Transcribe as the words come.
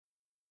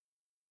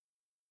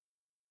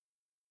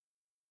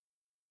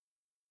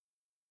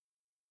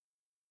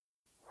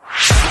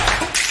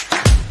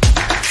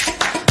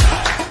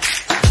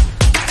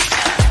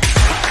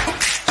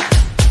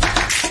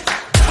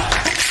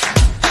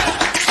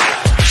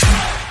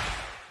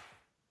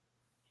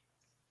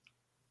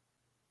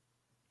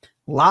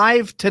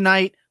live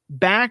tonight,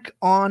 back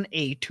on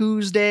a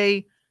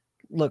Tuesday.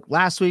 Look,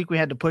 last week we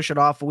had to push it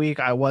off a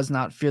week. I was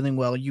not feeling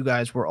well. You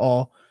guys were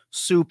all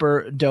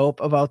super dope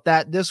about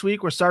that. This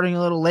week we're starting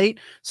a little late.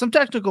 Some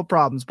technical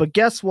problems, but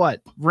guess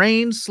what?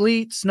 Rain,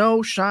 sleet,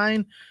 snow,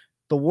 shine,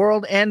 the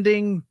world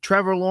ending,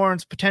 Trevor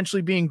Lawrence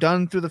potentially being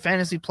done through the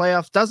fantasy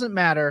playoffs. Doesn't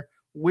matter.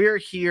 We're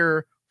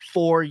here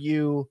for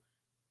you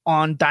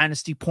on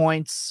Dynasty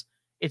Points.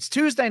 It's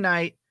Tuesday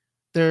night.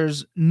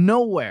 There's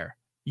nowhere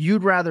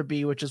you'd rather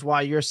be, which is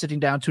why you're sitting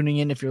down, tuning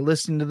in. If you're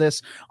listening to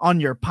this on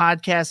your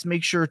podcast,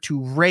 make sure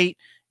to rate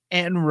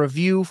and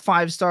review.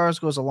 5 stars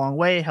goes a long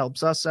way,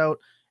 helps us out.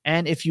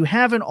 And if you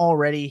haven't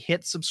already,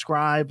 hit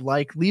subscribe,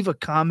 leave a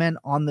comment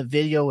on the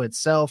video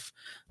itself.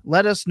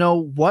 Let us know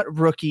what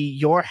rookie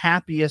you're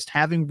happiest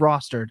having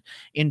rostered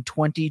in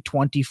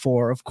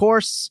 2024. Of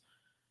course,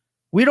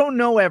 we don't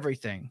know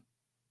everything,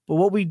 but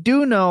what we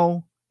do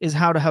know is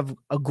how to have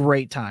a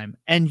great time,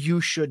 and you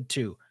should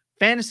too.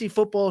 Fantasy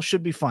football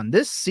should be fun.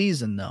 This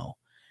season, though,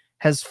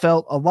 has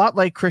felt a lot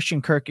like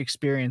Christian Kirk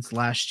experienced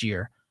last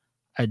year,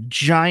 a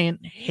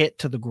giant hit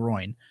to the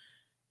groin.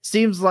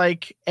 Seems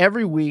like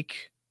every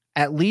week,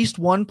 at least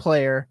one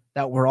player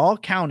that we're all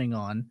counting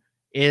on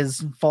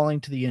is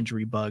falling to the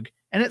injury bug,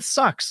 and it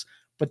sucks,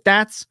 but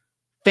that's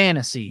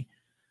fantasy.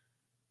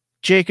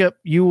 Jacob,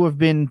 you have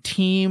been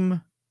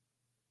team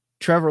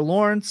Trevor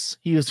Lawrence.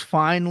 He is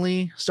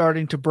finally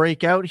starting to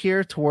break out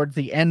here towards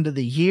the end of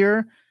the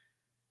year.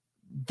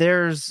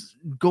 There's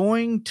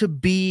going to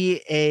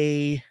be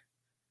a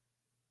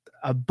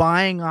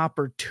buying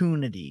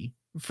opportunity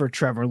for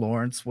Trevor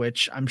Lawrence,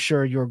 which I'm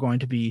sure you're going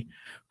to be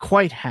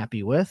quite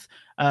happy with.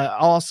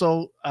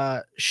 Also,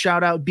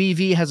 shout out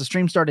BV. Has a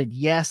stream started?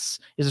 Yes.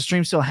 Is the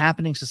stream still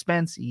happening?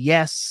 Suspense?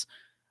 Yes.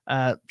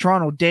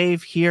 Toronto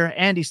Dave here.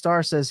 Andy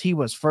Starr says he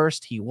was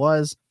first. He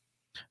was.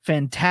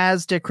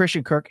 Fantastic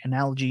Christian Kirk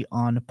analogy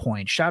on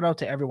point. Shout out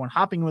to everyone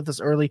hopping with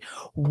us early.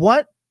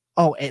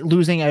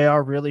 Losing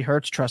AR really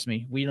hurts. Trust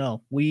me. We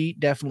know. We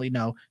definitely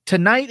know.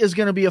 Tonight is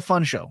going to be a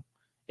fun show.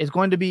 It's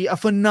going to be a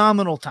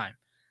phenomenal time,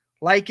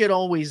 like it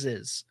always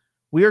is.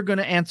 We are going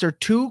to answer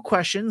 2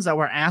 questions that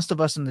were asked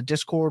of us in the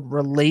Discord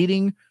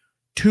relating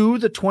to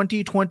the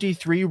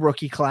 2023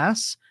 rookie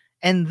class.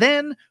 And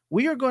then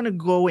we are going to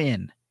go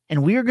in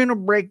and we are going to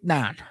break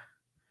down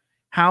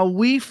how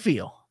we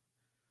feel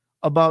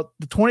about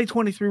the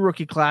 2023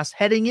 rookie class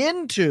heading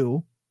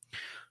into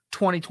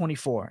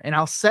 2024. And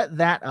I'll set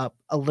that up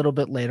a little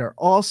bit later.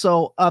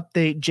 Also,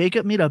 update,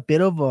 Jacob made a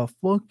bit of a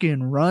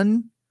fucking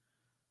run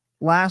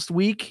last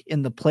week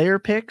in the player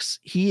picks.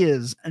 He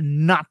is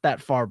not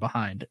that far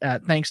behind,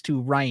 thanks to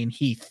Ryan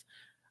Heath,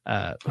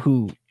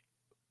 who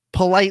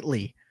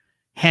politely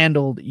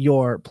handled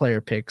your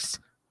player picks.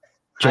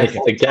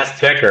 Jacob. The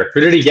guest picker. Who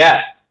did he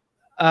get?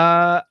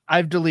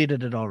 I've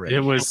deleted it already.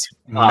 It was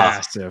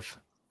massive.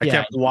 I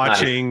kept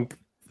watching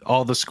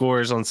all the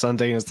scores on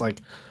Sunday, and it's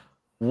like,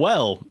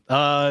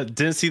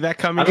 didn't see that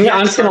coming.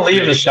 I'm just gonna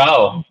leave the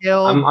show.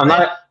 I'm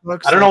not.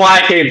 I don't know why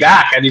I came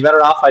back. I'd be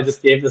better off if I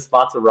just gave the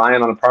spot to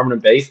Ryan on a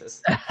permanent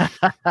basis.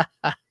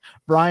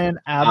 Ryan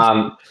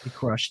absolutely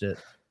crushed it.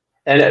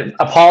 And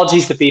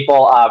apologies to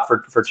people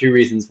for 2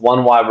 reasons.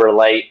 1, why we're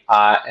late,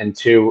 and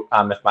 2,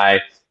 if my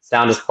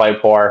sound is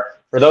quite poor.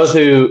 For those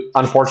who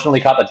unfortunately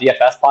caught the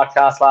DFS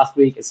podcast last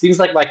week, it seems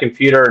like my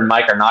computer and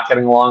mic are not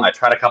getting along. I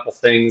tried a couple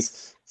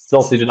things,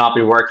 still seem to not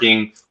be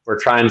working. We're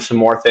trying some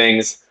more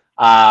things.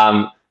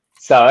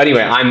 So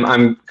anyway,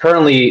 I'm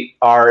currently,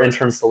 our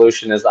interim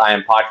solution is I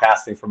am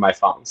podcasting from my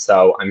phone.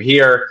 So I'm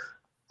here.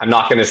 I'm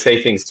not going to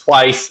say things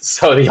twice.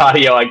 So the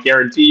audio, I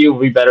guarantee you,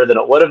 will be better than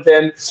it would have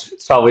been.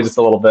 It's probably just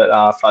a little bit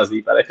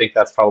fuzzy, but I think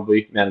that's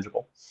probably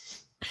manageable.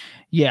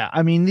 Yeah,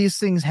 I mean, these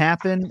things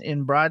happen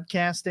in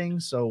broadcasting.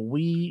 So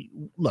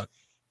look,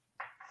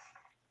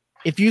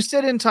 if you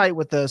sit in tight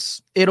with us,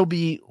 it'll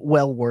be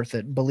well worth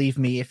it. Believe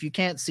me, if you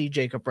can't see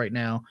Jacob right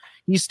now,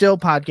 he's still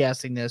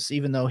podcasting this,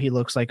 even though he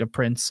looks like a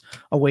prince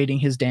awaiting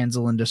his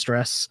damsel in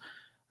distress.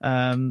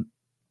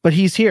 But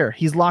he's here.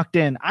 He's locked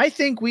in. I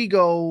think we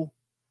go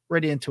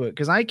right into it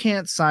because I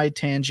can't side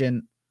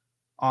tangent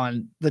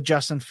on the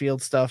Justin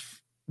Fields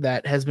stuff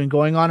that has been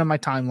going on in my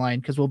timeline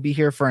because we'll be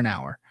here for an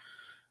hour.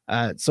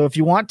 So if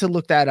you want to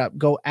look that up,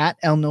 go at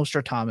El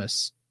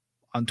Nostradamus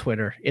on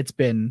Twitter. It's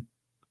been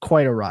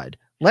quite a ride.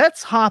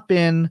 Let's hop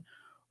in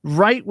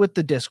right with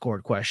the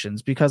Discord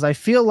questions because I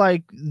feel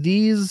like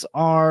these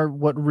are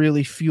what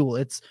really fuel.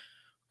 It's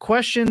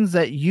questions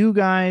that you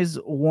guys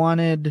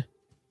wanted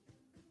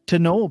to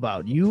know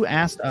about. You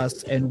asked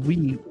us and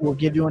we will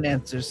give you an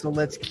answer. So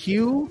let's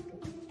cue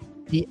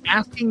the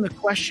asking the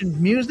questions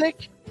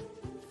music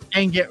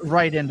and get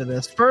right into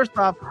this. First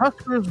off,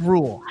 Huskers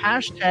rule,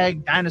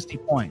 #Dynasty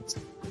Points.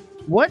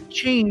 What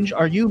change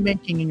are you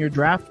making in your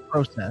draft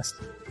process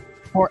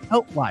for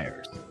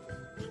outliers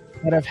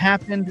that have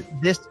happened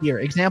this year?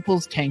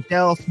 Examples: Tank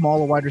Dell,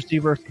 smaller wide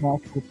receiver, small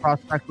school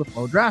prospect with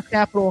low draft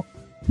capital,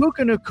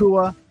 Puka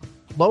Nacua,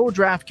 low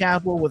draft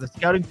capital with a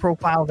scouting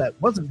profile that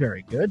wasn't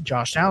very good.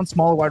 Josh Downs,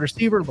 smaller wide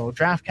receiver, low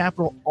draft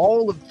capital.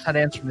 All of the tight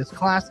ends from this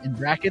class, in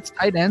brackets,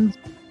 tight ends,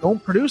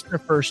 don't produce their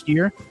first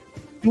year.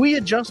 Do we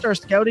adjust our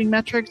scouting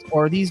metrics,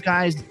 or are these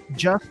guys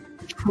just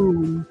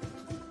true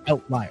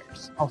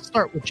outliers? I'll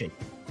start with Jake.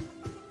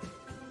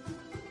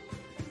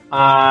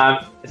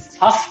 It's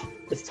tough.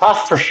 It's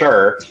tough for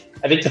sure.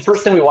 I think the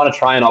first thing we want to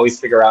try and always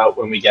figure out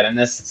when we get in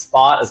this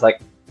spot is like,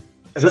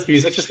 is this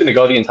music just going to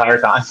go the entire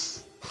time?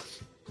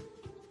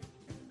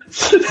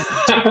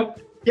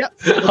 Yeah.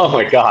 Oh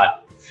my god.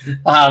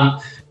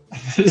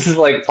 This is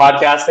like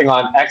podcasting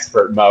on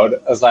expert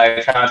mode as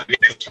I try not to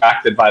get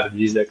distracted by the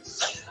music.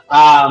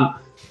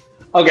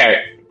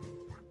 Okay.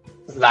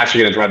 This is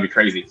actually going to drive me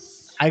crazy.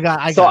 I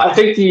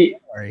think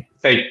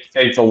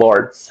thank the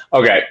Lord.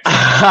 Okay.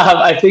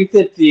 I think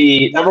that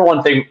the number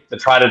one thing to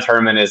try to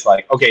determine is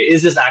like, okay,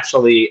 is this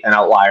actually an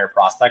outlier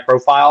prospect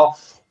profile,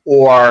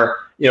 or,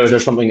 is there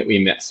something that we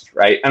missed,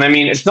 right? And I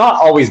mean, it's not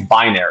always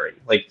binary.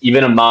 Like,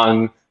 even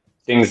among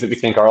things that we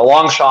think are a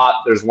long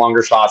shot, there's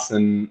longer shots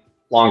and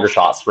longer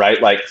shots,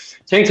 right? Like,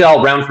 Tank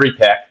Dell, round 3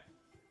 pick,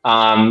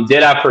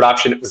 did have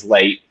production. It was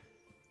late.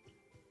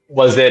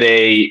 Was it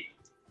a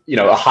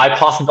high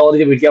possibility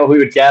that we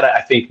would get?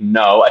 I think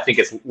no. I think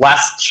it's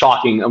less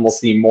shocking, and we'll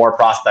see more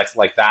prospects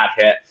like that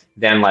hit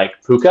than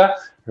like Puka,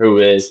 who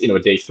is, a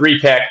day 3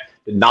 pick,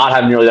 did not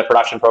have nearly that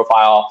production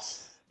profile.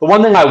 The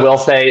one thing I will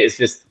say is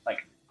just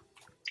like,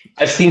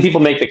 I've seen people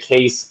make the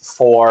case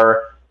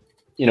for,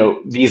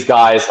 these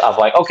guys of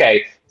like,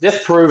 okay,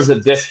 this proves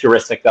that this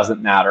heuristic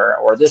doesn't matter,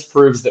 or this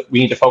proves that we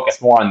need to focus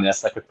more on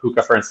this. Like with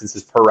Puka, for instance,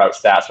 his per route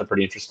stats are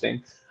pretty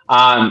interesting.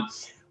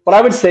 What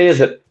I would say is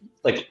that,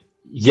 like,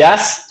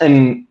 yes,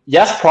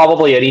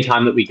 probably any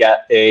time that we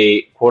get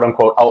a quote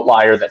unquote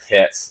outlier that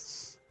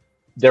hits,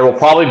 there will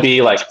probably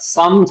be like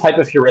some type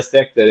of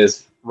heuristic that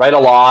is right a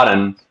lot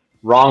and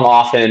wrong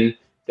often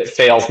that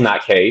fails in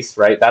that case,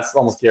 right? That's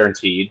almost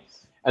guaranteed.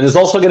 And there's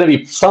also going to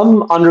be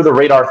some under the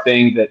radar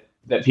thing that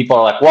people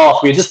are like, well,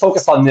 if we had just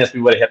focused on this,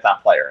 we would have hit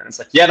that player. And it's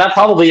like, yeah, that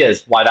probably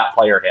is why that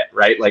player hit,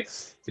 right? Like,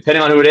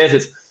 depending on who it is,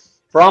 it's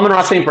for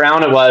Amon-Ra St.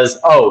 Brown, it was,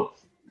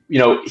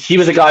 he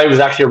was a guy who was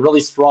actually a really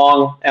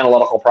strong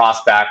analytical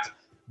prospect,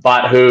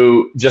 but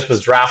who just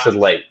was drafted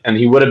late. And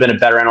he would have been a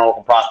better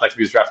analytical prospect if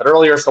he was drafted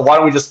earlier. So why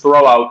don't we just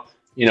throw out,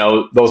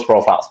 those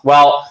profiles?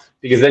 Well,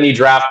 because then you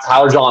draft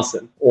Tyler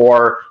Johnson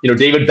or,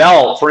 David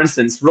Bell, for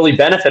instance, really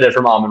benefited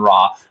from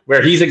Amon-Ra,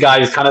 where he's a guy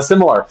who's kind of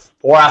similar.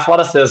 Poor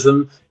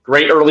athleticism,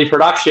 great early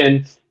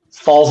production,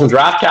 falls in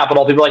draft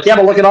capital. People are like, yeah,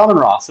 but look at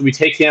Amon-Ra. So we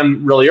take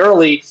him really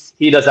early.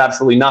 He does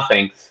absolutely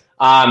nothing.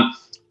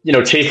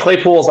 Chase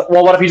Claypool's like,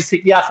 well, what if you just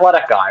take the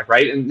athletic guy,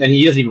 right? And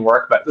he doesn't even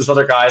work, but there's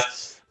other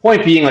guys.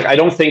 Point being, like, I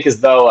don't think as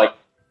though, like,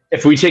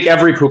 if we take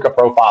every Puka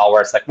profile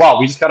where it's like, well,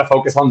 we just got to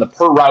focus on the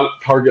per route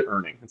target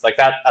earning. It's like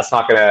that's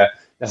not going to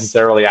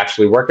necessarily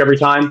actually work every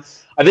time.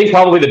 I think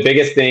probably the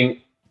biggest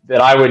thing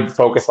that I would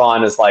focus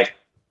on is like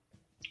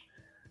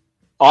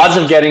odds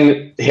of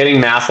hitting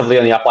massively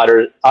on the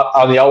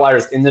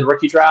outliers in the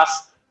rookie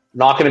drafts.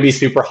 Not going to be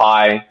super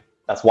high.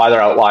 That's why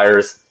they're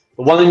outliers.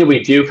 The one thing that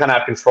we do kind of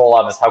have control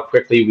of is how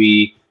quickly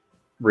we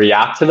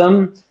react to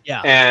them.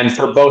 Yeah. And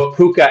for both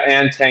Puka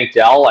and Tank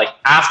Dell, like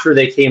after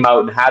they came out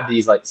and had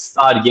these like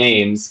stud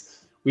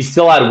games, we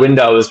still had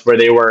windows where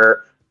they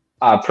were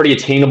pretty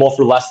attainable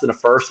for less than a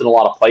first in a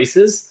lot of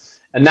places.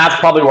 And that's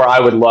probably where I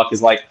would look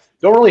is like,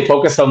 don't really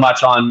focus so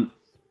much on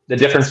the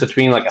difference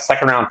between like a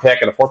 2nd round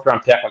pick and a 4th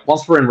round pick. Like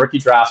once we're in rookie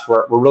drafts,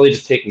 we're really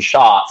just taking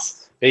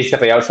shots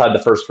basically outside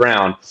the 1st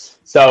round.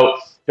 So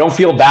don't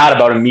feel bad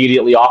about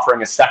immediately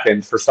offering a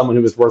 2nd for someone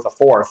who was worth a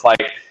 4th.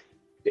 Like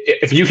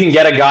if you can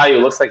get a guy who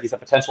looks like he's a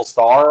potential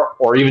star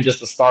or even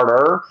just a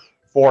starter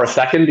for a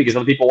 2nd because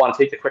other people want to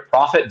take the quick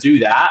profit, do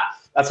that.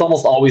 That's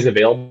almost always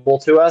available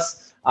to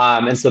us.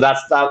 And so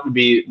that would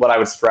be what I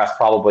would stress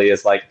probably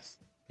is like,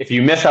 if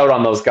you miss out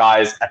on those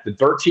guys at the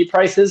dirt cheap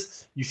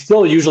prices, you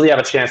still usually have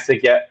a chance to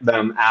get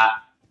them at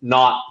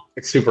not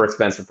super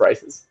expensive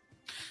prices.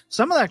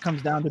 Some of that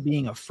comes down to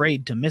being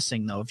afraid to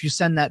missing, though. If you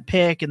send that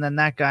pick and then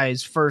that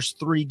guy's first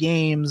 3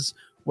 games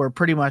were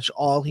pretty much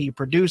all he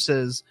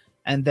produces,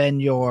 and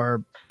then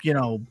you're,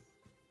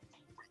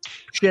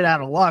 shit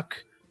out of luck.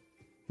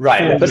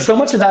 Right. But so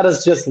much of that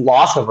is just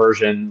loss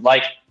aversion.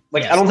 Like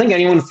yes. I don't think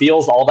anyone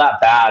feels all that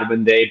bad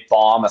when they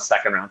bomb a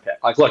 2nd round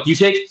pick. Like, look, so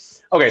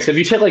if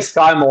you take like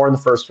Sky Moore in the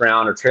 1st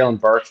round or Traylon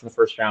Burks in the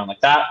 1st round, like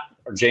that,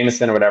 or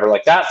Jameson or whatever,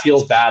 like that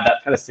feels bad.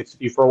 That kind of sticks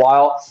with you for a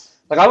while.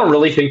 Like, I don't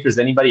really think there's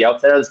anybody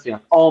out there that's being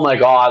like, oh my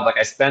God, like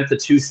I spent the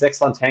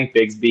 2-6 on Tank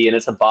Bigsby and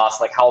it's a bust.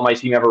 Like, how will my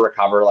team ever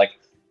recover? Like,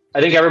 I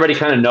think everybody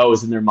kind of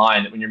knows in their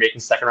mind that when you're making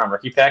 2nd round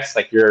rookie picks,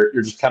 like you're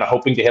just kind of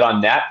hoping to hit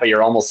on net, but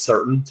you're almost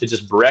certain to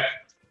just brick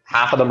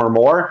half of them or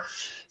more.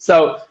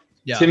 So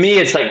to me,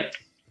 it's like,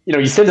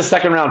 you send the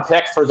 2nd round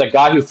pick for the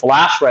guy who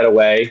flashed right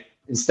away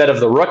instead of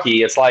the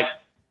rookie. It's like,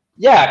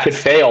 yeah, it could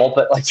fail,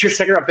 but like your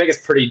 2nd round pick is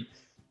pretty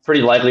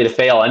likely to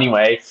fail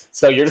anyway.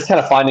 So you're just kind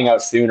of finding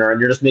out sooner and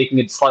you're just making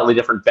a slightly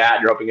different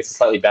bet. You're hoping it's a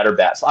slightly better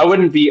bet. So I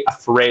wouldn't be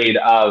afraid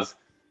of,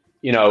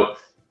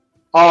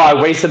 oh, I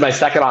wasted my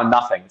second on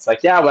nothing. It's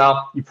like, yeah,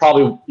 well,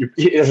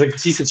 there's a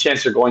decent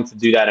chance you're going to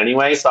do that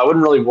anyway. So I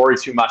wouldn't really worry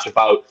too much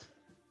about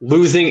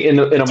losing in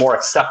a more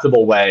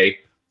acceptable way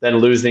than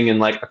losing in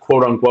like a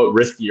quote unquote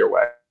riskier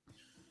way.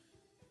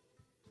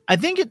 I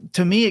think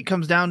to me, it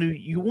comes down to,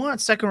 you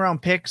want second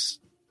round picks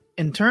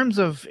in terms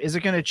of, is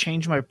it going to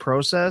change my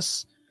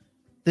process?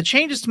 The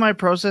changes to my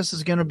process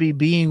is going to be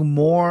being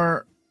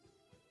more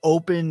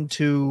open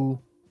to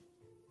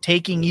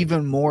taking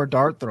even more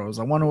dart throws.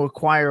 I want to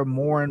acquire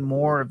more and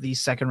more of these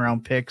second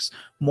round picks,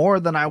 more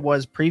than I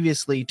was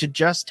previously, to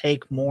just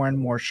take more and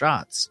more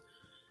shots.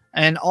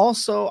 And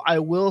also, I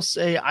will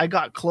say I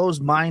got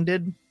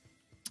closed-minded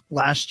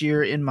last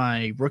year in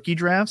my rookie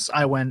drafts.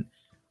 I went,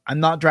 I'm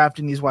not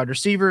drafting these wide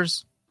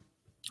receivers.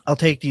 I'll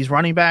take these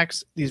running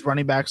backs. These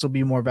running backs will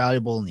be more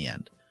valuable in the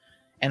end.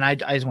 And I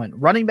just went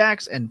running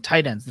backs and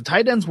tight ends. The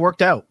tight ends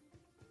worked out.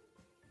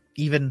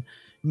 Even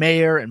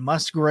Mayer and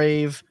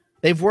Musgrave,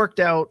 they've worked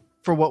out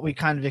for what we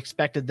kind of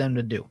expected them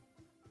to do.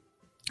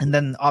 And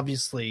then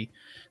obviously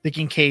the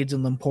Kincaids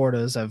and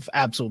Lamportas have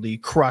absolutely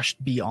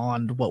crushed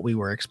beyond what we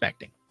were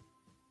expecting.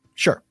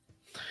 Sure.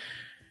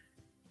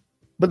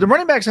 But the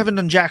running backs haven't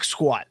done jack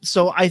squat.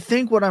 So I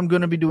think what I'm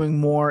going to be doing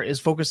more is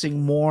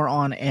focusing more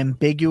on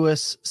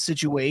ambiguous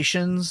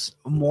situations,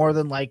 more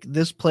than like,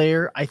 this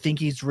player, I think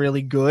he's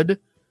really good,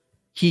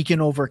 he can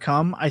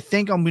overcome. I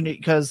think I'm going to,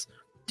 because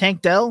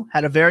Tank Dell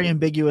had a very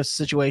ambiguous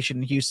situation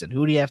in Houston.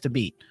 Who do you have to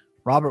beat?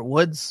 Robert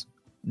Woods,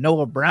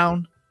 Noah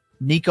Brown,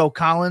 Nico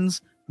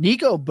Collins.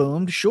 Nico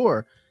boomed,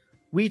 sure.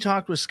 We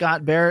talked with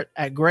Scott Barrett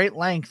at great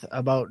length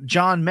about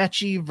John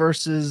Mechie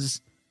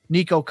versus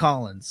Nico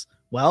Collins.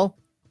 Well,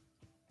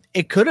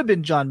 it could have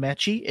been John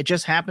Mechie. It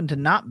just happened to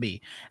not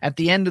be. At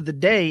the end of the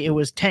day, it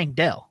was Tank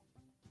Dell,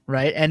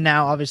 right? And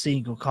now, obviously,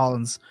 Nico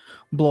Collins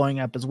blowing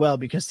up as well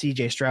because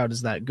CJ Stroud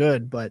is that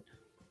good. But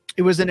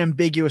it was an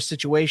ambiguous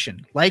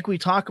situation. Like we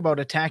talk about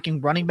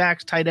attacking running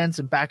backs, tight ends,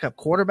 and backup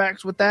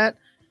quarterbacks with that,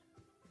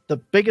 the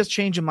biggest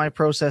change in my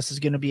process is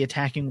going to be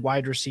attacking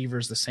wide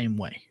receivers the same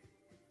way.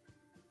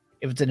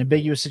 If it's an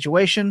ambiguous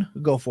situation,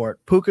 go for it.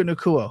 Puka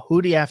Nacua,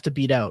 who do you have to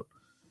beat out?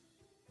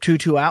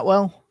 Tutu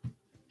Atwell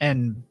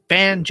and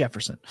Van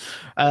Jefferson.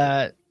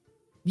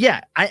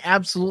 Yeah, I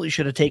absolutely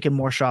should have taken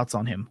more shots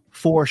on him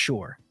for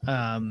sure.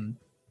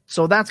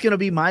 So that's going to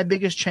be my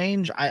biggest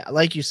change.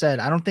 Like you said,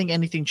 I don't think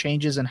anything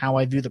changes in how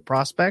I view the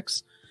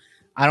prospects.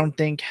 I don't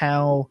think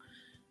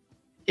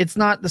it's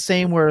not the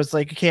same where it's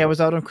like, okay, I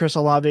was out on Chris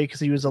Olave because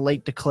he was a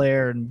late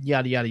declare and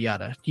yada, yada,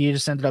 yada. He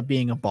just ended up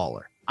being a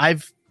baller.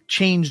 I've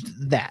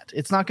changed that.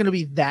 It's not going to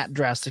be that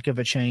drastic of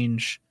a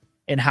change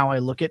in how I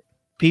look at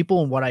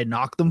people and what I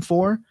knock them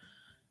for,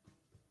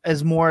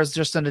 as more as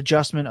just an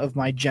adjustment of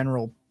my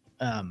general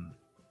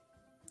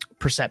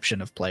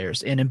perception of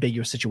players in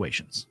ambiguous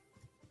situations.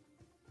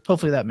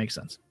 Hopefully that makes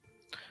sense.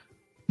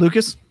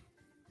 Lucas?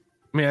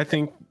 I mean, I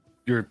think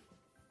you're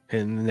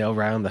hitting the nail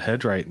right on the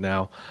head right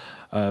now.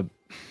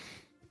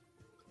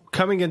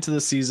 Coming into the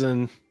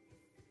season,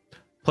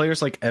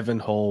 players like Evan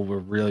Hull were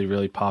really,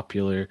 really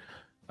popular.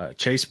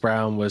 Chase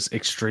Brown was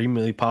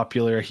extremely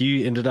popular.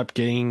 He ended up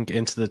getting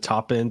into the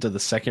top end of the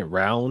second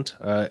round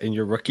in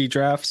your rookie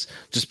drafts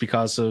just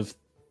because of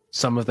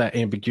some of that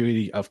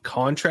ambiguity of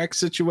contract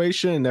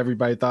situation. And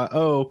everybody thought,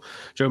 oh,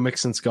 Joe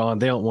Mixon's gone.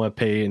 They don't want to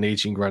pay an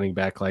aging running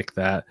back like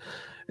that.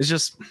 It's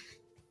just,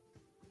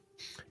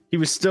 he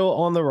was still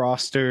on the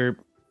roster.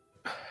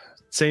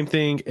 Same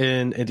thing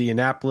in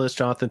Indianapolis.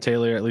 Jonathan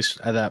Taylor, at least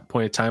at that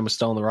point in time, was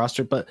still on the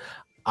roster. But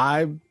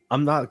I'm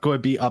not going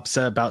to be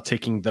upset about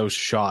taking those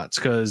shots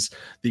because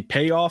the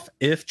payoff,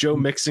 if Joe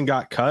Mixon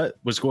got cut,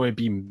 was going to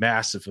be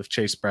massive if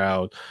Chase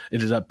Brown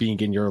ended up being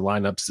in your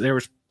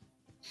lineups.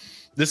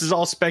 This is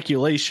all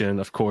speculation,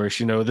 of course.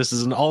 You know, this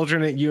is an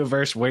alternate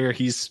universe where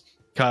he's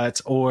cut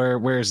or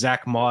where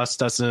Zach Moss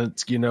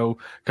doesn't,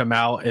 come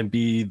out and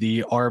be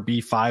the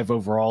RB5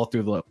 overall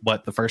through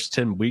the first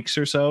 10 weeks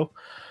or so.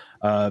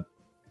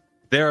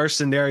 There are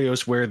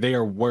scenarios where they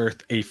are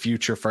worth a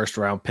future first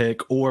round pick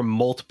or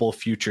multiple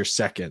future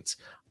seconds.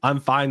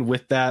 I'm fine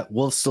with that.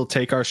 We'll still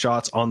take our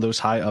shots on those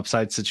high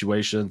upside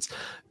situations,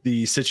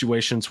 the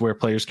situations where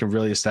players can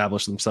really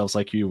establish themselves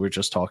like you were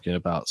just talking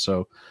about.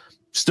 So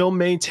still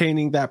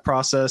maintaining that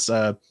process.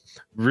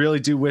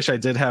 Really do wish I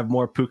did have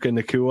more Puka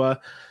Nacua.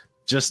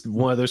 Just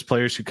one of those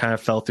players who kind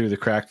of fell through the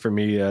crack for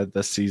me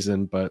this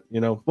season, but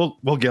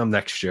we'll get him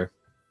next year.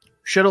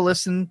 Should have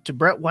listened to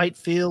Brett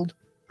Whitefield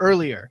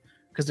earlier,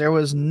 because there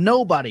was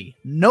nobody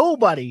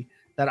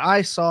that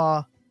I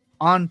saw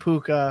on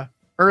Puka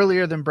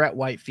earlier than Brett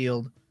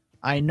Whitefield.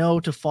 I know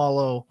to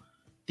follow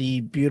the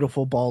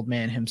beautiful bald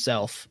man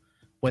himself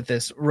with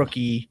this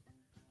rookie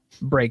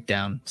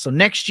breakdown. So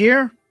next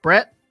year,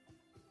 Brett,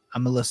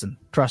 I'm going to listen.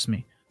 Trust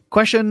me.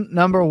 Question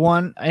number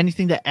 1.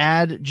 Anything to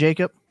add,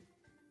 Jacob?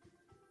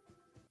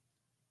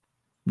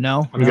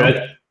 No? I'm good.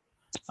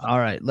 All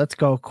right, let's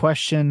go.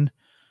 Question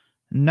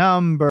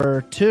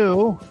number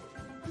 2.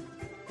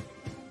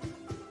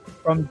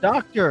 From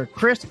Dr.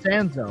 Chris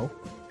Sanzo.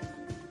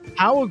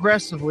 How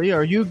aggressively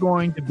are you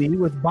going to be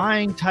with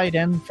buying tight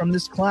end from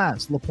this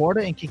class?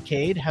 Laporta and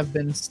Kincaid have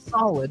been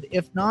solid,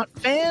 if not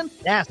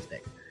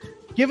fantastic.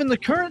 Given the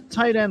current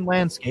tight end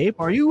landscape,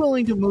 are you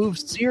willing to move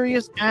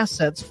serious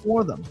assets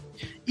for them,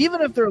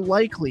 even if they're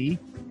likely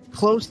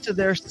close to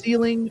their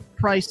ceiling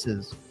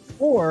prices,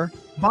 or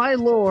buy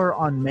lower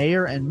on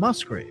Mayer and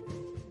Musgrave?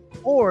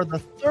 Or the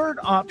third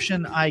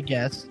option, I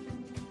guess,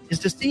 is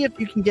to see if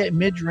you can get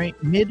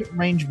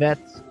mid-range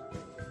vets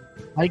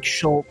like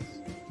Schultz,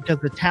 because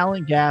the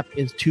talent gap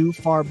is too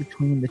far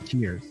between the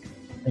tiers,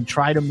 and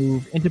try to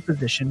move into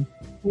position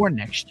for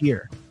next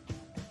year.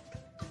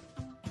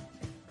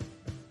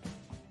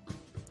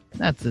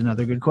 That's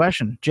another good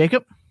question.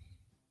 Jacob?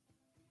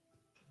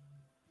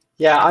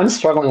 Yeah, I'm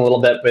struggling a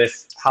little bit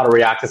with how to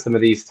react to some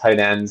of these tight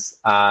ends.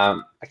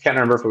 I can't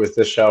remember if it was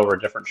this show or a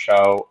different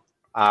show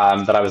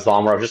that I was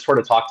on where I just sort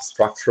of talked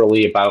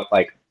structurally about,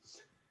 like,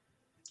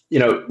 you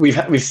know,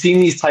 we've seen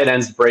these tight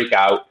ends break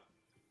out,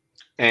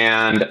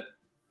 and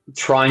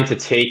trying to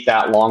take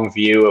that long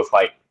view of,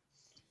 like,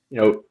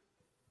 you know,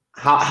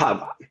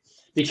 how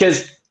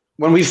because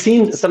when we've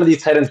seen some of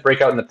these tight ends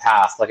break out in the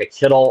past, like a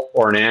Kittle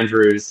or an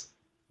Andrews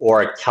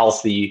or a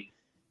Kelsey,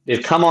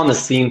 they've come on the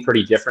scene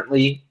pretty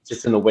differently,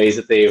 just in the ways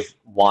that they've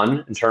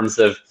won, in terms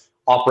of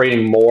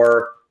operating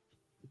more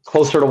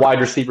closer to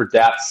wide receiver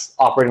depths,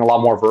 operating a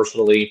lot more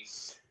versatilely.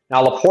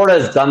 Now, Laporta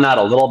has done that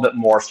a little bit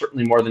more,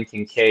 certainly more than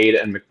Kincaid,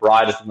 and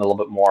McBride has done a little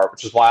bit more,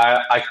 which is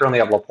why I currently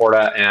have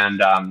Laporta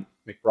and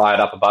McBride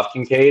up above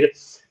Kincaid.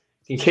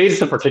 Kincaid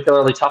is a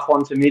particularly tough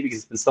one to me because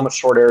it's been so much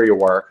short area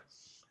work.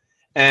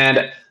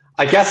 And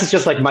I guess it's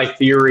just like my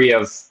theory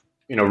of,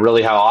 you know,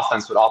 really how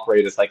offense would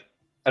operate is, like,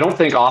 I don't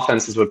think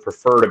offenses would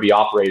prefer to be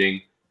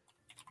operating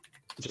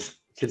just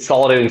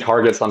consolidating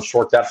targets on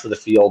short depths of the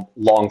field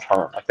long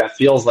term. Like, that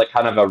feels like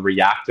kind of a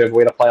reactive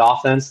way to play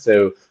offense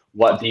to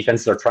what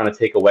defenses are trying to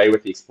take away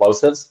with the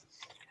explosives.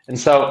 And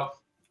so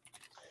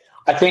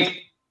I think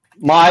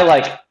my,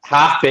 like,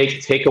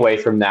 half-baked takeaway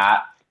from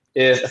that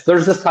is if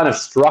there's this kind of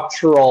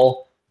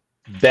structural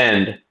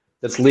bend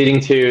that's leading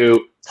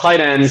to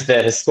tight ends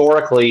that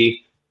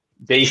historically,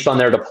 based on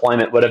their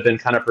deployment, would have been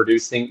kind of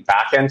producing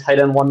back-end tight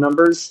end one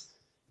numbers,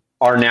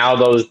 are now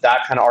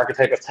that kind of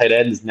archetype of tight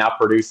end is now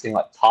producing,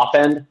 like,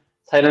 top-end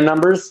tight end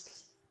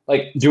numbers.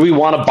 Like, do we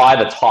want to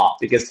buy the top?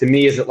 Because to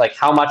me, is it, like,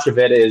 how much of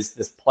it is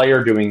this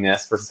player doing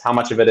this versus how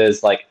much of it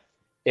is, like,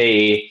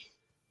 a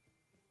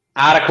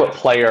adequate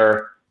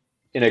player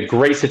in a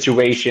great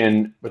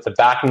situation with the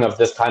backing of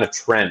this kind of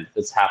trend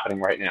that's happening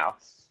right now?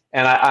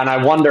 And I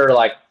wonder,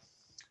 like,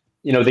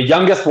 you know, the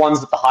youngest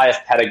ones with the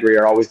highest pedigree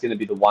are always going to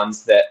be the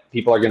ones that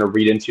people are going to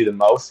read into the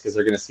most, because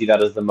they're going to see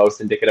that as the most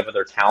indicative of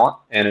their talent.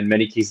 And in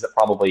many cases, it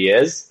probably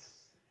is.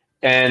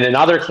 And in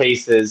other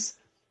cases,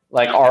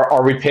 like,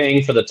 are we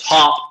paying for the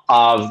top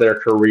of their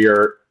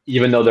career,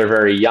 even though they're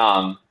very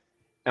young,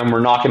 and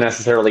we're not going to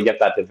necessarily get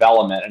that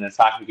development? And in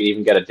fact, we could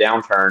even get a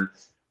downturn.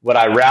 Would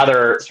I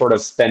rather sort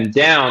of spend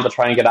down to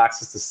try and get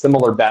access to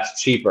similar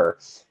bets cheaper?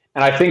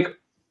 And I think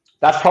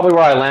that's probably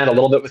where I land a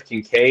little bit with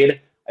Kincaid.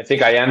 I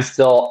think I am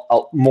still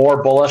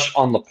more bullish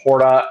on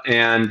Laporta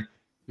and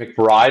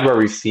McBride, where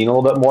we've seen a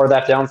little bit more of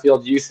that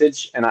downfield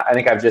usage. And I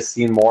think I've just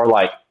seen more,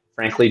 like,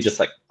 frankly, just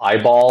like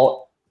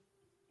eyeball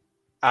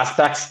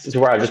aspects to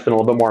where I've just been a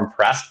little bit more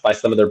impressed by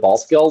some of their ball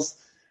skills.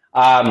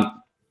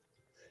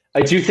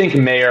 I do think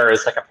Mayer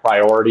is, like, a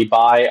priority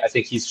buy. I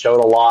think he's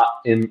showed a lot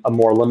in a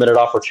more limited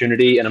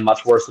opportunity in a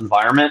much worse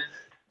environment,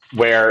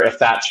 where if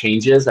that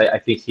changes, I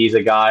think he's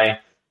a guy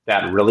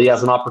that really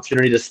has an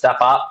opportunity to step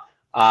up.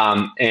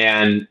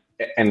 And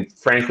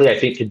frankly, I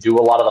think could do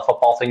a lot of the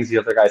football things the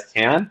other guys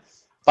can.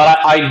 But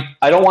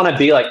I don't want to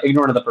be, like,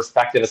 ignorant of the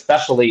perspective,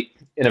 especially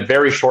in a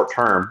very short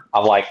term,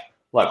 of, like,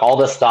 look, all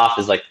this stuff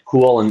is, like,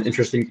 cool and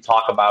interesting to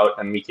talk about,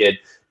 and we could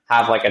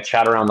have, like, a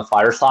chat around the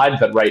fireside.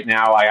 But right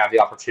now, I have the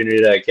opportunity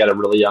to get a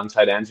really young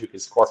tight end who can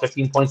score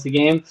 15 points a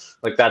game.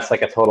 Like, that's,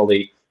 like, a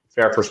totally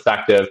fair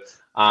perspective.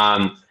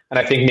 And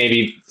I think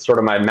maybe sort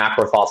of my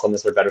macro thoughts on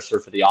this are better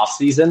served for the off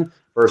season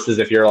versus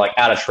if you're, like,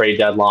 at a trade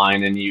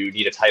deadline and you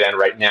need a tight end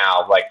right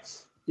now. Like,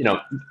 you know,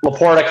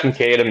 Laporta,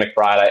 Kincaid, and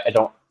McBride, I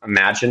don't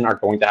imagine are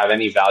going to have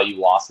any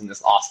value loss in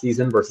this off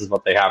season versus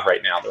what they have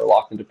right now. They're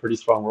locked into pretty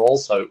strong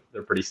roles, so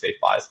they're pretty safe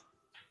buys.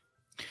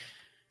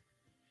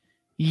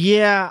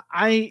 Yeah,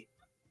 I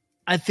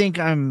think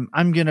I'm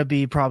gonna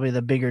be probably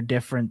the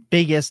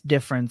biggest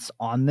difference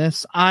on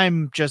this.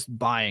 I'm just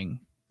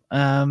buying.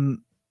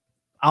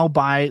 I'll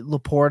buy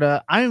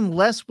Laporta. I'm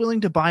less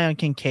willing to buy on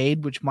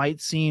Kincaid, which might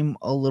seem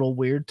a little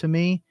weird to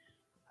me,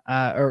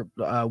 or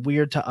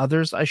weird to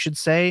others, I should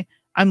say.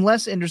 I'm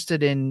less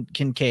interested in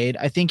Kincaid.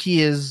 I think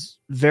he is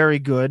very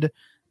good.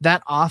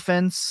 That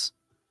offense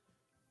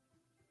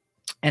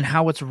and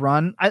how it's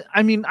run,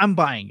 I mean, I'm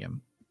buying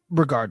him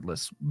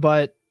regardless,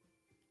 but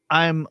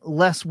I'm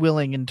less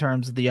willing in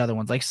terms of the other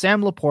ones. Like,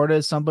 Sam Laporta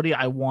is somebody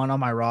I want on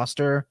my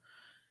roster.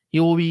 He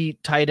will be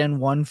tight end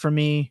one for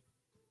me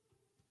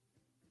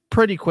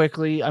pretty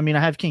quickly. I mean, I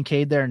have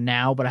Kincaid there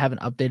now, but I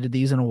haven't updated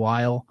these in a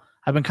while.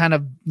 I've been kind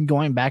of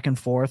going back and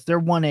forth.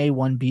 They're 1A,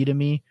 1B to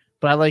me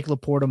but I like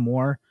Laporta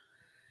more.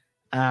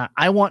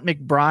 I want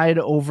McBride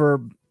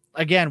over.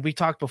 Again, we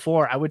talked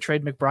before. I would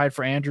trade McBride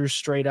for Andrews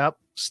straight up.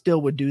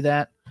 Still would do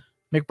that.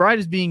 McBride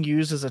is being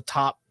used as a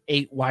top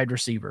 8 wide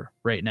receiver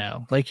right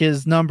now. Like,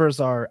 his numbers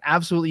are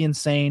absolutely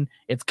insane.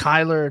 It's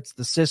Kyler, it's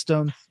the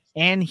system,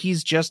 and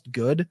he's just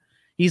good.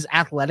 He's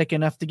athletic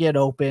enough to get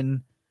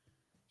open.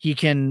 He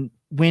can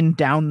win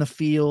down the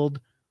field,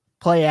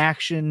 play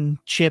action,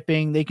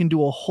 chipping. They can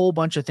do a whole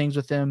bunch of things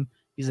with him.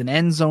 He's an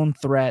end zone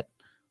threat.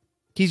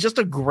 He's just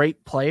a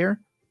great player.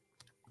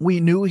 We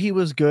knew he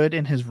was good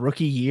in his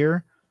rookie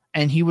year,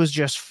 and he was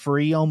just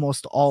free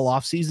almost all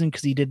offseason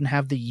because he didn't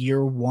have the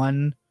year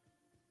 1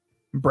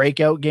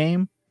 breakout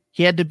game.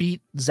 He had to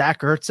beat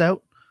Zach Ertz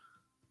out.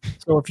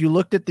 So if you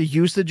looked at the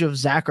usage of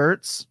Zach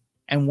Ertz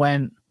and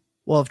went,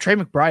 well, if Trey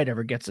McBride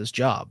ever gets his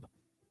job,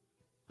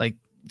 like,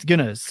 it's going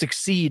to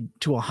succeed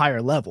to a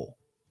higher level.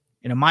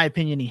 And in my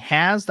opinion, he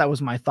has. That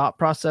was my thought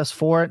process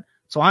for it.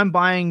 So I'm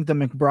buying the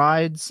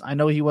McBrides. I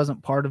know he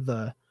wasn't part of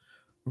the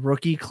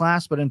rookie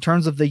class, but in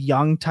terms of the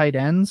young tight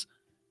ends,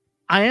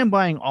 I am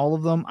buying all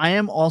of them. I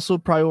am also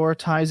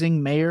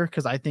prioritizing Mayer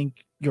because I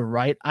think you're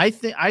right. I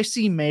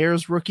see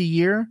Mayer's rookie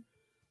year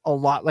a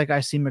lot like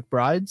I see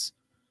McBride's,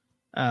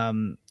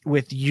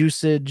 with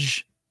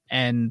usage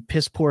and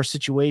piss poor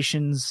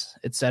situations,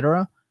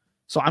 etc.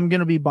 So I'm going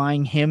to be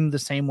buying him the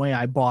same way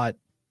I bought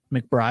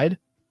McBride.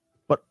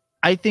 But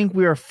I think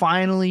we are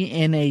finally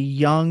in a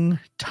young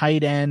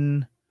tight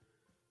end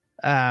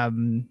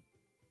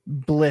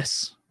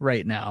bliss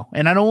right now.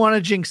 And I don't want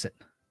to jinx it,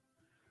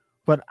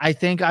 but I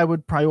think I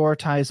would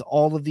prioritize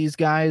all of these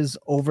guys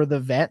over the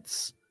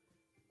vets,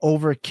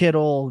 over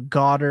Kittle,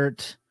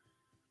 Goddard,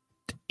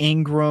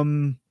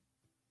 Ingram,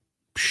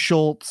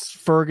 Schultz,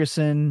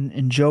 Ferguson,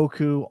 and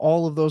Njoku.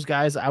 All of those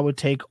guys, I would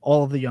take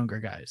all of the younger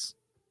guys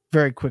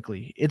very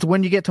quickly. It's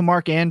when you get to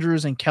Mark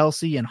Andrews and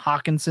Kelsey and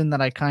Hawkinson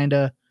that I kind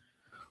of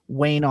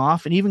wane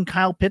off, and even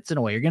Kyle Pitts in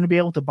a way. You're going to be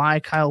able to buy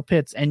Kyle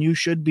Pitts, and you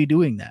should be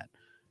doing that.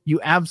 You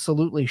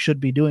absolutely should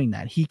be doing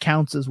that. He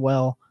counts as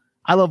well.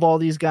 I love all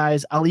these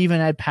guys. I'll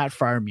even add Pat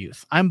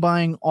Freiermuth. I'm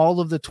buying all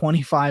of the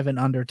 25 and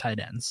under tight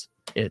ends.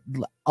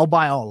 I'll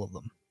buy all of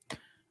them.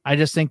 I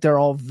just think they're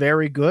all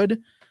very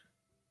good,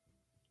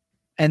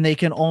 and they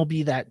can all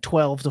be that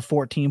 12 to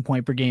 14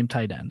 point per game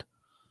tight end.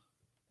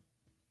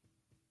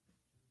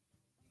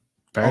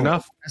 Fair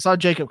enough. I saw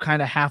Jacob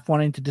kind of half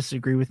wanting to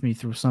disagree with me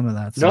through some of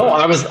that. So. No,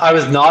 I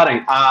was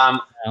nodding. I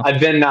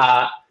think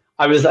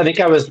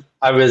I was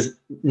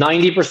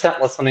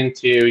 90% listening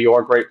to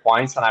your great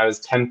points, and I was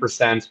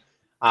 10%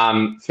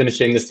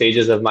 finishing the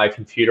stages of my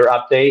computer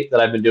update that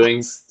I've been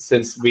doing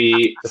since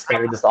we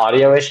discovered this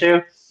audio issue.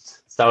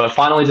 So it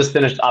finally just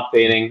finished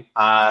updating.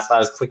 So I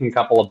was clicking a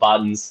couple of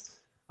buttons.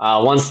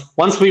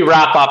 Once we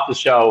wrap up the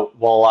show,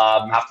 we'll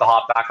have to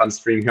hop back on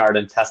StreamYard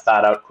and test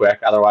that out quick.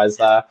 Otherwise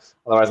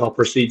I'll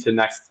proceed to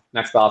next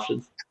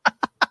options.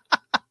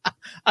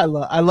 I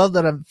love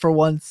that I'm, for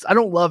once, I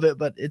don't love it,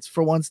 but it's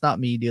for once not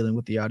me dealing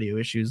with the audio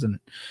issues, and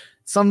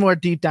somewhere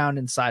deep down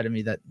inside of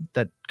me that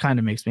kind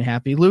of makes me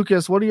happy.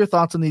 Lucas, what are your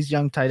thoughts on these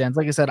young tight ends?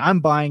 Like I said, I'm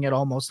buying at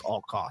almost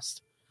all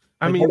cost.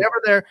 I mean,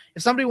 whatever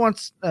if somebody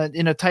wants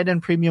in a tight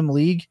end premium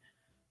league,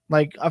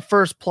 like a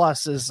first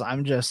plus is,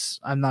 I'm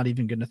not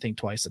even going to think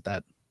twice at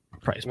that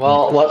price.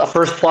 Well, a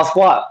first plus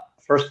what?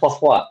 First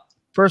plus what?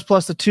 First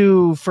plus the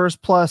 2,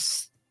 first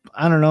plus,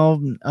 I don't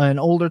know, an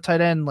older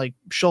tight end like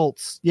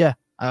Schultz. Yeah,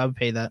 I would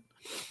pay that.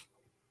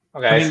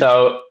 Okay, I mean,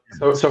 so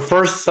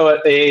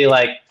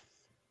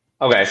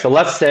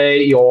let's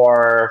say you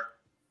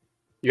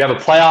have a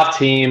playoff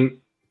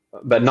team,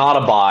 but not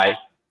a bye.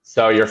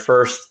 So your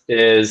first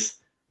is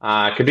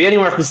could be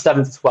anywhere from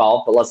 7 to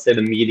 12, but let's say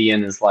the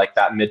median is like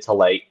that mid to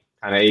late,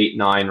 kind of 8,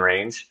 9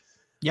 range.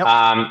 Yep.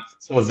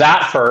 So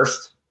that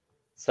first,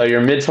 so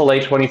your mid to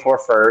late 24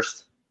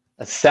 first,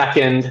 a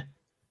second.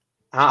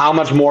 How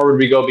much more would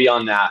we go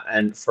beyond that?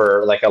 And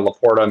for like a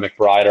Laporta,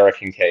 McBride, or a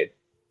Kincaid?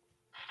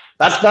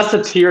 That's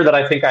the tier that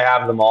I think I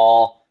have them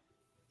all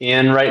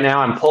in right now.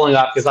 I'm pulling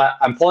up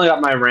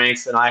my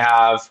ranks, and I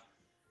have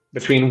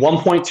between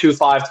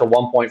 1.25 to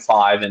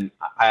 1.5, and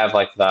I have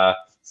like the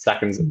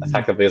seconds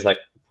effectively is like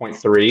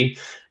 0.3.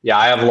 Yeah,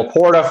 I have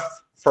Laporta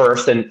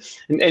first, and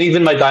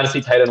even my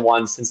Dynasty tight end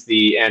 1 since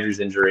the Andrews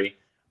injury,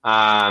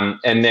 and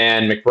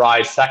then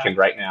McBride second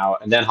right now,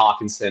 and then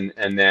Hawkinson,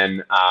 and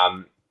then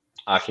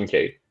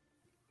Kincaid.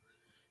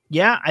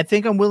 Yeah, I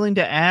think I'm willing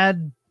to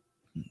add,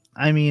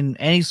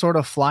 any sort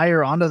of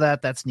flyer onto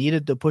that's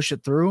needed to push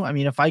it through. I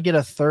mean, if I get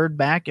a third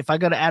back, if I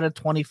got to add a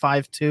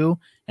 25 too,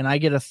 and I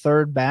get a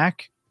third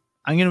back,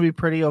 I'm going to be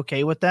pretty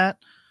okay with that.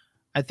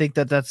 I think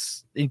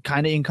that's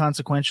kind of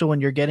inconsequential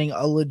when you're getting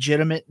a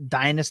legitimate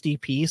dynasty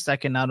piece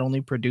that can not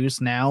only produce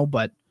now,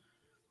 but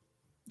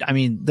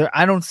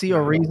I don't see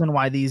a reason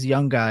why these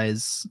young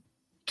guys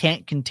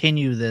can't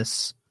continue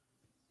this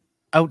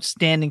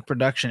outstanding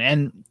production.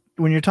 And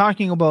when you're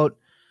talking about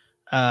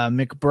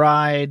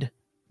McBride,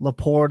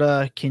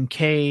 Laporta,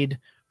 Kincaid,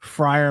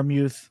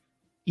 Freiermuth,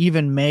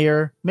 even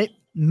Mayer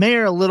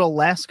a little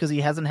less because he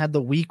hasn't had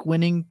the week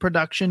winning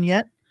production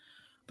yet.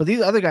 but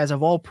these other guys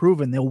have all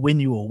proven they'll win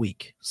you a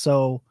week.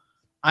 So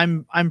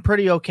I'm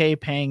pretty okay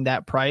paying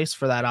that price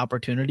for that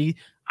opportunity.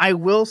 I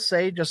will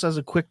say, just as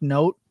a quick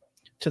note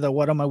to the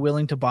what am I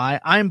willing to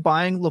buy, I'm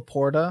buying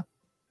Laporta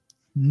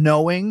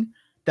knowing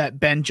that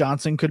Ben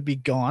Johnson could be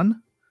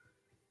gone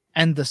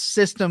and the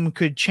system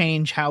could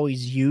change how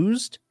he's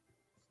used.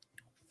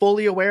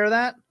 Fully aware of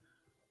that,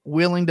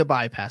 willing to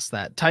bypass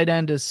that. Tight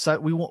end is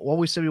we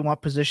always say we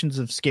want positions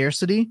of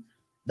scarcity.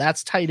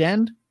 That's tight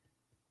end.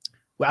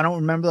 I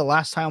don't remember the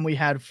last time we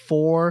had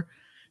 4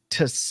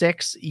 to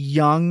 6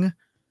 young,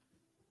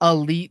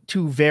 elite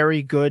to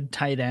very good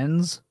tight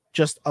ends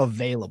just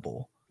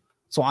available.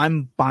 So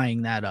I'm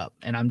buying that up,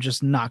 and I'm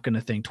just not going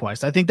to think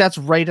twice. I think that's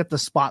right at the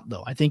spot,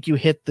 though. I think you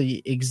hit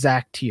the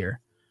exact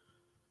tier.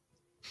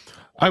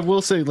 I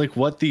will say, like,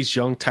 what these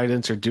young tight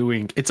ends are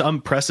doing, it's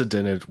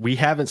unprecedented. We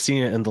haven't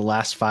seen it in the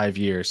last 5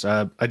 years.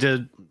 I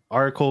did an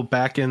article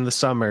back in the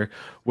summer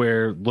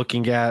where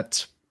looking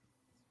at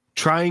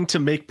trying to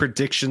make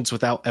predictions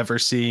without ever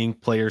seeing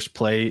players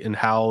play and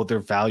how their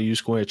value is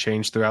going to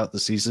change throughout the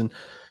season,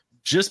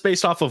 just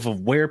based off of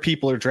where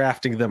people are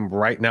drafting them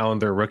right now in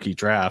their rookie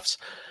drafts.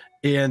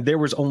 And there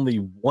was only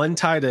one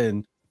tight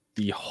end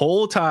the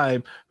whole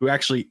time who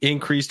actually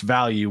increased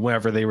value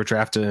whenever they were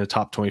drafted in the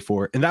top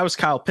 24. And that was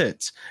Kyle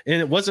Pitts.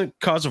 And it wasn't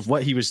because of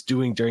what he was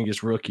doing during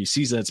his rookie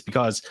season. It's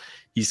because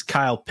he's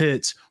Kyle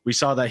Pitts. We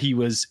saw that he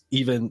was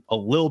even a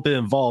little bit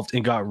involved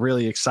and got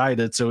really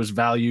excited. So his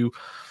value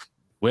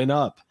went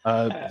up.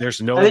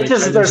 There's no. I think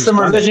there's some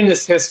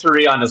revisionist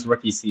history on his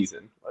rookie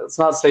season. Let's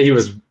not say he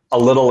was a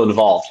little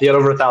involved. He had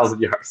over 1,000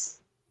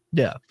 yards.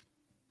 Yeah,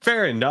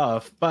 fair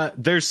enough. But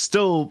there's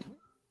still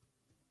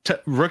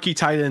rookie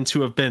tight ends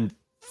who have been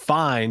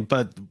fine,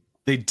 but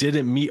they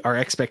didn't meet our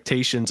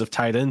expectations of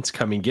tight ends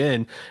coming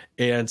in,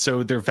 and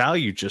so their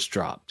value just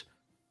dropped.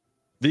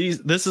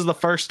 This is the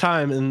first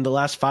time in the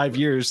last 5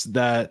 years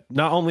that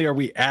not only are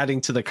we adding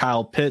to the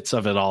Kyle Pitts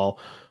of it all,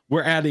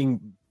 we're adding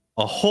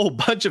a whole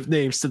bunch of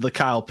names to the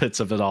Kyle Pitts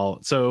of it all.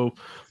 So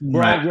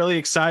we're all really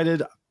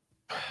excited.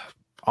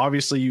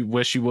 Obviously, you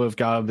wish you would have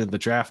got him in the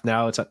draft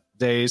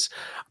nowadays.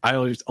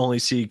 I only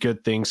see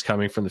good things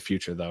coming from the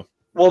future, though.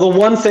 Well, the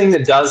one thing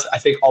that does, I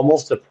think,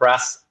 almost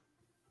depress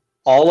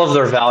all of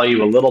their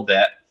value a little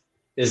bit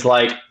is,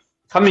 like,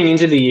 coming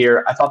into the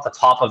year, I thought the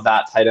top of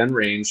that tight end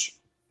range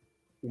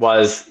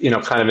was,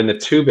 kind of in the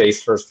 2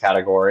 base first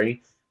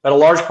category. But a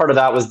large part of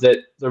that was that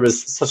there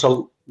was such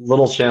a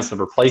little chance of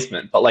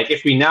replacement. But, like,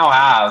 if we now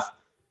have,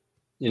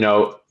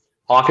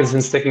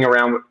 Hawkinson sticking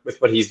around with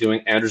what he's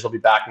doing, Andrews will be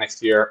back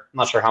next year. I'm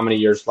not sure how many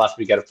years left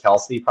we get of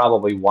Kelsey,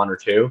 probably 1 or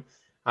 2.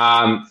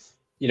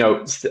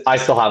 I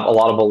still have a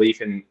lot of belief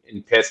in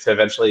Pitts to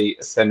eventually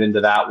ascend into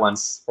that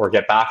once, or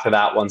get back to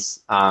that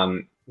once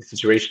the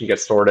situation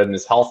gets sorted and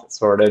his health is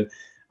sorted.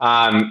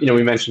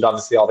 We mentioned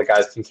obviously all the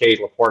guys, Kincaid,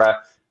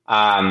 Laporta,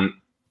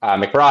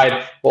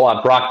 McBride.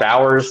 Well, Brock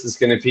Bowers is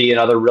going to be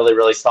another really,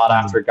 really sought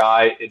after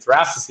guy in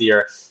drafts this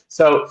year.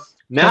 So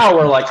now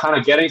we're like kind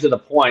of getting to the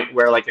point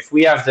where, like, if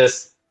we have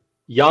this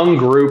young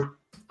group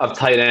of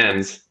tight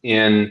ends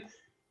in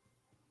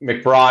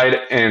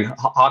McBride and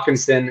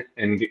Hawkinson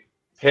and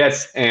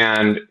Pitts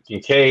and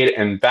Kincaid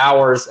and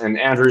Bowers, and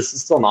Andrews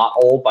is still not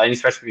old by any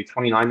stretch, to be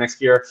 29 next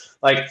year.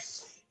 Like,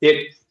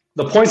 the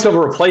points over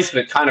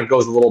replacement kind of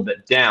goes a little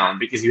bit down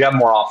because you have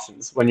more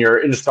options. When you're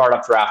in a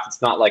startup draft,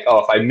 it's not like,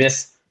 if I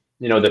miss,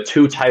 the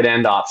 2 tight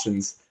end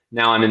options,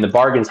 now I'm in the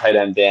bargain tight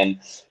end bin.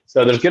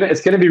 So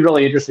it's gonna be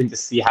really interesting to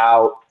see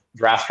how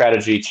draft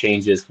strategy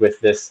changes with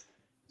this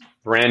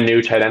brand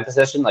new tight end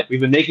position. Like,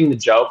 we've been making the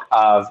joke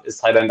of, is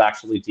tight end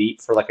actually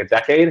deep, for like a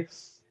decade?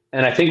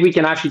 And I think we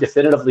can actually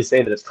definitively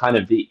say that it's kind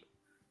of deep.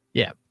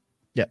 Yeah,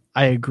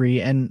 I agree.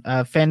 And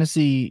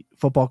Fantasy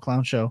Football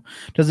Clown Show,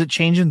 does it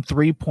change in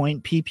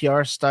 3-point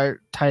PPR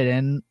start tight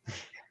end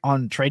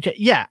on trade?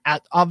 Yeah,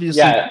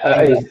 obviously.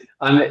 Yeah,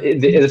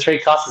 the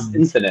trade cost is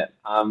infinite.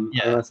 I don't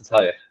know what to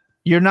tell you.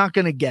 You're not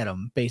going to get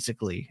them,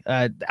 basically.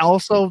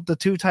 Also, the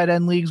 2 tight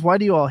end leagues, why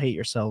do you all hate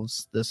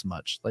yourselves this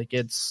much? Like,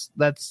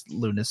 that's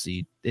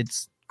lunacy.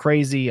 It's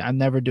crazy. I'm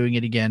never doing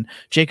it again.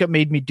 Jacob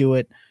made me do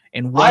it.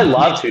 And I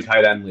love 2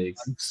 tight end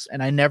leagues,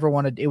 and I never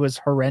wanted. It was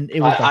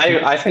horrendous.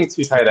 I think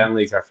 2 tight end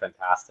leagues are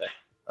fantastic.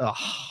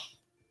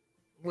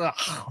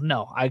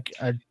 No, I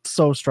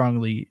so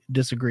strongly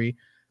disagree.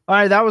 All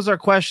right, that was our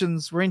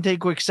questions. We're gonna take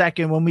a quick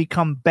second. When we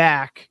come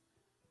back,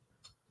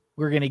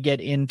 we're gonna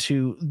get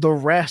into the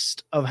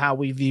rest of how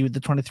we view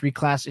the 23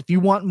 class. If you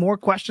want more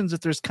questions,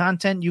 if there's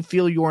content you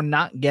feel you're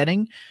not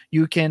getting,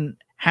 you can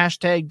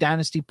hashtag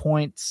Dynasty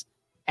Points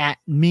at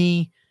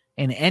me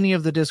in any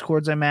of the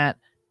Discords I'm at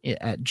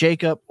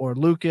Jacob or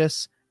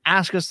Lucas.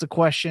 Ask us the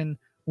question.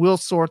 We'll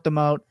sort them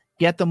out,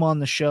 get them on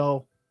the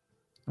show,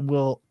 and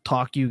we'll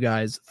talk you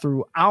guys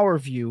through our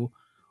view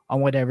on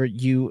whatever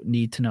you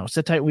need to know.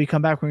 Sit tight. When we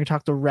come back, we're going to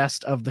talk the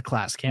rest of the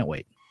class. Can't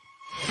wait.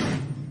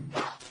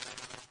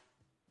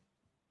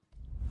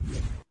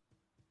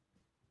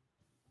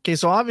 Okay,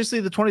 so obviously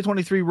the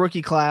 2023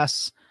 rookie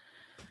class,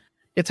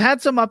 it's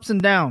had some ups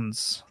and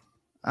downs.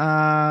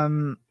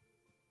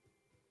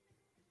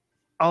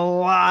 a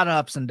lot of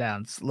ups and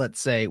downs. Let's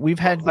say we've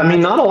had. I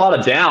mean, not a lot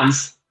of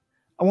downs.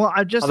 Well,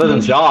 I just other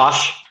than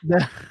Josh.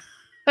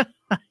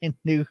 I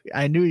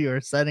knew you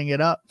were setting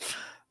it up.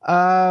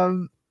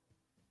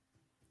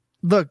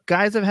 Look,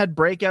 guys have had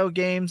breakout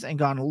games and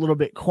gone a little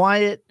bit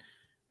quiet.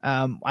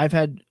 I've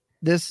had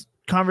this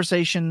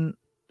conversation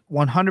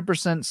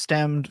 100%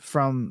 stemmed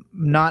from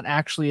not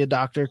actually a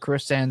doctor,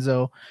 Chris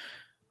Sanzo,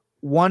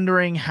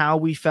 wondering how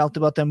we felt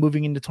about them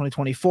moving into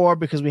 2024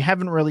 because we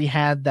haven't really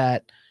had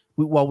that.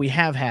 Well, we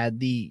have had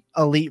the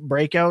elite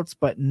breakouts,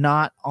 but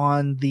not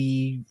on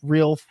the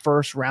real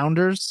first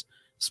rounders,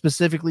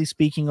 specifically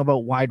speaking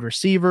about wide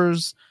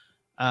receivers.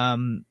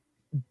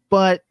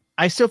 But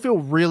I still feel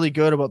really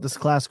good about this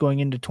class going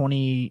into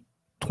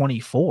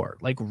 2024,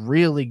 like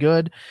really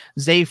good.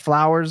 Zay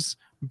Flowers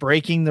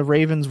breaking the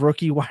Ravens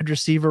rookie wide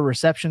receiver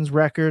receptions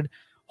record,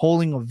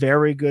 holding a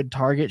very good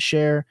target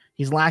share.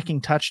 He's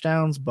lacking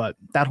touchdowns, but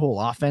that whole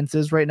offense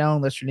is right now,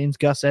 unless your name's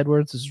Gus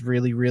Edwards, is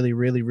really, really,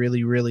 really,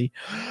 really, really,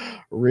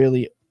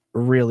 really,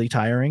 really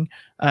tiring.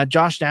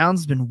 Josh Downs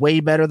has been way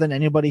better than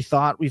anybody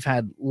thought. We've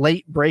had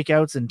late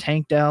breakouts in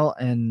Tank Dell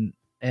and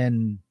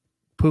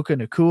Puka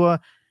Nacua.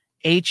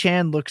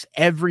 Achane looks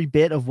every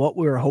bit of what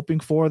we were hoping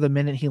for the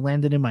minute he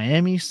landed in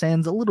Miami.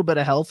 Sans a little bit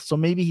of health, so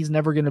maybe he's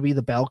never going to be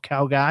the bell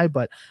cow guy,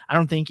 but I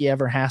don't think he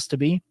ever has to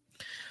be.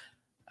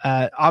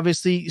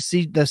 Obviously,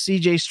 the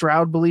CJ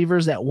Stroud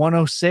believers at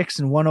 106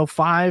 and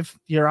 105,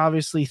 you're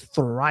obviously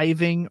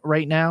thriving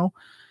right now.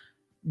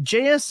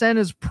 JSN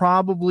is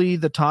probably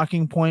the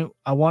talking point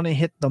I want to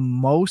hit the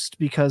most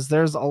because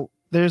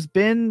there's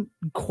been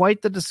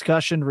quite the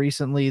discussion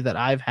recently that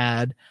I've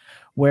had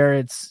where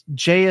it's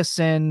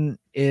JSN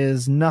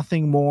is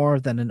nothing more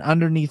than an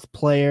underneath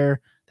player.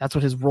 That's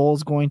what his role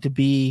is going to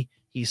be.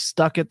 He's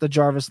stuck at the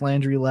Jarvis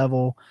Landry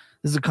level.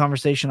 This is a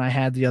conversation I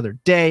had the other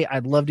day.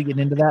 I'd love to get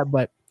into that,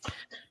 but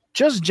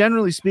just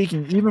generally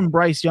speaking, even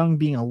Bryce Young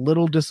being a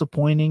little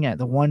disappointing at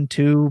the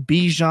 1-2,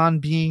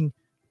 Bijan being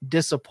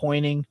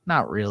disappointing,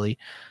 not really,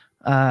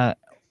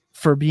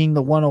 for being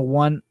the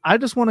 101. I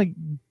just want to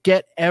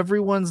get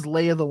everyone's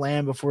lay of the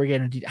land before we get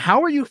into detail.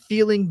 How are you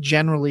feeling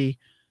generally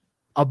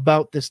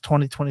about this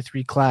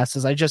 2023 class,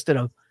 as I just did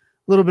a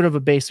little bit of a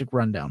basic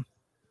rundown?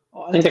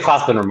 Well, I think the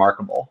class has been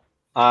remarkable.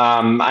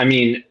 I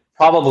mean,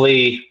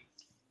 probably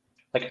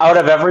like out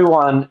of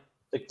everyone,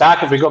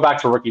 like if we go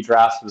back to rookie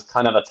drafts, it was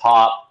kind of a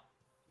top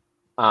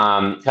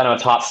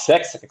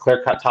six, like a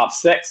clear cut top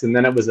six. And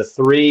then it was a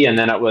 3, and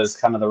then it was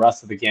kind of the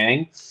rest of the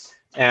gang.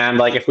 And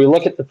like, if we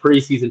look at the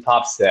preseason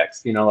top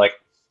 6,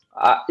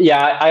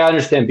 I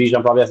understand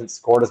Bijan probably hasn't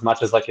scored as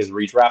much as like his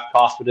redraft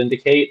cost would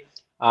indicate.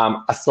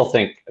 I still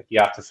think you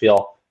have to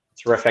feel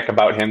terrific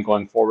about him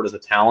going forward as a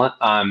talent.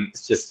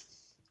 It's just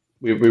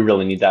we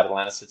really need that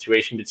Atlanta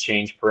situation to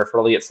change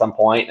peripherally at some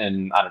point,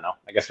 and I don't know.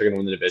 I guess they're going to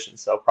win the division,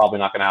 so probably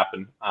not going to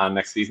happen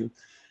next season.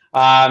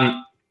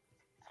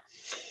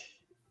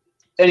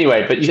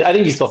 Anyway, but I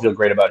think you still feel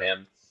great about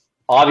him.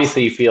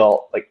 Obviously, you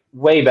feel like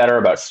way better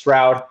about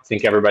Stroud. I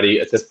think everybody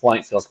at this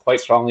point feels quite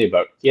strongly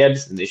about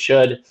Gibbs, and they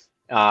should.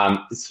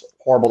 It's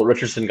horrible that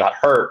Richardson got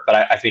hurt, but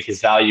I think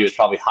his value is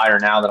probably higher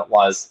now than it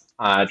was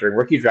during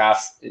rookie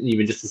drafts.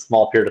 Even just a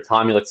small period of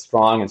time, he looks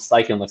strong, and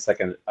Steichen looks like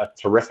a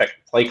terrific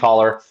play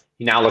caller.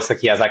 He now looks like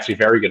he has actually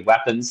very good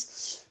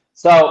weapons.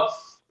 So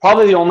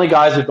probably the only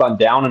guys who've gone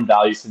down in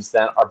value since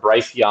then are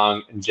Bryce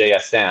Young and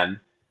JSN.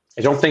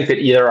 I don't think that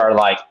either are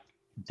like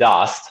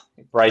dust.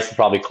 Bryce is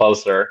probably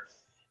closer.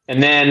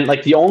 And then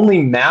like the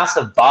only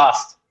massive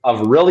bust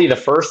of really the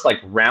first like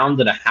round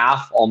and a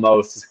half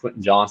almost is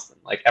Quentin Johnston.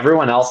 Like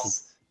everyone else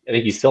is, I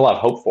think you still have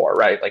hope for,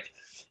 right? Like,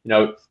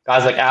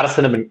 guys like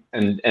Addison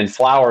and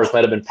Flowers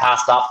might have been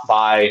passed up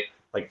by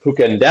like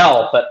Puka and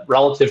Dell, but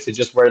relative to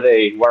just where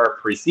they were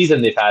preseason,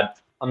 they've had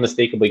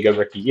unmistakably good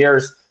rookie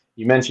years.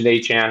 You mentioned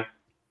Achane.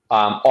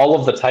 All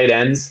of the tight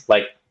ends,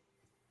 I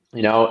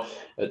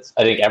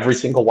think every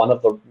single one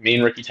of the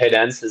main rookie tight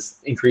ends has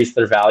increased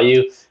their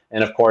value.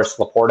 And of course,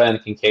 Laporta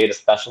and Kincaid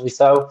especially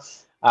so.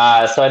 So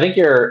I think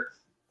you're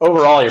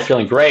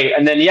feeling great.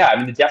 And then,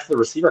 the depth of the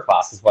receiver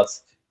class is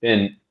what's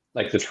been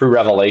like the true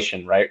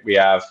revelation, right? We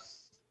have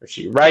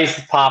Rashee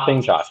Rice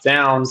popping, Josh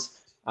Downs.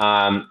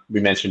 We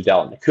mentioned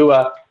Dell and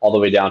Nacua, all the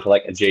way down to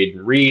like a Jaden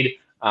Reed.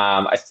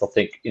 I still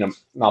think,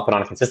 not been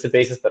on a consistent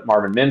basis, but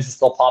Marvin Mims is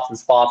still pops in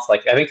spots.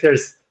 Like, I think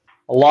there's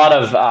a lot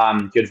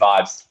of good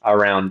vibes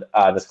around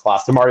this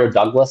class. Demario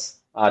Douglas,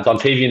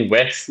 Dontavian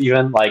Wicks,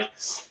 even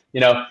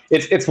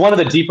it's one of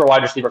the deeper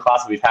wide receiver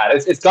classes we've had.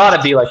 It's got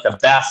to be like the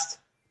best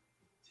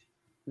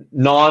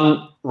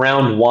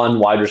non-round one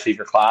wide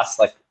receiver class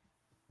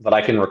that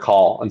I can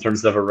recall in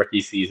terms of a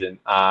rookie season,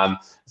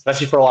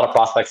 especially for a lot of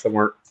prospects that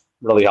weren't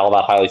really all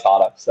that highly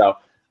thought of. So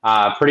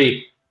I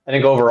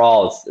think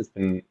overall it's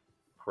been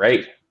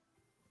great.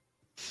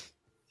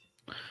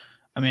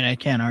 I mean, I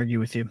can't argue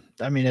with you.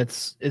 I mean,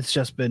 it's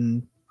just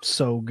been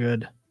so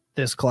good,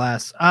 this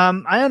class.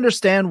 I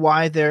understand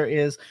why there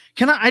is.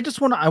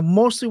 I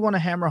mostly want to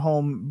hammer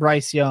home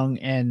Bryce Young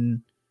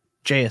and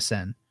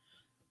JSN.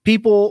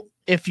 People,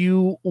 if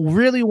you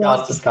really want,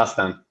 let's discuss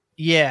them.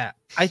 Yeah,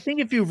 I think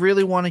if you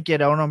really want to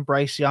get out on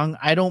Bryce Young,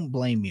 I don't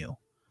blame you.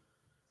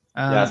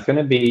 Yeah, it's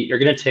gonna be you're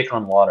gonna take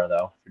on water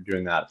though if you're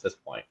doing that at this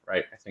point,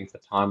 right? I think the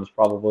time was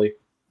probably a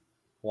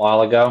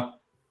while ago.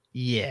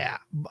 Yeah,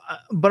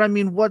 but I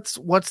mean, what's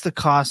the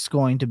cost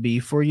going to be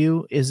for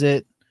you?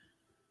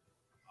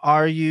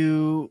 Are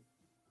you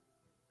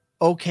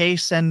okay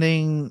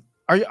sending?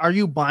 Are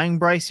you buying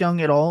Bryce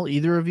Young at all?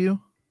 Either of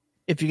you,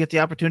 if you get the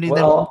opportunity,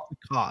 then what's Well, the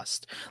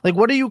cost? Like,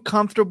 what are you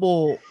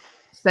comfortable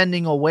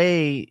sending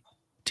away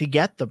to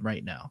get them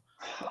right now?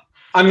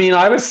 I mean,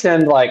 I would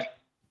send like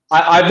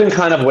I've been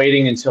kind of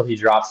waiting until he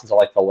drops into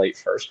like the late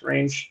first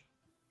range,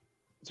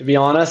 to be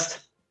honest.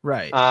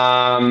 Right.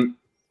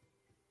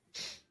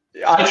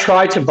 I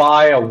tried to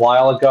buy a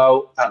while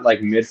ago at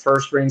like mid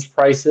first range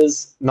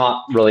prices,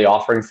 not really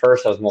offering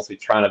first. I was mostly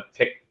trying to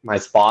pick my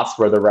spots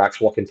where there were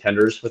actual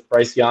contenders with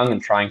Bryce Young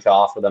and trying to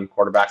offer them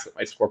quarterbacks that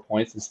might score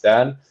points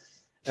instead.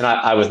 And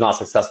I was not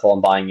successful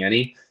in buying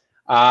any.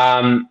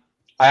 I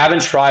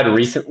haven't tried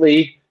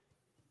recently.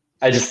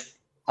 I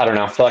don't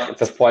know. I feel like at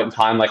this point in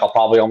time, like I'll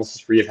probably almost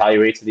just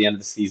reevaluate to the end of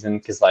the season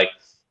because like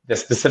the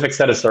specific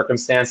set of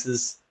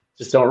circumstances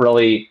just don't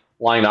really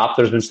line up.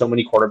 There's been so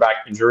many quarterback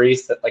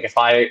injuries that like if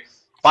I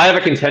have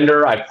a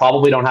contender, I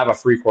probably don't have a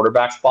free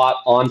quarterback spot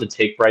on to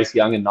take Bryce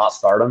Young and not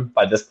start him.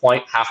 By this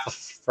point, half the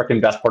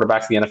freaking best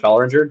quarterbacks in the NFL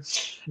are injured.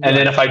 And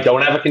then if I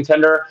don't have a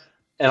contender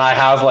and I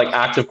have like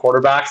active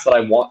quarterbacks that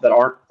I want that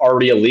aren't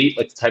already elite,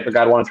 like the type of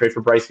guy I want to trade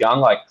for Bryce Young,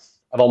 like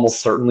I've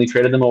almost certainly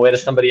traded them away to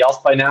somebody else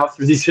by now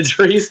through these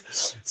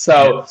injuries.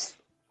 So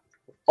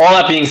all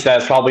that being said,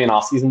 it's probably an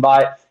off-season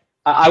buy.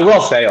 I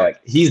will say,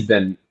 like, he's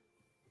been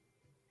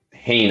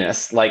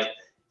heinous. Like,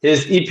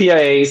 his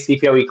EPA,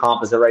 CPOE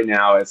composite right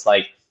now, it's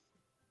like,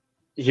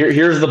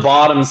 here's the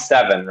bottom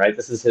 7, right?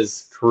 This is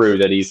his crew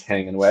that he's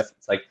hanging with.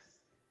 It's like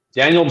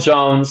Daniel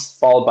Jones,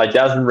 followed by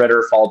Desmond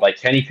Ridder, followed by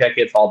Kenny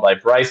Pickett, followed by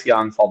Bryce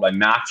Young, followed by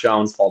Mac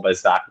Jones, followed by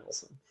Zach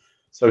Wilson.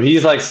 So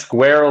he's like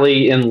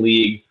squarely in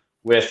league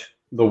with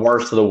the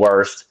worst of the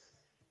worst.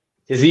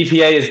 His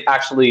EPA is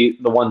actually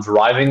the one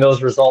driving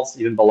those results,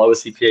 even below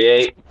his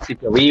CPOE,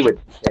 which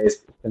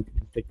is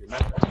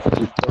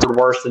he's third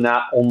worst in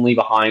that, only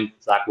behind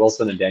Zach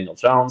Wilson and Daniel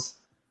Jones.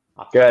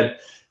 Not good.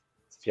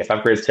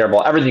 PFF grade's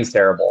terrible. Everything's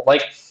terrible.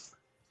 Like,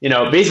 you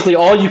know, basically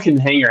all you can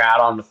hang your hat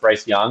on with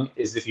Bryce Young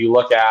is if you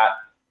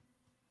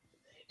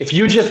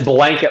just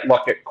blanket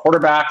look at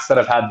quarterbacks that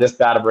have had this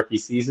bad of rookie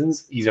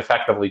seasons, he's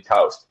effectively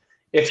toast.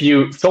 If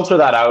you filter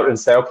that out and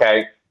say,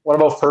 okay, what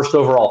about first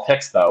overall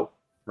picks though,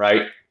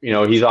 right? You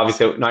know, he's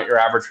obviously not your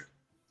average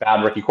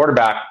bad rookie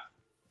quarterback.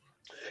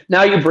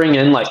 Now you bring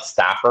in like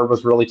Stafford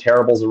was really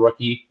terrible as a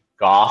rookie.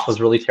 Goff was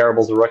really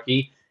terrible as a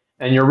rookie.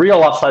 And your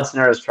real upside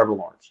scenario is Trevor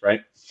Lawrence, right?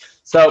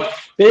 So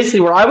basically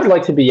where I would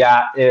like to be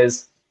at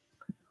is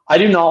I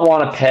do not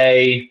want to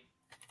pay.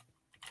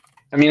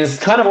 I mean, it's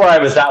kind of where I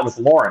was at with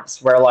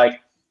Lawrence, where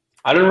like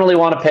I didn't really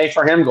want to pay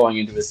for him going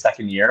into his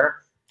second year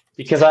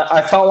because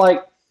I felt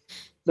like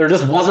there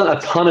just wasn't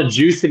a ton of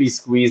juice to be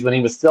squeezed when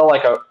he was still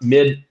like a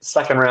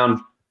mid-second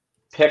round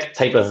pick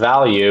type of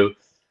value.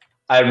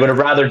 I would have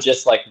rather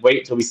just like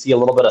wait till we see a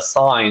little bit of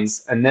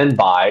signs and then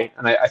buy.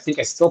 And I think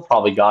I still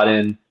probably got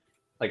in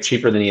like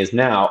cheaper than he is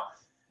now.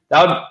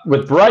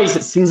 With Bryce,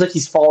 it seems like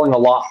he's falling a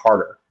lot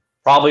harder.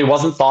 Probably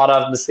wasn't thought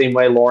of in the same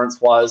way Lawrence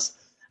was.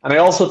 And I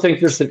also think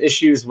there's some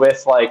issues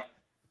with like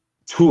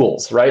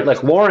tools, right?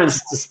 Like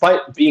Lawrence,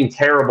 despite being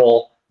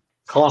terrible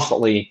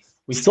constantly,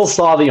 we still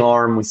saw the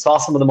arm. We saw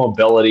some of the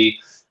mobility.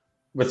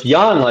 With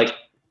Young, like,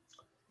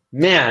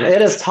 man,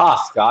 it is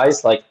tough,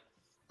 guys. Like,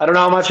 I don't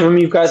know how much of him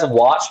you guys have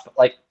watched, but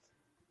like,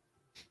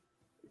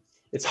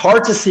 it's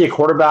hard to see a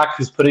quarterback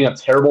who's putting up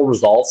terrible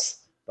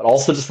results, but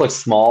also just looks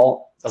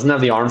small, doesn't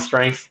have the arm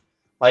strength.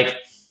 Like,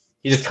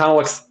 he just kind of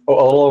looks a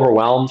little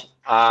overwhelmed.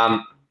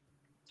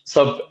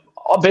 So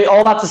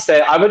all that to say,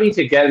 I would need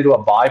to get into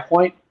a buy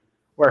point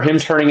where him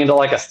turning into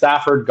like a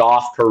Stafford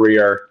Goff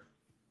career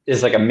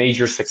is like a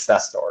major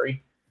success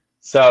story.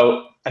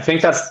 So I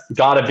think that's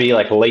got to be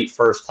like late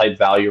first type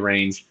value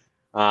range.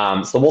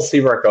 So we'll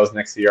see where it goes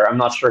next year. I'm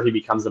not sure he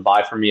becomes a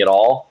buy for me at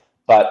all,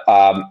 but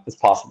it's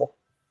possible.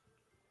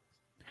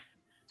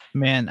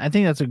 Man, I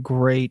think that's a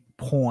great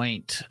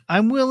point.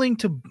 I'm willing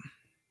to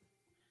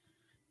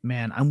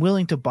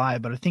buy,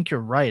 but I think you're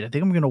right. I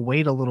think I'm going to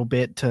wait a little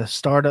bit to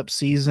start up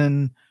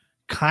season,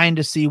 kind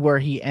of see where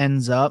he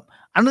ends up.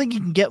 I don't think he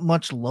can get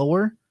much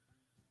lower.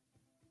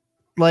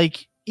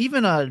 Like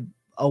even a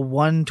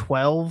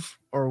 112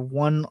 or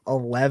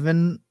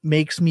 111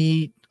 makes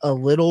me a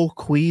little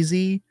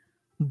queasy,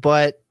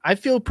 but I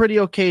feel pretty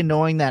okay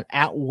knowing that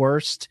at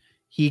worst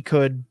he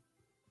could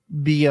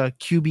be a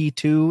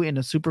QB2 in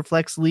a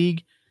Superflex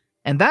league,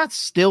 and that's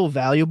still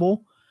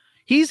valuable.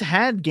 He's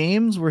had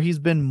games where he's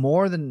been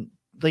more than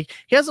like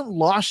he hasn't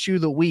lost you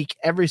the week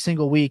every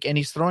single week, and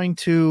he's throwing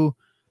to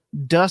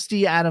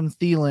Dusty Adam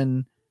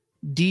Thielen,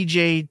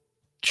 DJ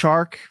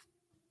Chark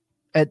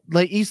at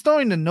like he's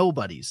throwing to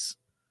nobodies,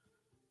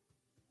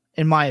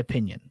 in my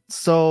opinion.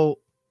 So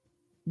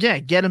yeah,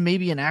 get him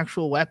maybe an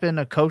actual weapon,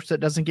 a coach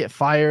that doesn't get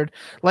fired.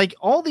 Like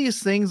all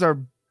these things are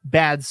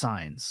bad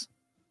signs,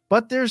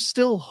 but there's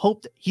still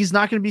hope that he's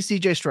not going to be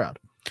CJ Stroud.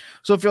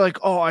 So if you're like,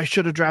 oh, I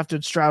should have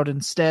drafted Stroud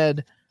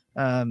instead,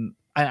 I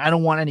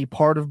don't want any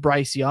part of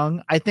Bryce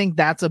Young, I think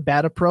that's a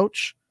bad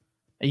approach.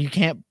 You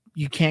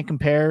can't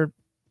compare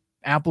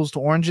apples to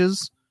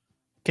oranges.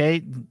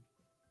 Okay.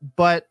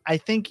 But I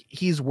think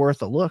he's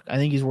worth a look. I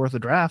think he's worth a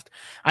draft.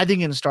 I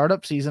think in a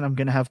startup season, I'm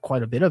going to have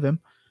quite a bit of him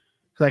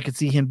because I could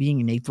see him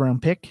being an 8th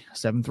round pick,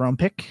 7th round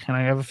pick. And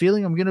I have a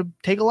feeling I'm going to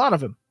take a lot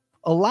of him,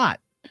 a lot.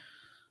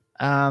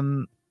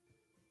 So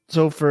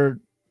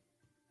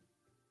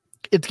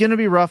it's going to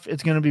be rough.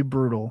 It's going to be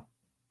brutal.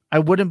 I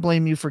wouldn't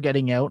blame you for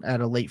getting out at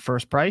a late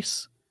first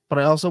price, but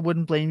I also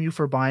wouldn't blame you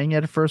for buying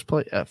at a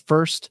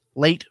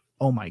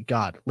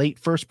late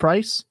first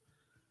price.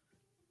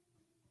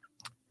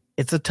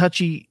 It's a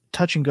touch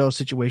and go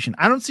situation.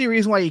 I don't see a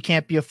reason why you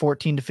can't be a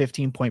 14 to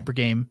 15 point per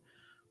game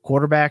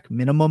quarterback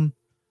minimum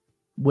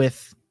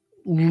with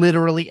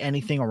literally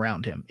anything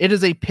around him. It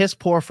is a piss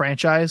poor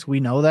franchise. We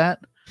know that.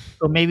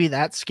 So maybe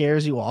that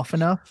scares you off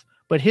enough,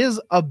 but his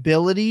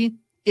ability,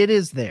 it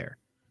is there.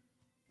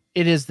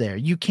 It is there.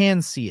 You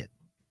can see it.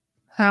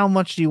 How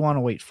much do you want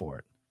to wait for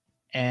it?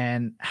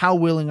 And how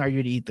willing are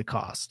you to eat the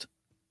cost?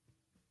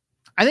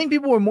 I think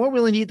people were more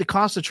willing to eat the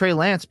cost of Trey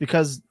Lance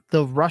because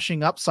the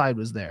rushing upside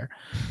was there.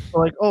 So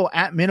like, oh,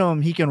 at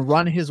minimum, he can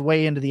run his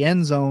way into the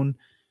end zone,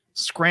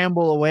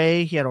 scramble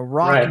away. He had a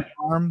rocket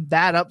arm.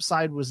 That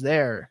upside was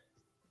there.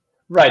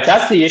 Right.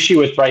 That's the issue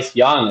with Bryce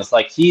Young. Is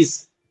like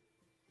he's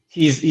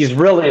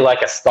really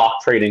like a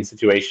stock trading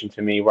situation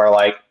to me, where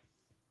like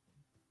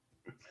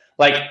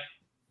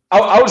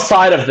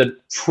outside of the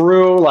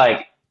true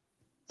like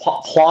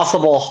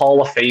plausible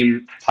Hall of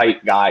Fame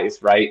type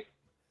guys, right?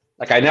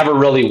 Like I never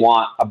really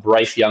want a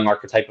Bryce Young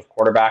archetype of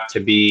quarterback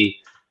to be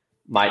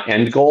my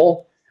end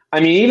goal. I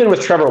mean, even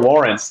with Trevor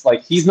Lawrence,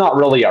 like he's not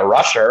really a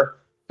rusher,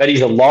 but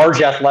he's a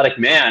large athletic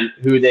man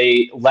who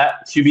they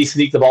let QB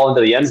sneak the ball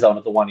into the end zone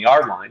at the 1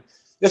 yard line.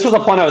 This was the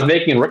point I was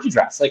making in rookie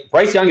drafts. Like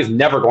Bryce Young is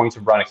never going to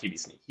run a QB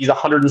sneak. He's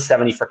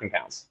 170 freaking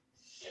pounds.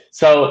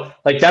 So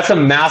like that's a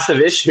massive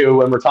issue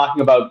when we're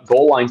talking about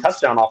goal line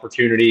touchdown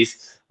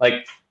opportunities.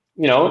 Like,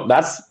 you know,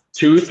 that's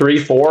 2, 3,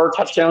 4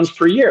 touchdowns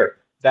per year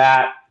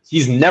that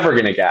he's never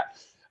going to get.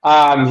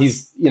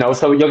 He's, you know,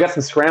 so you'll get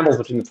some scrambles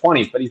between the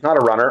 20s, but he's not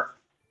a runner.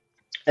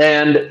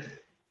 And,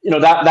 you know,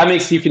 that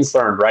makes you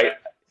concerned, right?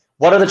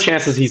 What are the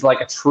chances he's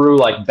like a true,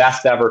 like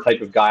best ever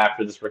type of guy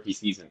after this rookie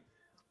season?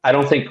 I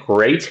don't think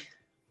great.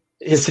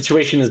 His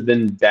situation has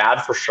been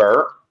bad for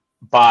sure,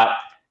 but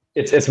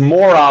it's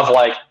more of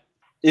like,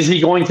 is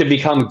he going to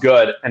become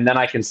good and then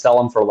I can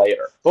sell him for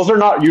later? Those are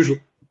not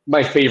usually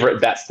my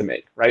favorite bets to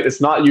make, right? It's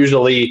not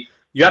usually,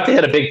 you have to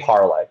hit a big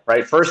parlay,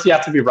 right? First, you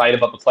have to be right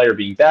about the player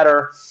being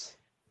better.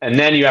 And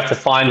then you have to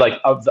find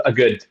like a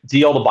good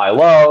deal to buy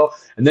low.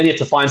 And then you have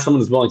to find someone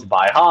who's willing to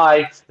buy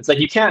high. It's like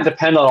you can't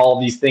depend on all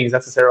of these things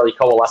necessarily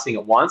coalescing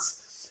at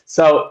once.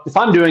 So if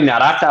I'm doing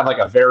that, I have to have like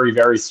a very,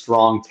 very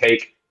strong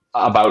take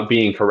about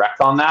being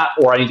correct on that,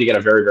 or I need to get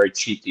a very, very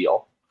cheap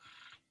deal.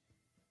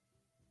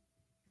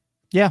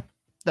 Yeah.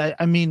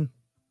 I mean,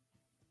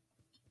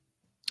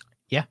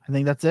 yeah, I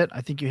think that's it.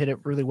 I think you hit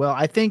it really well.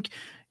 I think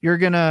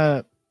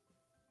I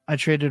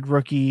traded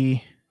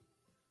rookie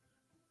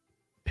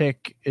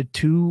pick at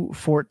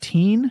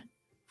 214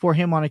 for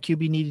him on a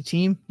QB needy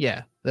team.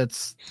 Yeah,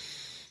 that's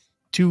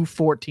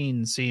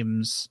 214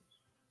 seems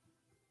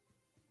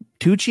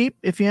too cheap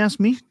if you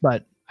ask me,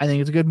 but I think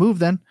it's a good move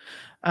then.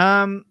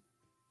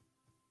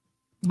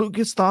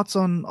 Lucas, thoughts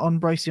on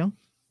Bryce Young?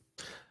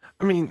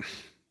 I mean,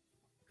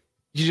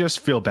 you just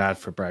feel bad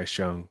for Bryce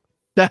Young.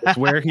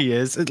 Where he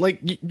is, like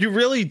you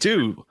really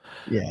do.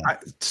 Yeah.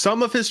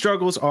 Some of his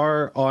struggles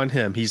are on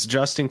him. He's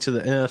adjusting to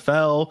the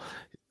NFL.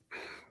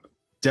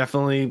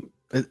 Definitely,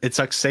 it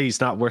sucks to say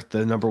he's not worth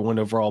the number 1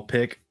 overall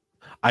pick.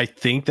 I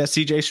think that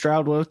CJ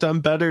Stroud would have done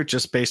better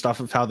just based off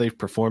of how they've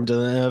performed in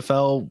the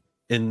NFL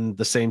in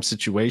the same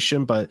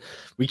situation, but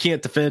we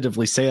can't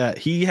definitively say that.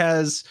 He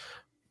has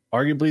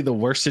arguably the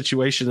worst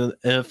situation in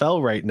the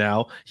NFL right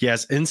now. He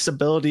has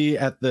instability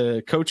at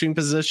the coaching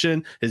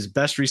position. His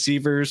best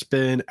receiver's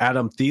been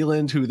Adam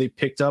Thielen, who they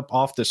picked up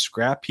off the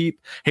scrap heap.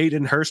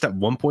 Hayden Hurst at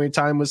one point in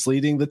time was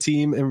leading the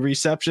team in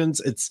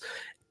receptions.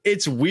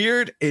 It's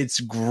weird. It's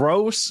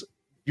gross.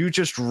 You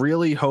just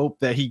really hope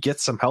that he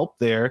gets some help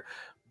there,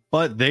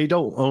 but they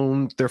don't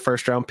own their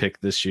first round pick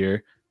this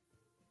year.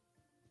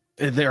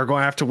 They're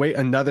going to have to wait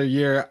another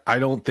year. I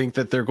don't think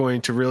that they're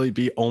going to really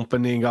be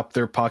opening up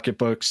their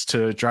pocketbooks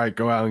to try to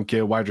go out and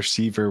get a wide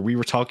receiver. We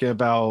were talking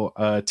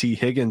about T.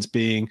 Higgins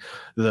being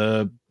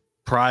the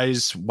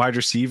prize wide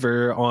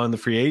receiver on the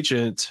free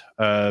agent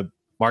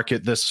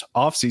market this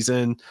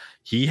offseason.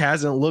 He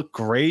hasn't looked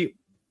great.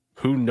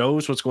 Who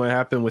knows what's going to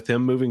happen with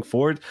him moving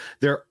forward?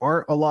 There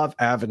aren't a lot of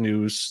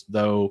avenues,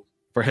 though,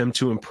 for him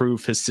to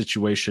improve his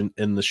situation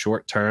in the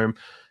short term.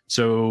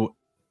 So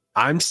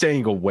I'm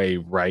staying away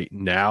right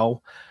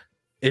now.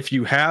 If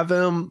you have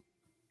him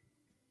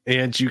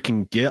and you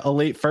can get a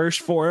late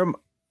first for him,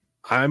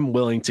 I'm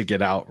willing to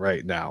get out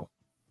right now.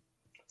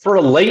 For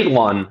a late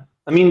one,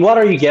 I mean, what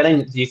are you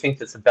getting? Do you think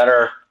that's a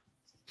better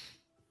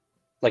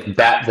like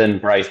bet than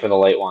Bryce for the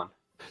late one.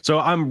 So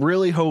I'm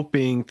really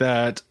hoping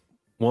that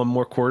one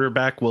more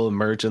quarterback will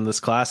emerge in this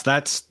class.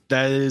 That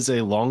is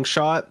a long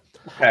shot.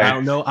 Okay. I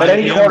don't know. But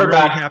any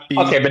quarterback.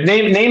 Really okay, but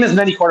name as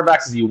many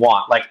quarterbacks as you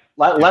want. Like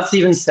let's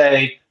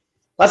say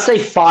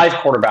 5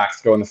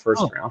 quarterbacks go in the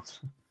first round,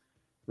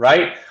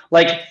 right?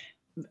 Like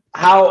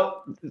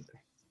how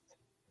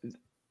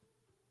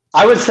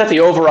I would set the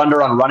over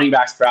under on running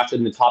backs drafted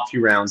in the top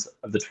 2 rounds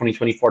of the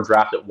 2024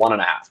 draft at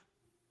 1.5.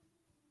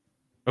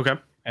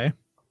 Okay.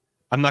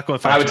 I'm not going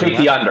to. I would take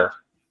the under.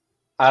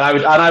 And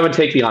I would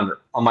take the under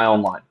on my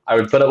own line. I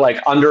would put it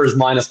like under is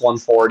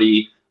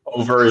 -140,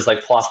 over is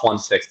like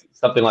 +160,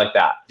 something like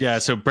that. Yeah,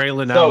 so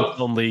Braylon now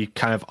is only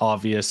kind of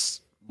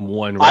obvious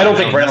one. I don't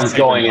think Braylon's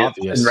going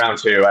in round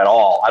 2 at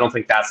all. I don't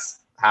think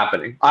that's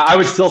happening. I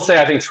would still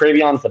say I think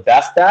Travion's the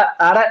best at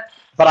it,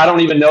 but I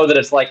don't even know that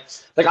it's like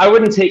I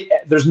wouldn't take.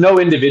 There's no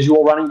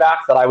individual running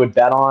back that I would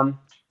bet on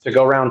to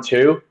go round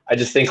 2. I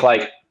just think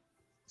like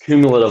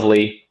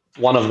cumulatively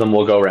one of them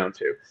will go round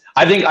 2.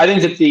 I think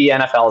that the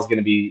NFL is going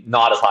to be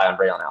not as high on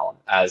Braylon Allen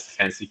as the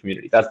fantasy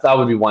community. That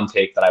would be one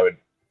take that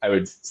I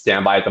would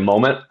stand by at the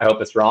moment. I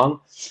hope it's wrong.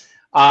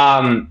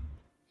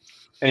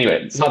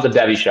 Anyway, it's not the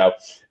Debbie show,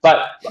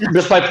 but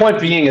just my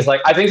point being is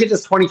like I think that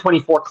this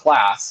 2024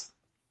 class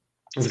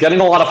is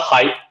getting a lot of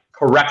hype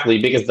correctly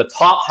because the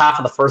top half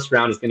of the first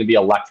round is going to be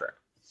electric.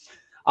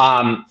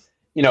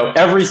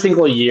 Every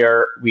single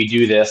year we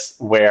do this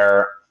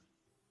where,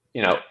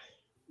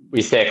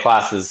 we say a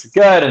class is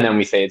good, and then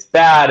we say it's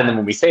bad, and then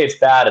when we say it's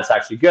bad, it's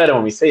actually good, and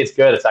when we say it's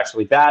good, it's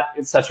actually bad,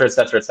 et cetera, et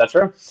cetera, et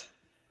cetera.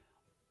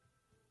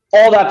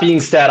 All that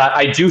being said,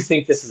 I do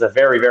think this is a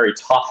very, very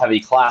top-heavy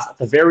class, at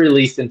the very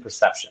least in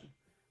perception,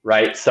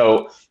 right?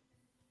 So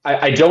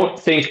I don't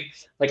think,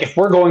 like, if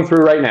we're going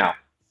through right now,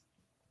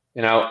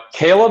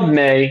 Caleb,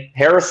 May,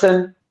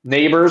 Harrison,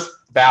 Neighbors,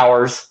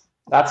 Bowers,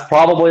 that's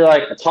probably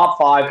like a top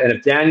 5, and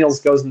if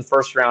Daniels goes in the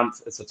first round,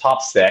 it's a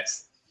top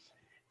 6.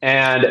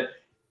 And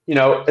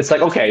it's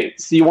like, okay,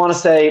 so you want to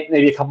say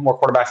maybe a couple more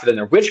quarterbacks in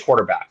there. Which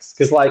quarterbacks?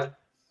 Because, like,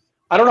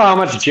 I don't know how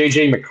much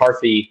J.J.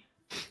 McCarthy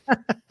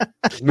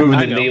is moving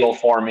the needle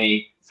for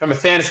me from a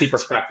fantasy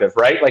perspective,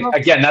 right? Like,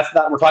 again,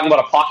 we're talking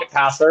about a pocket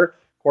passer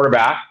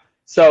quarterback.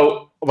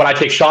 So would I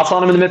take shots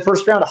on him in the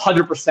mid-first round?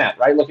 100%,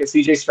 right? Look at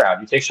C.J. Stroud.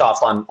 You take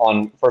shots on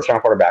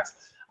first-round quarterbacks.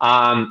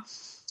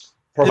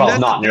 That's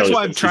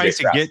what I'm trying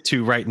to get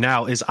to right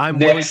now is I'm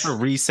willing to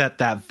reset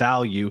that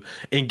value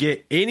and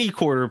get any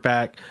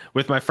quarterback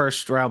with my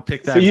first round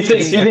pick. So you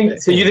think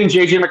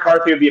JJ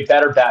McCarthy would be a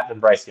better bet than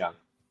Bryce Young?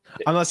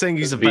 I'm not saying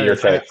he's a better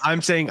bet.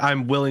 I'm saying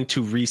I'm willing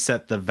to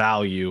reset the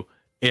value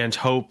and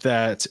hope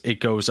that it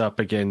goes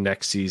up again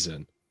next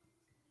season.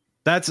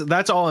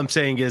 That's all I'm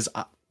saying is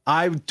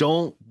I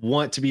don't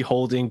want to be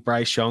holding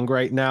Bryce Young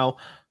right now.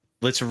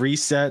 Let's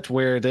reset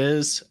where it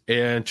is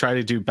and try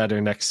to do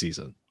better next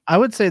season. I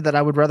would say that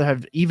I would rather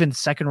have even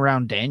second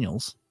round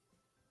Daniels.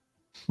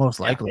 Most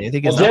likely. I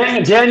think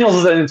Daniels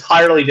is an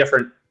entirely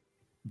different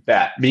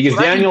bet because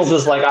Daniels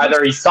is like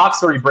either he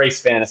sucks or he breaks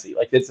fantasy.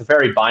 Like it's a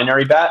very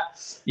binary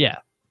bet. Yeah.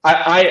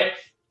 I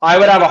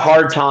would have a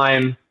hard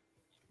time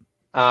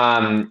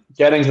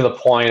getting to the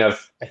point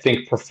of I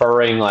think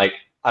preferring like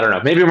I don't know.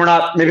 I'm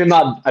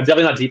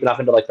definitely not deep enough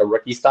into like the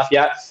rookie stuff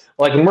yet.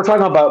 Like when we're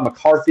talking about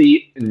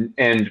McCarthy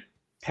and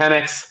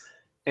Penix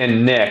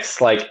and Nix,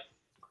 like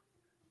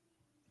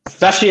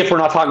especially if we're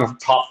not talking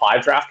top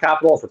 5 draft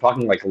capital, if we're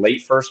talking like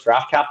late first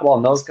draft capital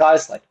on those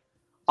guys, like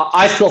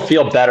I still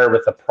feel better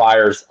with the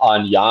priors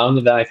on Young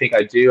than I think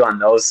I do on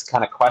those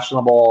kind of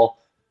questionable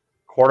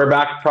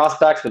quarterback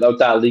prospects without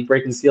that league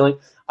breaking ceiling.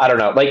 I don't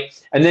know. Like,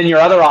 and then your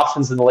other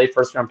options in the late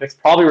first round picks,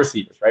 probably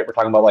receivers, right? We're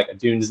talking about like a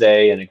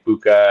Dunze and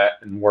Ibuka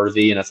and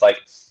Worthy, and it's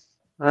like,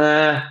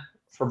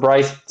 for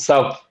Bryce.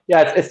 So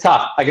yeah, it's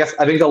tough. I guess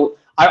I think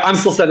I'm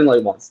still setting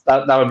late ones.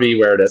 That would be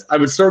where it is. I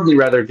would certainly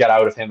rather get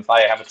out of him if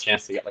I have a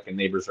chance to get like a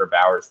Neighbors or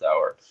Bowers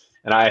though.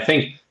 And I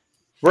think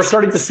we're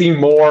starting to see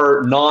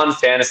more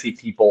non-fantasy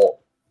people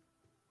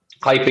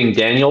hyping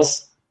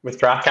Daniels with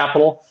draft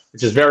capital,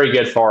 which is very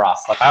good for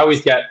us. Like I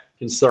always get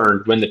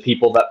concerned when the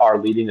people that are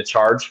leading the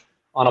charge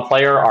on a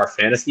player are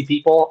fantasy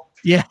people.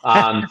 Yeah.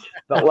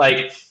 But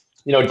like,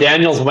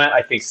 Daniels went,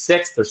 I think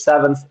 6th or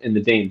 7th in the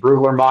Dane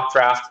Brugler mock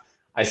draft.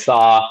 I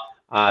saw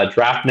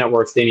Draft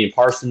Network's Damian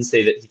Parsons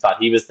say that he thought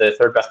he was the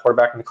 3rd best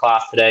quarterback in the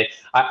class today.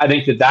 I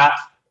think that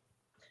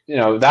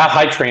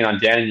hype train on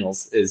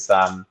Daniels is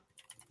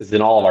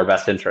in all of our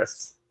best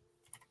interests.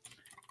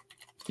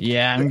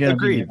 Yeah, I'm gonna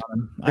agree.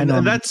 I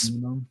know that's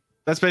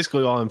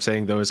basically all I'm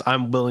saying though is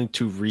I'm willing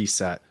to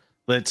reset.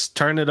 Let's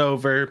turn it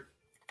over.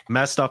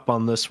 Messed up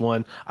on this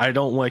one. I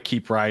don't want to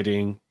keep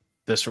riding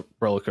this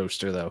roller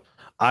coaster though.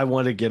 I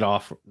want to get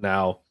off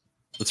now.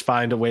 Let's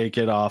find a way to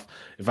get off.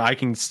 If I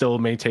can still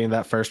maintain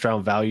that first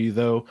round value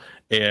though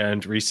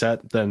and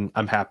reset, then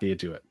I'm happy to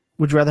do it.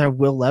 Would you rather have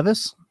Will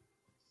Levis?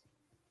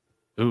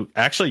 Ooh,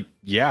 actually,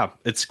 yeah,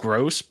 it's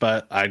gross,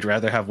 but I'd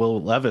rather have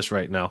Will Levis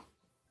right now.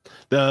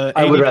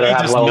 I would rather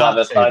have Will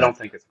Levis, but I don't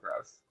think it's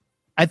gross.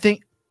 I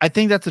think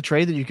that's a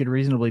trade that you could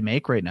reasonably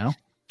make right now.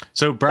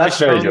 So Bryce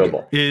very Young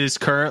doable. is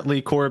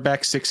currently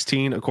quarterback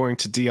 16 according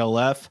to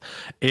DLF,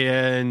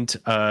 and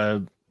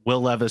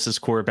Will Levis is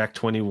quarterback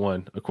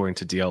 21 according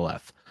to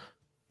DLF.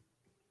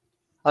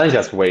 I think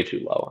that's way too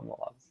low on Will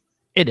Levis.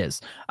 It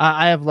is.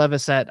 I have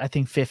Levis at, I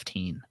think,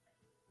 15.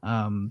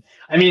 I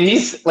mean,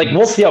 he's like,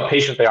 we'll see how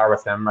patient they are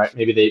with him, right?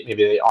 Maybe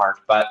they aren't,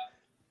 but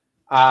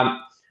I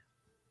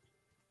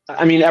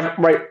mean,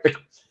 right,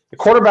 the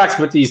quarterbacks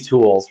with these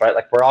tools, right?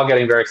 Like, we're all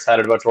getting very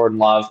excited about Jordan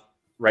Love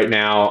right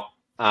now,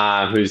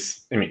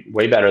 who's, I mean,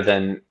 way better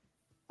than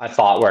I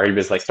thought, where he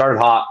was like started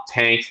hot,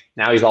 tanked,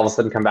 now he's all of a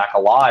sudden come back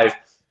alive.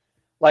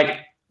 Like,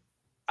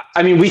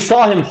 I mean, we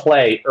saw him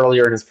play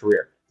earlier in his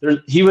career.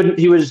 He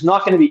was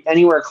not going to be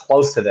anywhere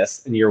close to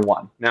this in year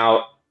one.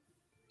 Now,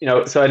 you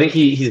know, so I think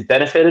he's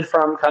benefited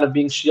from kind of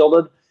being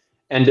shielded,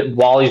 and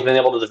while he's been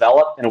able to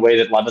develop in a way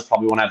that Levis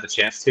probably won't have the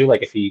chance to,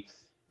 like if he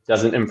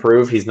doesn't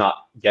improve, he's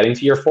not getting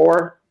to year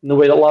 4 in the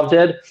way that Love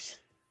did.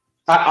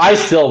 I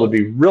still would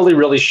be really,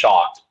 really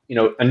shocked. You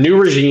know, a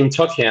new regime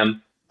took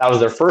him. That was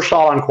their first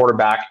shot on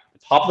quarterback,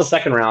 top of the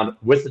second round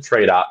with the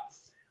trade up.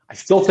 I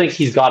still think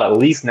he's got at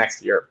least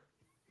next year.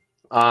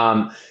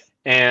 And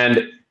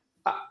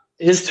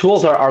his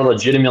tools are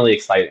legitimately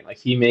exciting. Like,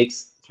 he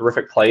makes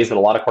terrific plays that a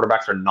lot of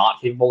quarterbacks are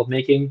not capable of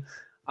making.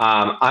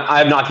 I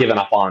have not given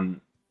up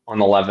on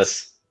the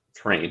Levis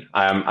train.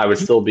 I would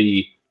still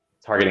be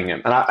targeting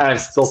him, and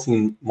I've still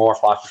seen more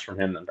flashes from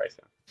him than Bryce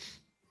Young.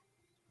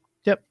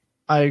 Yep,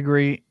 I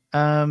agree.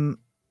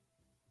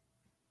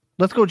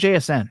 Let's go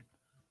JSN.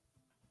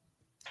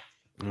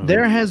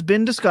 There has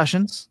been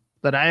discussions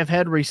that I have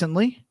had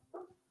recently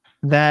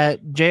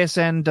that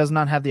JSN does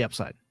not have the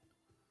upside.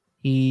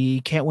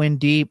 He can't win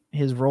deep.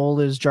 His role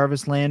is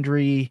Jarvis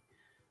Landry.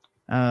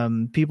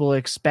 People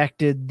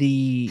expected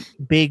the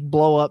big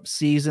blow-up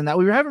season that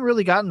we haven't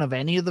really gotten of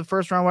any of the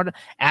first round.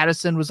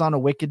 Addison was on a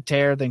wicked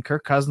tear. Then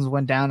Kirk Cousins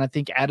went down. I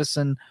think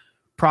Addison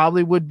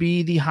probably would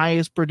be the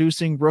highest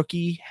producing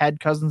rookie had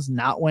Cousins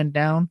not went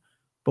down.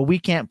 But we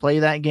can't play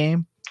that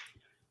game.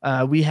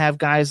 We have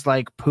guys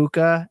like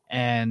Puka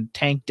and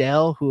Tank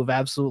Dell who have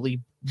absolutely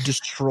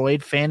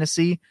destroyed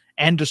fantasy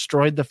and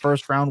destroyed the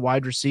first round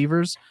wide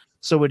receivers.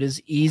 So it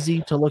is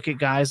easy to look at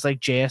guys like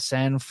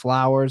JSN,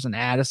 Flowers, and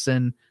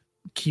Addison,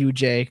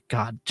 QJ.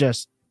 God,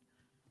 just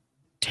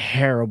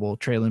terrible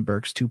Traylon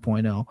Burks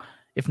 2.0,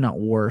 if not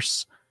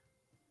worse.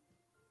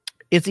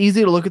 It's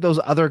easy to look at those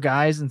other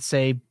guys and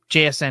say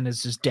JSN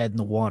is just dead in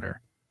the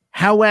water.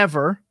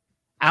 However,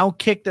 I'll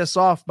kick this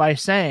off by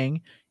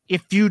saying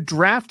if you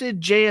drafted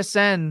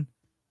JSN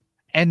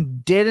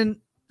and didn't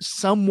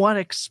somewhat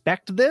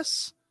expect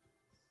this,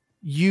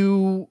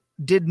 you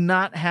did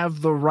not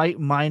have the right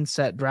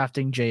mindset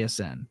drafting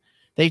JSN.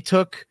 They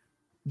took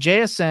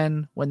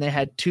JSN when they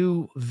had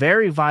two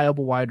very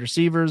viable wide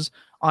receivers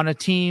on a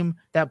team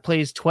that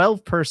plays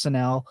 12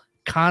 personnel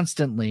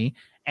constantly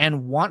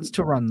and wants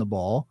to run the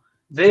ball.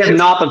 They have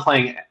not been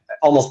playing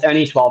almost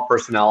any 12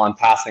 personnel on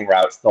passing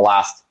routes the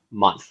last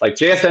month. Like,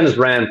 JSN has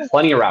ran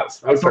plenty of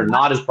routes. Routes are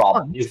not his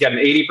problem. He's gotten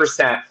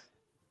 80%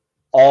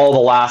 all the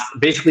last,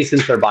 basically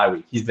since their bye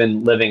week. He's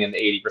been living in the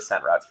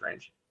 80% routes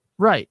range.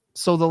 Right.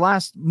 So the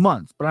last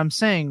month, but I'm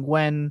saying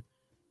when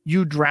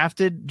you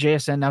drafted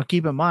JSN, now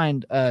keep in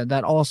mind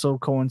that also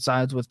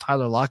coincides with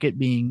Tyler Lockett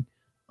being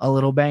a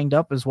little banged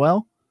up as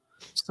well.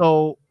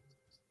 So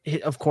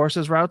of course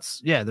his routes,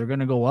 yeah, they're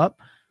going to go up.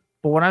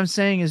 But what I'm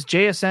saying is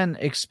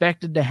JSN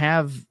expected to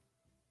have,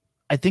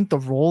 I think, the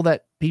role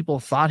that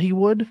people thought he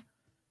would,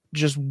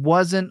 just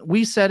wasn't.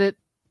 We said it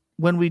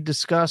when we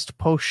discussed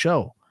post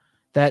show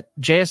that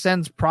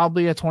JSN's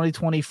probably a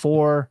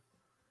 2024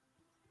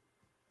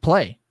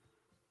 play.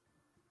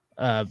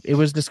 It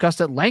was discussed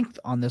at length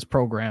on this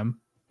program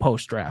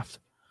post draft.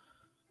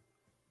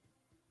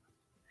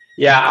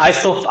 Yeah, I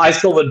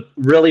still would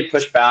really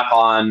push back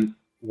on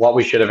what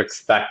we should have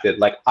expected.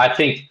 Like, I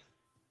think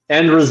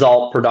end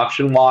result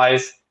production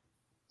wise,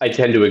 I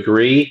tend to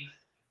agree,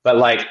 but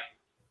like,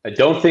 I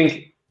don't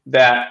think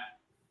that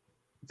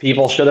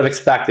people should have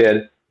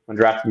expected when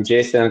drafting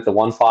Jason at the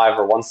 1.5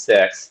 or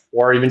 1.6,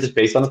 or even just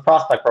based on his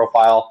prospect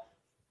profile,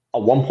 a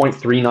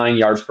 1.39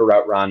 yards per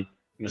route run,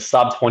 and a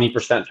sub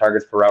 20%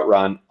 targets per route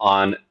run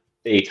on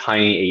a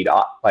tiny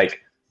ADOT.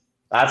 Like,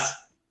 that's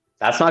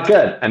not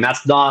good. And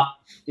that's not,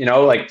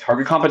 like,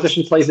 target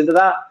competition plays into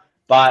that,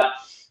 but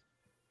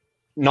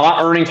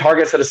not earning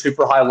targets at a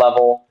super high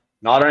level,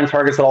 not earning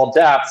targets at all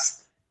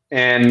depths,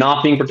 and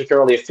not being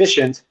particularly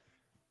efficient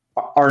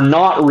are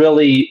not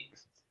really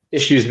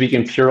issues we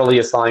can purely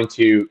assign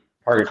to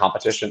target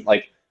competition.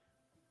 Like,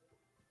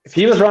 if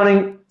he was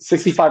running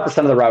 65%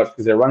 of the routes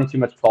because they're running too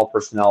much 12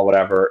 personnel,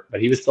 whatever, but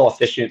he was still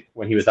efficient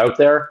when he was out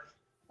there,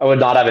 I would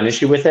not have an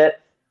issue with it.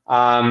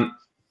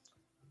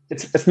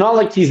 It's not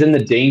like he's in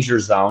the danger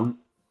zone,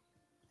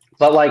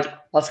 but like,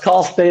 let's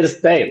call a spade a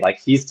spade.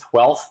 Like, he's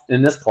 12th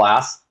in this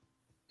class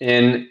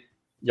in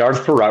yards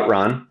per route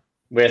run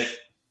with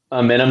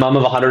a minimum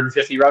of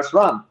 150 routes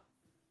run.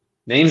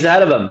 Names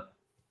ahead of him,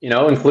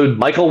 include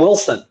Michael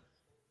Wilson,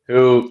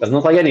 who doesn't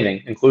look like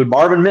anything, include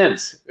Marvin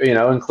Mims,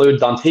 include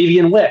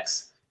Dontavian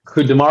Wicks,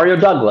 include Demario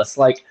Douglas.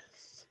 Like,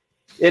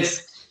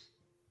 it's,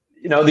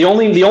 the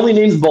only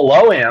names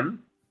below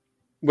him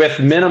with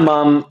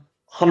minimum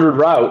 100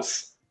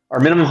 routes or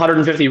minimum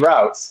 150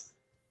 routes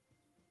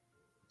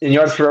in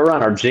yards per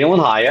run are Jalen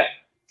Hyatt,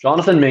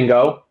 Jonathan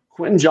Mingo,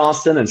 Quentin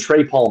Johnston, and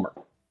Trey Palmer.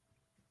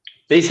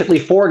 Basically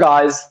 4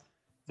 guys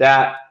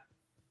that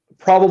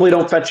probably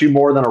don't fetch you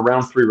more than a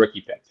round 3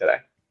 rookie pick today.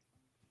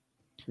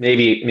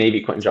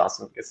 Maybe Quentin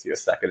Johnston gets you a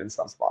second in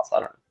some spots. I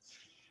don't know.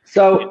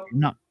 So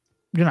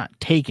you're not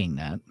taking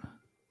that.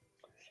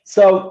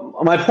 So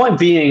my point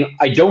being,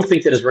 I don't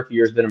think that his rookie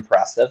year has been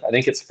impressive. I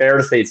think it's fair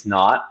to say it's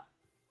not.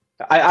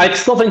 I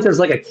still think there's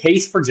like a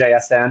case for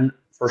JSN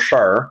for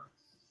sure.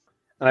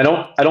 And I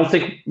don't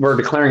think we're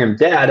declaring him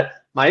dead.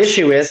 My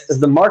issue is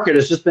the market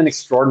has just been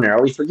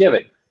extraordinarily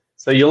forgiving.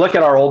 So you look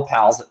at our old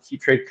pals at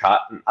Keep Trade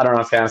Cut, and I don't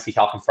have Fantasy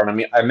Calc in front of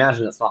me. I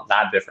imagine it's not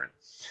that different.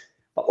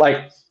 But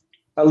like,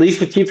 at least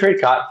with Keep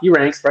Trade Cut, he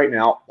ranks right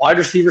now wide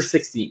receiver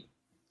 16.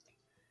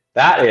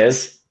 That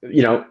is,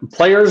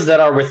 players that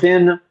are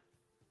within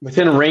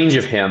range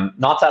of him,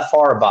 not that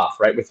far above,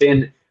 right?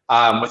 Within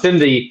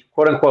the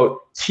quote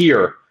unquote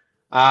tier.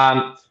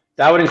 That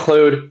would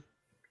include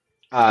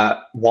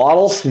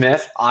Waddle,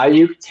 Smith,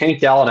 Ayuk, Tank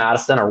Dell, and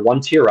Addison are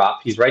 1 tier up.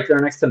 He's right there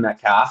next to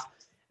Metcalf.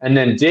 And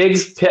then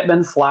Diggs,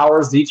 Pittman,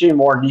 Flowers, DJ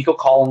Moore, Nico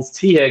Collins,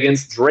 T.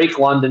 Higgins, Drake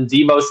London,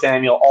 Deebo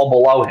Samuel, all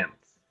below him.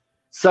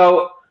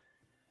 So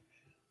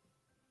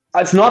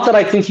it's not that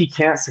I think he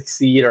can't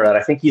succeed or that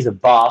I think he's a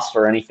bust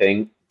or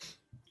anything,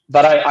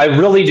 but I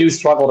really do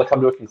struggle to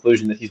come to a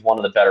conclusion that he's one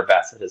of the better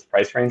bets at his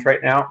price range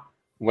right now,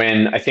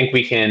 when I think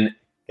we can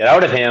get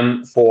out of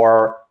him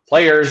for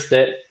players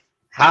that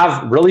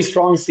have really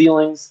strong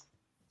ceilings,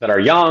 that are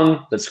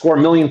young, that score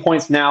 1 million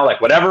points now,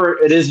 like whatever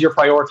it is you're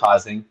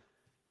prioritizing,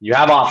 you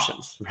have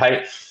options,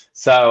 right?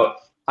 So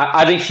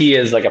I think he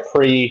is like a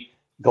pretty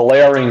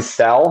glaring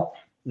sell,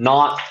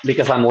 not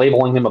because I'm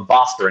labeling him a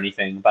bust or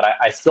anything, but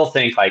I still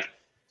think like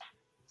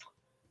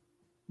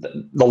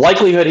the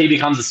likelihood he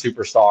becomes a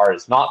superstar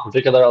is not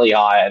particularly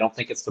high. I don't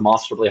think it's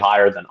demonstrably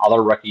higher than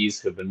other rookies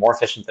who have been more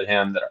efficient than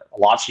him, that are a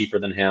lot cheaper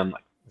than him,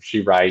 like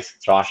Rashee Rice,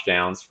 Josh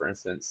Downs, for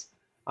instance.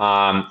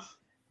 And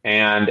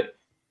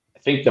I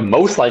think the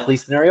most likely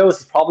scenario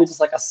is probably just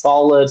like a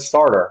solid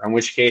starter, in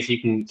which case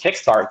you can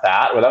kickstart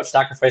that without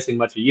sacrificing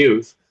much of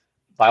youth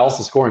by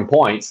also scoring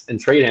points and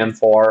trade him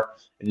for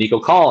Nico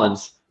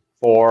Collins,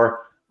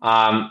 for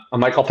a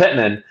Michael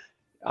Pittman.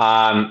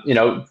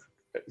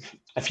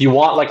 If you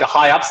want like a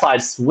high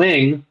upside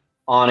swing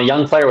on a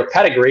young player with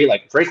pedigree,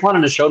 like Drake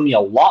London has shown me a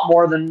lot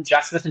more than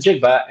Jack Smith and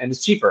Jigba, and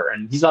it's cheaper.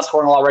 And he's not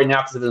scoring a lot right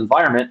now because of his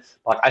environment.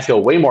 But I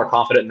feel way more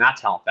confident in that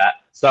talent bet.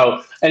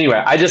 So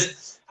anyway,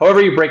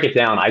 however you break it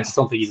down, I just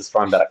don't think he's a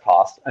strong bet at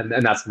cost. And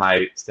that's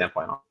my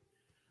standpoint on it.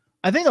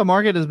 I think the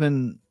market has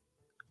been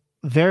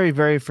very,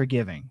 very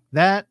forgiving.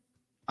 That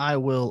I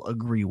will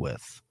agree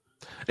with.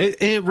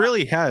 It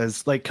really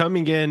has. Like,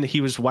 coming in,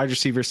 he was wide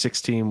receiver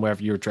 16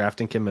 wherever you were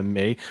drafting him in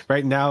May.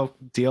 Right now,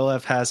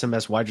 DLF has him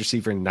as wide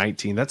receiver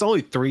 19. That's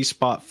only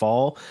 3-spot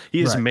fall.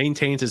 He has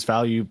maintained his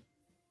value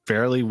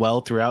fairly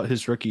well throughout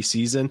his rookie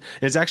season.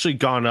 It's actually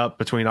gone up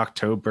between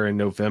October and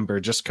November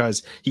just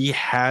because he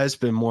has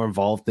been more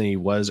involved than he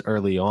was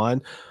early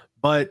on.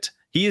 But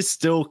he is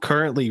still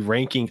currently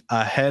ranking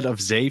ahead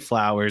of Zay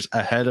Flowers,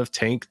 ahead of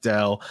Tank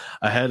Dell,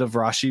 ahead of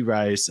Rashee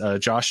Rice,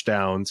 Josh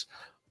Downs,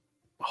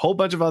 a whole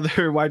bunch of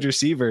other wide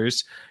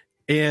receivers,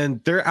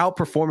 and they're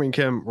outperforming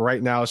him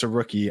right now as a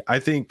rookie. I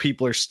think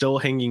people are still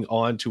hanging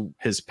on to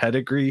his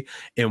pedigree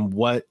and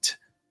what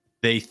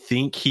they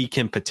think he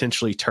can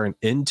potentially turn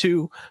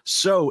into.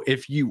 So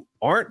if you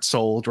aren't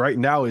sold, right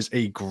now is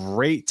a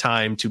great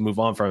time to move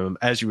on from him.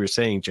 As you were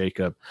saying,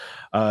 Jacob,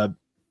 I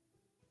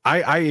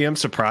am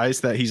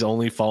surprised that he's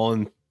only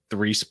fallen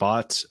 3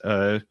 spots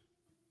in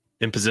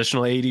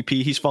positional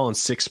ADP. He's fallen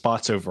 6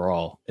 spots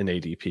overall in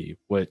ADP,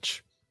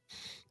 which,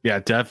 yeah,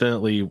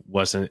 definitely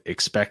wasn't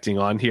expecting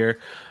on here.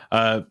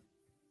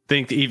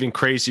 Think even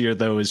crazier,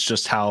 though, is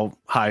just how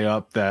high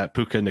up that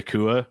Puka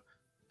Nacua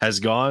has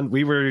gone.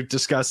 We were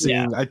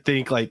discussing, I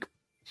think, like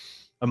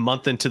a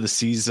month into the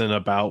season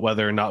about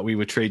whether or not we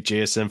would trade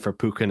JSN for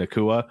Puka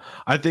Nacua.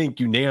 I think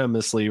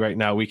unanimously right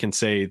now we can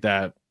say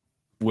that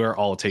we're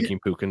all taking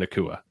Puka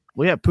Nacua.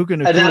 Well, yeah, Puka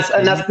Nacua,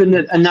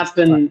 and that's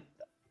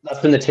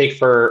been the take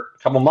for a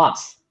couple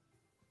months.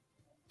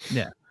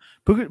 Yeah.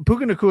 Puka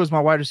Nacua is my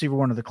wide receiver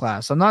 1 of the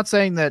class. I'm not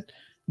saying that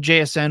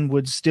JSN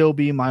would still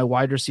be my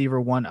wide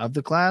receiver 1 of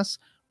the class,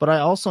 but I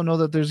also know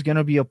that there's going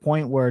to be a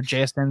point where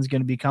JSN is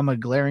going to become a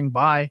glaring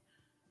buy.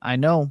 I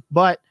know,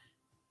 but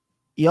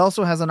he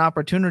also has an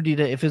opportunity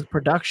to, if his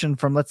production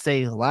from, let's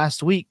say,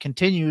 last week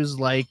continues,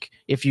 like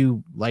if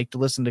you like to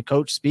listen to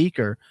Coach speak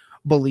or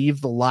believe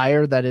the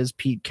liar that is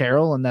Pete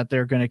Carroll and that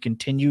they're going to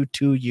continue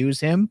to use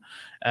him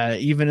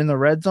even in the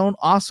red zone,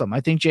 awesome.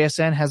 I think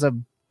JSN has a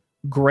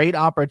great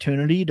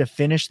opportunity to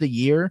finish the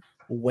year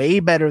way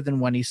better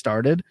than when he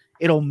started.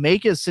 It'll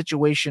make his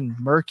situation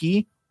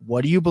murky.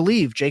 What do you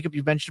believe? Jacob,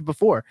 you mentioned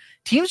before,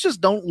 teams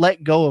just don't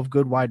let go of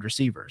good wide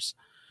receivers.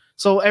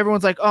 So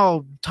everyone's like,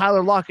 oh,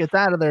 Tyler Lockett's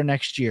out of there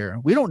next year.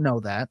 We don't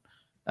know that.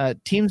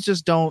 Teams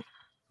just don't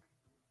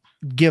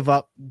give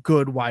up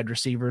good wide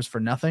receivers for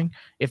nothing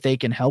if they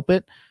can help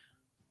it.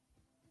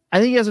 I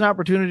think he has an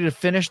opportunity to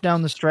finish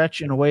down the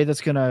stretch in a way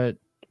that's going to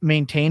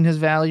maintain his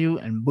value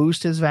and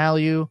boost his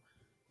value.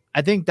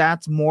 I think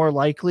that's more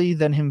likely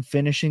than him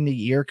finishing the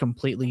year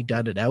completely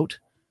dudded out.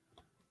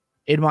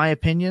 In my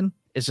opinion,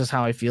 it's just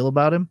how I feel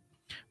about him.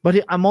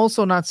 But I'm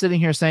also not sitting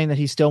here saying that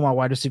he's still my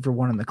wide receiver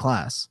 1 in the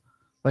class.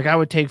 Like, I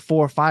would take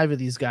 4 or 5 of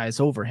these guys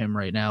over him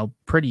right now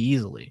pretty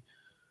easily.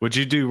 Would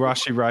you do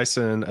Rashee Rice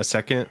in a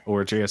second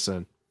or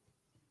JSN?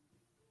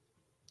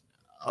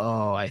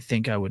 Oh, I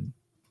think I would.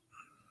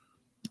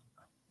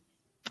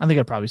 I think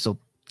I'd probably still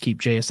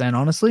keep JSN,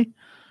 honestly.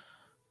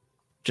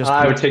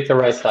 I would take the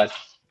Rice side.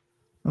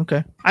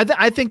 Okay.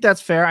 I think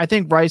that's fair. I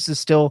think Rice is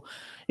still,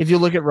 if you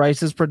look at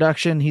Rice's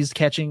production, he's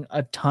catching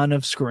a ton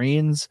of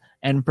screens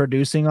and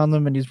producing on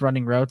them, and he's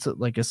running routes at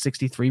like a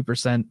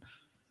 63%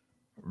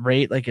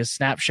 rate. Like, his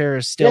snap share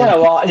is still. Yeah,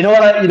 well, you know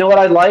what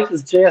I'd like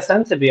is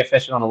JSN to be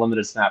efficient on a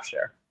limited snap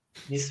share.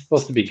 He's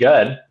supposed to be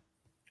good.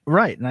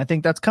 Right, and I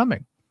think that's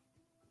coming.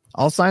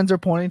 All signs are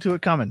pointing to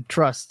it coming.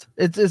 Trust.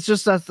 It's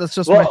just that's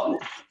just. Well,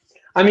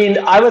 I mean,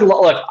 I would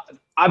look.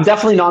 I'm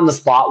definitely not in the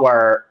spot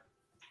where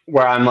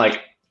I'm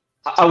like,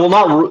 I will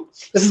not.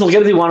 This is going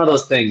to be one of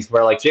those things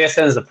where like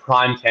JSN is a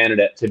prime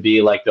candidate to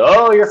be like,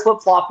 oh, you're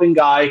flip flopping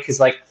guy, because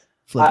like,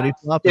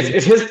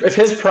 if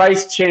his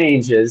price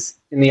changes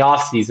in the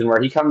offseason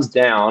where he comes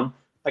down,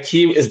 like,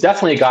 he is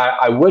definitely a guy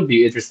I would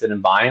be interested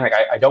in buying. Like,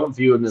 I don't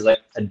view him as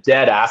like a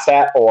dead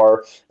asset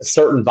or a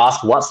certain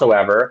bust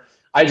whatsoever.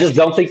 I just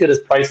don't think that his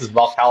price is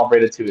well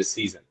calibrated to his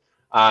season.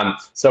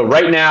 So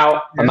right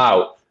now, I'm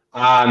out.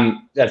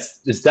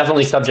 It's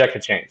definitely subject to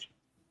change.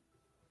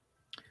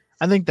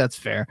 I think that's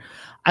fair.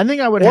 I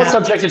think I would. Or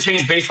subject to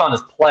change based on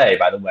his play,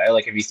 by the way.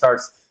 Like, if he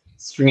starts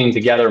stringing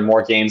together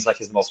more games like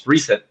his most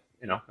recent,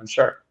 I'm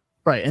sure.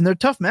 Right, and they're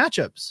tough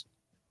matchups.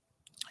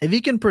 If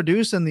he can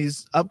produce in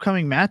these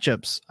upcoming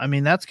matchups, I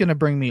mean, that's going to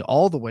bring me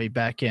all the way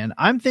back in.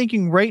 I'm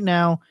thinking right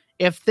now,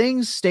 if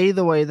things stay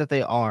the way that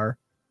they are,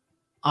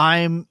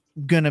 I'm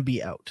gonna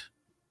be out.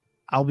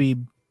 I'll be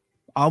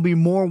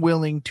more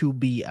willing to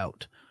be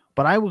out.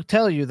 But I will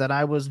tell you that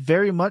I was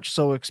very much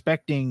so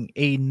expecting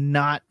a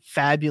not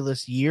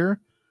fabulous year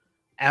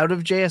out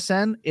of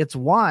JSN. It's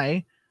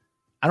why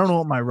I don't know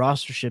what my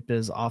rostership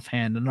is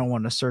offhand. I don't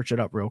want to search it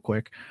up real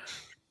quick,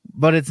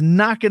 but it's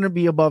not going to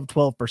be above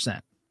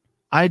 12%.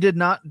 I did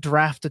not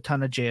draft a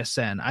ton of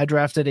JSN. I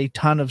drafted a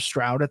ton of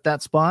Stroud at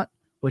that spot,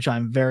 which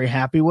I'm very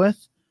happy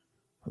with.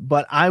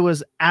 But I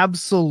was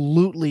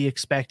absolutely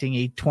expecting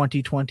a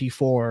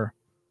 2024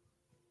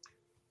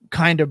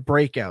 kind of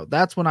breakout.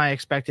 That's when I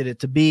expected it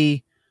to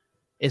be.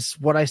 It's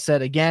what I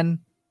said again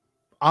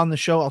on the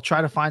show. I'll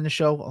try to find the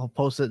show. I'll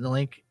post it in the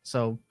link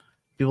so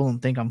people don't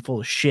think I'm full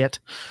of shit.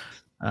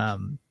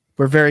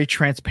 We're very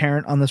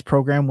transparent on this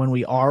program when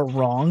we are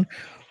wrong.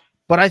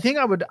 But I think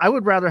I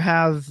would rather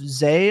have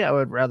Zay. I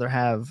would rather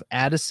have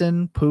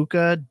Addison,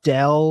 Puka,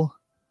 Dell.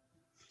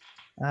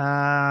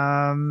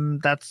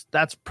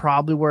 That's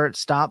probably where it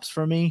stops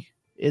for me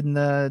in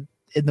the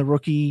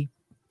rookie.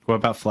 What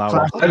about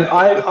Flowers?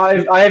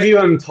 I view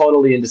him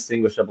totally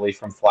indistinguishably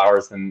from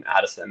Flowers and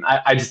Addison.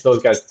 I just,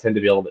 those guys tend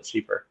to be a little bit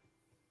cheaper.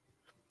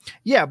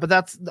 Yeah, but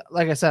that's,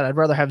 like I said, I'd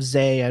rather have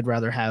Zay. I'd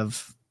rather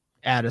have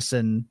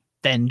Addison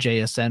than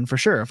JSN for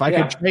sure. If I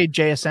could trade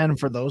JSN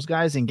for those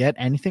guys and get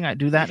anything, I'd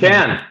do that.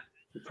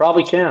 You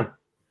probably can.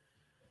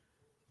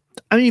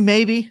 I mean,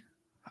 maybe.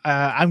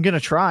 I'm going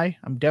to try.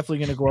 I'm definitely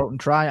going to go out and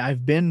try.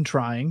 I've been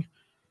trying.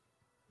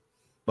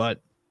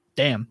 But,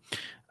 damn.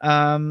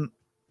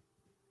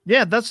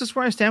 Yeah, that's just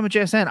where I stand with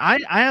JSN.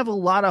 I have a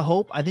lot of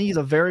hope. I think he's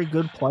a very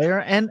good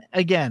player. And,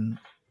 again,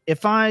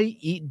 if I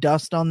eat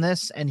dust on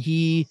this and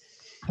he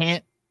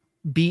can't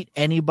beat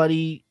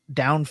anybody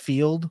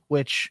downfield,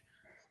 which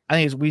I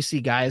think as we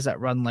see guys that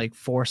run like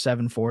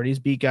 4.7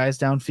 40s beat guys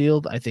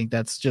downfield, I think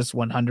that's just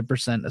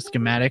 100% a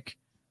schematic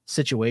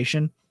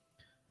situation.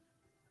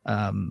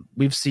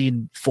 We've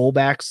seen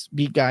fullbacks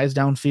beat guys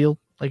downfield.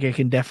 Like, it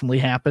can definitely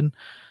happen.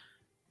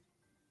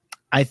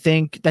 I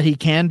think that he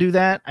can do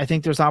that. I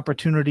think there's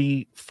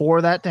opportunity for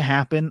that to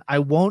happen. I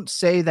won't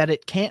say that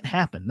it can't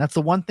happen. That's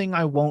the one thing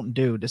I won't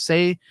do. To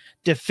say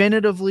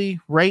definitively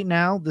right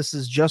now, this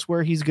is just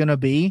where he's going to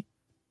be,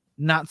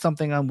 not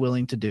something I'm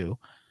willing to do.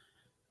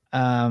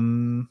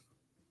 And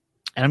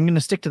I'm going to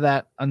stick to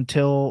that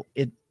until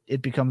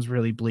it becomes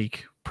really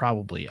bleak,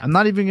 probably. I'm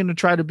not even going to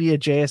try to be a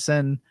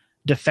JSN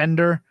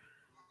defender.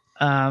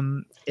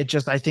 It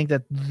just, I think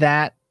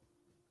that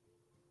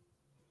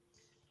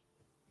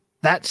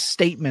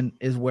statement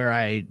is where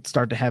I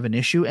start to have an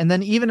issue. And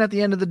then even at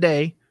the end of the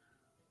day,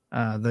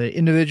 the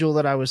individual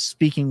that I was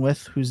speaking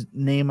with, whose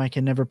name I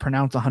can never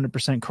pronounce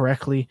 100%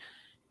 correctly,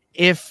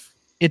 if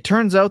it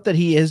turns out that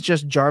he is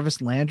just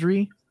Jarvis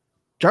Landry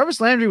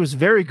was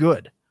very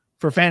good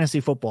for fantasy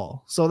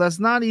football. So that's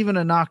not even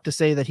a knock to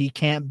say that he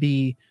can't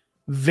be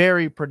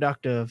very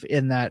productive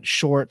in that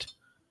short,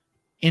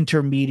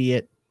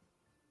 intermediate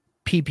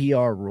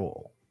PPR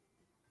role.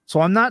 So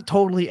I'm not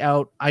totally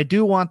out. I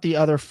do want the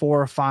other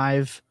 4 or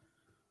 5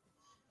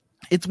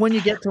 it's when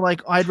you get to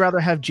like, I'd rather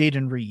have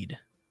Jaden Reed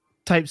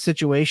type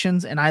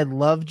situations. And I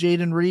love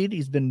Jaden Reed.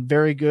 He's been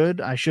very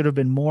good. I should have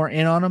been more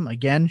in on him.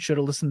 Again, should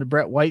have listened to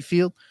Brett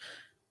Whitefield.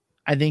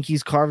 I think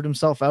he's carved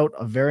himself out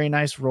a very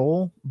nice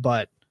role,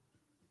 but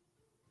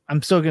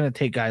I'm still going to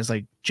take guys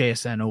like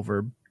JSN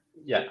over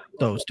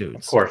those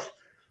dudes. Of course.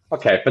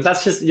 Okay, but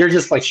you're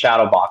just like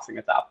shadow boxing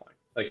at that point.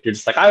 Like you're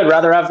just like, I would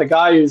rather have the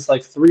guy who's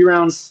like 3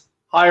 rounds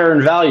higher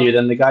in value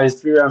than the guy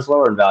who's 3 rounds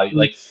lower in value.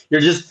 Like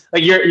you're just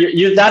like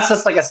you're that's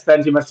just like a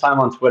spend too much time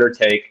on Twitter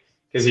take,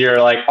 because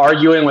you're like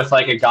arguing with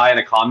like a guy in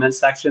a comment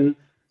section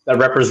that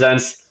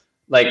represents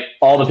like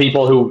all the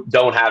people who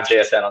don't have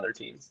JSN on their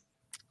teams.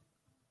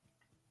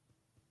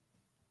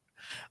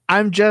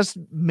 I'm just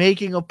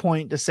making a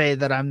point to say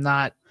that I'm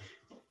not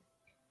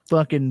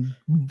fucking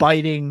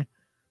biting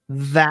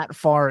that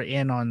far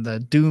in on the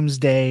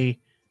doomsday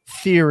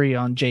theory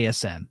on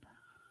JSN.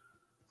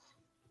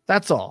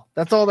 That's all.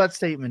 That's all that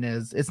statement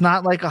is. It's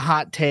not like a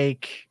hot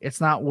take.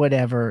 It's not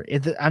whatever.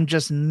 I'm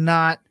just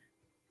not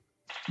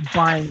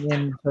buying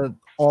into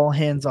all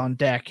hands on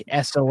deck,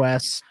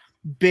 SOS,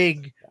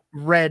 big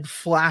red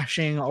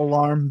flashing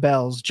alarm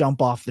bells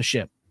jump off the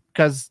ship,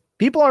 because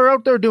people are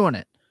out there doing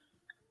it.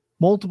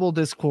 Multiple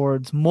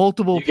discords,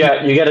 multiple. You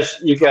get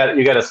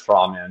a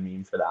straw man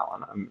meme for that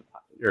one.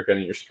 You're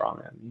getting your straw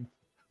man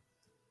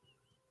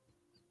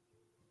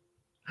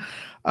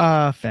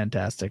meme.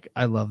 Fantastic.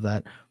 I love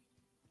that.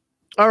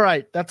 All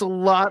right, that's a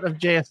lot of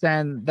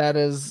JSN. That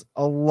is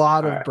a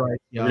lot of Bryce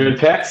Young. We're doing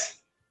picks?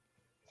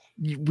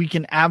 We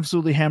can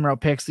absolutely hammer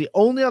out picks. The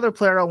only other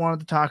player I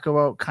wanted to talk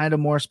about kind of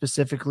more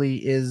specifically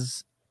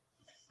is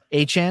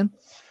Achane,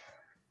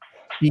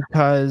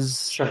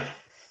 because sure.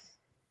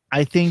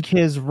 I think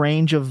his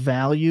range of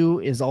value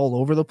is all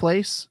over the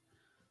place.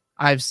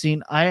 I've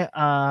seen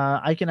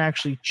I can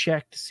actually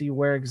check to see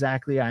where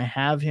exactly I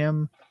have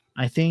him.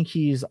 I think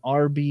he's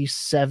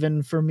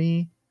RB7 for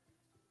me.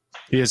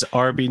 He is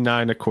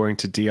RB9 according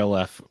to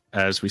DLF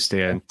as we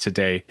stand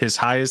today. His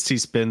highest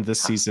he's been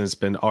this season has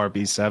been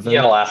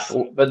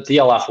RB7. But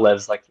DLF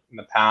lives like in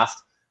the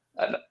past.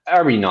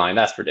 RB9,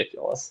 that's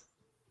ridiculous.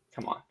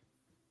 Come on.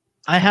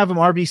 I have him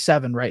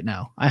RB7 right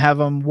now. I have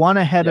him one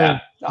ahead of.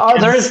 Oh,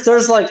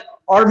 there's like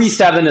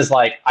RB7 is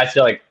like, I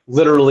feel like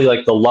literally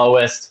like the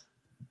lowest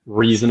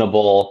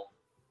reasonable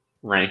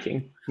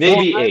ranking.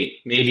 Maybe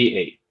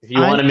 8. If you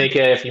want to make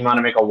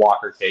a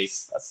Walker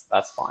case,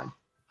 that's fine.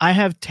 I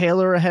have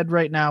Taylor ahead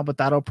right now, but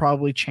that'll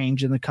probably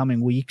change in the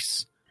coming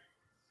weeks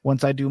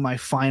once I do my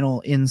final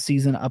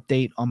in-season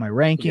update on my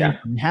ranking. I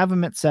have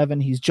him at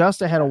 7. He's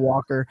just ahead of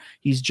Walker.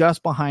 He's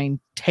just behind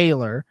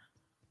Taylor.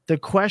 The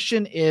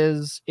question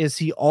is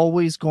he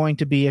always going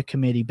to be a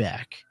committee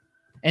back?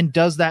 And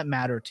does that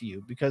matter to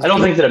you? Because I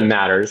don't think that it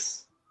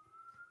matters.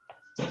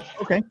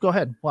 Okay, go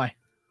ahead. Why?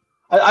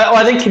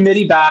 I think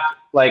committee back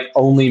like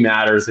only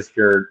matters if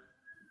you're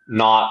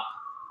not.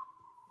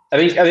 I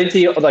think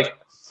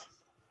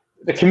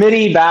the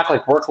committee back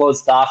like workload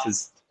stuff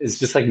is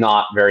just like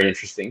not very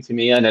interesting to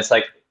me, and it's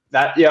like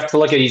that you have to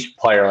look at each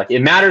player. Like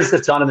it matters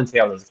if Jonathan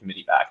Taylor is a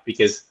committee back,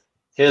 because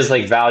his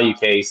like value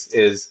case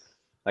is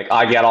like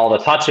I get all the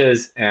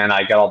touches and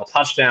I get all the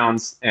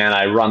touchdowns and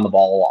I run the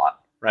ball a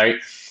lot, right?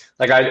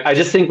 Like I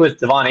just think with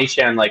Devon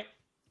Achane, like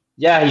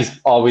he's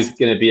always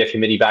going to be a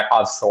committee back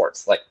of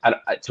sorts. Like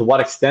to what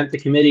extent the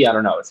committee, I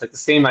don't know. It's like the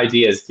same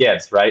idea as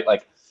Gibbs, right?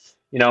 Like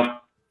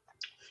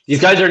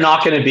these guys are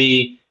not going to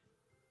be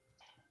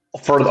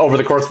over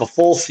the course of a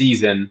full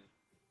season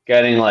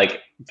getting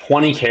like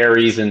 20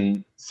 carries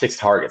and 6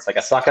 targets. Like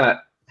it's not going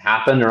to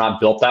happen. They're not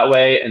built that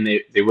way, and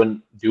they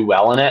wouldn't do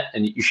well in it,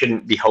 and you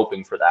shouldn't be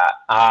hoping for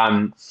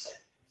that.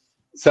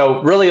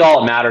 So really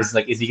all it matters is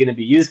like, is he going to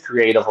be used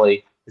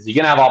creatively? Is he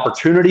going to have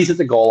opportunities at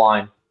the goal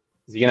line?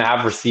 Is he going to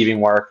have receiving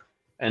work?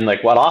 And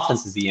like what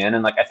offense is he in?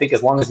 And like I think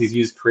as long as he's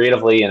used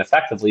creatively and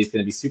effectively, he's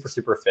going to be super,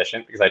 super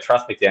efficient, because I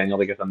trust McDaniel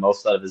to get the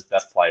most out of his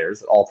best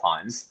players at all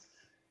times.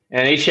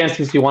 And Achane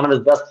seems to be one of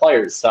his best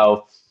players.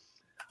 So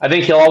I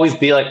think he'll always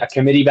be like a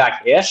committee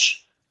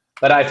back-ish,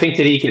 but I think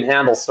that he can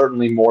handle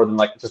certainly more than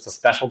like just a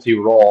specialty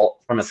role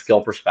from a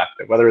skill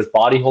perspective. Whether his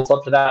body holds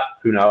up to that,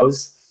 who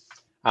knows?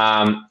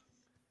 I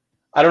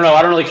don't know.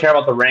 I don't really care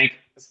about the rank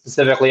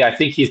specifically. I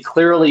think he's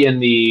clearly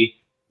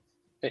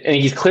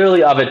he's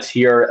clearly of a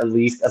tier, at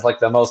least as like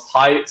the most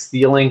high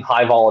ceiling,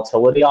 high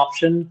volatility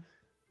option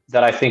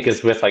that I think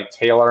is with like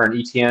Taylor and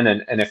Etienne.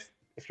 And if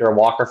you're a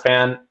Walker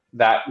fan,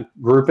 that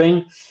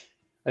grouping,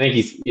 I think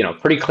he's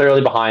pretty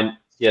clearly behind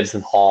Gibbs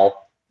and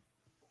Hall,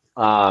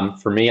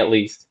 for me at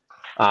least.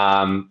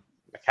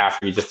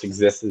 McCaffrey just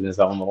exists in his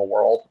own little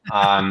world.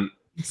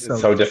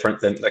 So different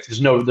than like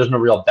there's no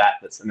real bet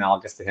that's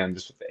analogous to him,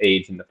 just with the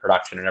age and the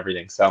production and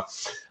everything. So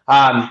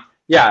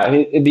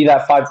it'd be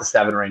that 5 to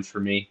 7 range for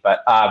me. But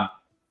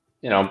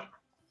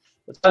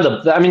it's kind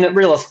of, I mean,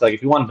 realistically, like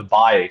if you wanted to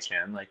buy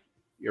Achane, like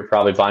you're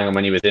probably buying him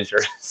when he was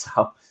injured.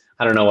 So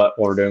I don't know what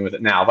we're doing with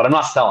it now, but I'm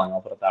not selling.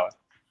 I'll put it that way.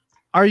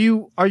 Are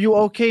you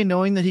okay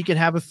knowing that he could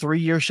have a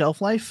 3-year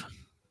shelf life?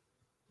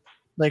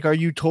 Like, are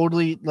you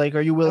willing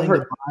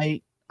to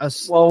buy a?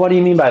 Well, what do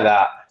you mean by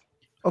that?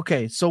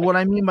 Okay, so what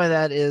I mean by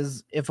that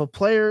is if a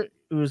player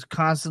who's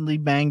constantly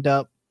banged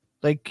up,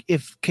 like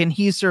can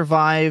he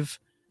survive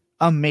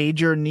a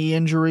major knee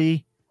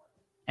injury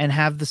and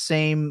have the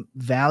same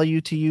value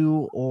to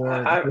you, or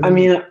I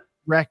mean,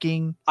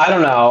 wrecking? I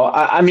don't know.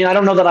 I mean, I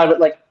don't know that I would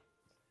like.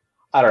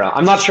 I don't know.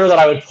 I'm not sure that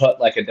I would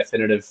put like a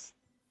definitive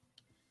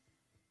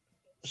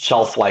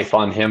shelf life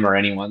on him or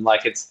anyone.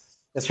 Like it's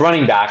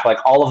running back. Like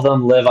all of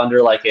them live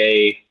under like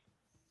it's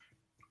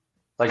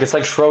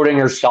like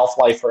Schrodinger's shelf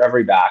life for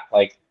every back.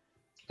 Like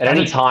at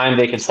any time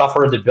they can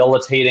suffer a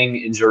debilitating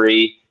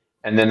injury,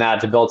 and then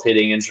that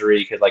debilitating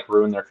injury could like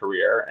ruin their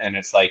career. And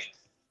it's like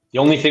the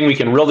only thing we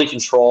can really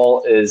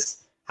control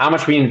is how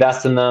much we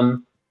invest in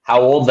them,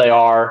 how old they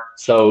are,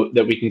 so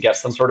that we can get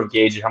some sort of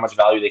gauge of how much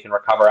value they can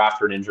recover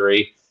after an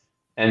injury,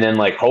 and then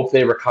like hope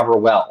they recover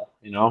well.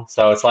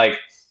 So it's like,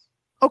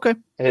 okay,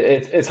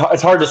 it's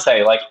hard to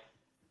say, like,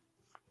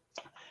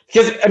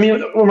 because I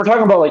mean when we're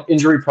talking about like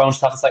injury prone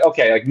stuff, it's like,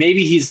 okay, like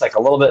maybe he's like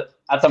a little bit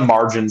at the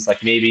margins,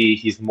 like maybe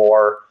he's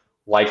more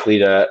likely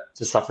to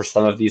suffer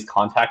some of these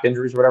contact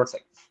injuries or whatever. It's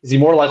like, is he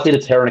more likely to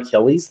tear an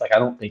Achilles? Like I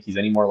don't think he's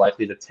any more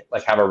likely to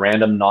like have a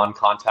random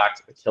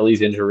non-contact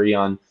Achilles injury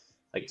on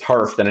like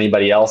turf than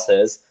anybody else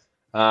is.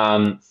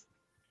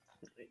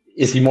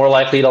 Is he more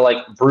likely to like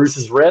bruise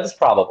his ribs?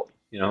 Probably.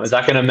 Is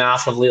that going to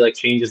massively like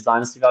change his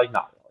dynasty value?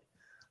 Not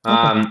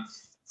really. Okay.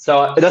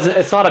 So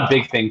it's not a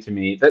big thing to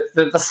me.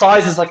 The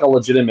size is like a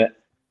legitimate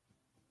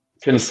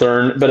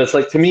concern, but it's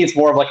like, to me, it's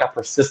more of like a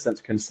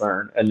persistent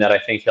concern, and that I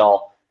think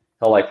he'll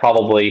like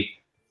probably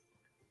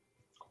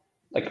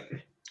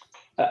like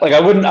I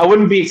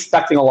wouldn't be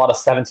expecting a lot of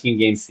 17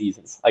 game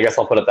seasons. I guess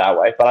I'll put it that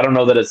way. But I don't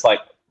know that it's like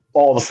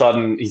all of a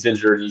sudden he's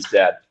injured and he's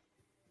dead.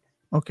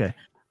 Okay.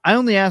 I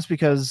only ask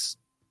because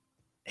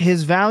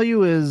his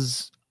value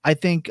is, I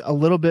think, a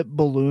little bit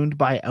ballooned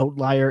by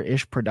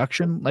outlier-ish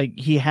production. Like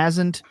he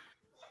hasn't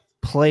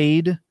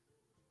played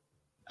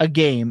a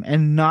game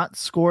and not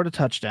scored a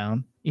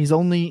touchdown. He's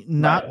only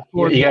not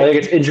scored. Yeah, I think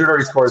it's injured or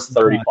he scores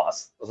 30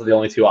 plus. Those are the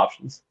only two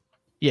options.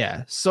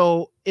 Yeah.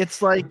 So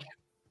it's like,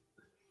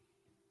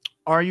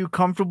 are you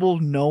comfortable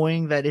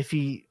knowing that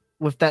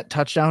with that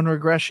touchdown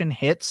regression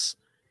hits,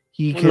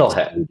 he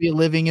could be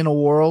living in a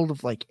world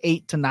of like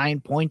 8 to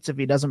 9 points if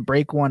he doesn't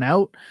break one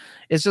out?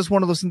 It's just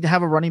one of those things. To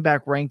have a running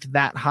back ranked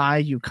that high,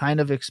 you kind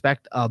of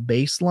expect a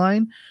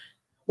baseline.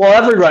 Well,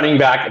 every running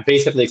back,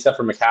 basically, except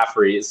for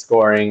McCaffrey, is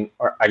scoring,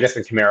 or I guess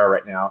in Kamara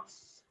right now.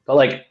 But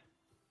like,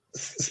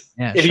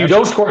 if you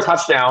don't score a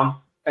touchdown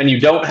and you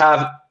don't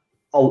have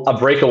a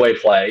breakaway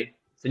play,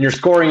 then you're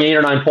scoring 8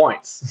 or 9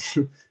 points.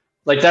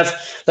 Like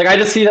that's like, I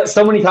just see that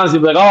so many times.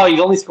 People are like, oh, he's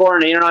only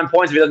scoring 8 or 9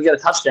 points if he doesn't get a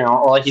touchdown,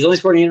 or like he's only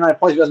scoring 8 or 9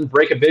 points if he doesn't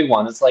break a big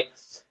one. It's like,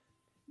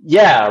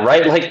 yeah,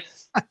 right. Like,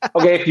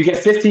 okay, if you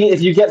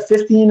get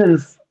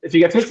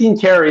 15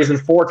 carries and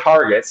 4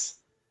 targets,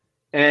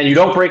 and you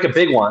don't break a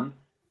big one,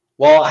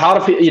 well, how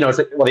do people? It's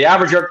like, well, the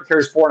average yard per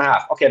carry is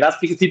 4.5. Okay, that's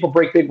because people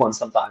break big ones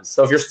sometimes.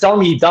 So if you're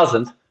telling me he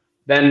doesn't,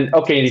 then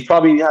okay, he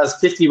probably has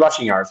 50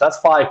 rushing yards. That's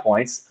 5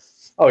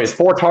 points. Oh, he has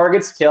 4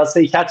 targets. Okay, let's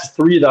say he catches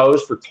 3 of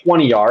those for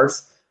 20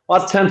 yards. Well,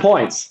 that's 10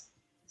 points.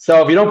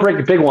 So if you don't break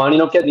a big one, you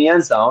don't get in the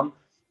end zone,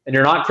 and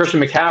you're not Christian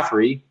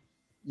McCaffrey,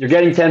 you're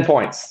getting 10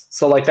 points.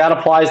 So like that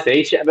applies to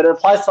HM, but it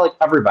applies to like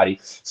everybody.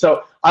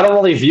 So I don't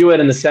really view it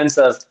in the sense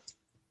of,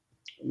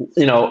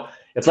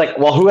 it's like,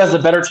 well, who has the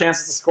better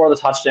chances to score the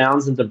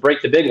touchdowns and to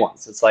break the big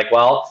ones? It's like,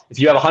 well, if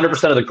you have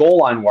 100% of the goal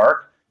line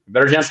work,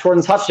 better chance of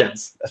scoring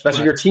touchdowns,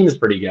 especially if your team is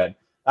pretty good.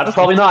 That's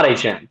probably not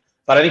HM.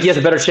 But I think he has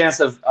a better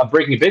chance of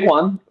breaking a big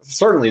one,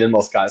 certainly, than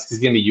most guys, because he's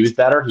going to be used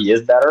better. He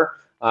is better.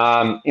 He's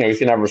going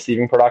to have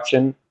receiving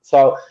production.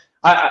 So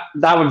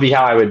that would be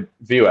how I would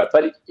view it.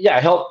 But yeah,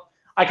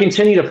 I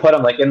continue to put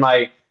him like in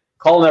my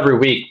column every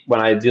week when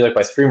I do like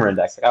my streamer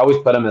index. Like I always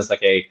put him as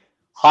like a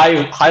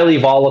highly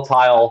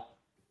volatile,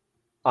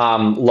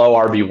 low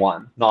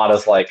RB1, not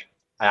as like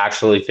I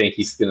actually think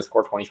he's going to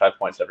score 25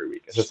 points every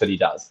week. It's just that he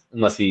does,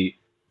 unless he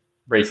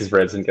breaks his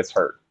ribs and gets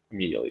hurt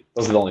immediately.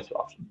 Those are the only 2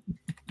 options.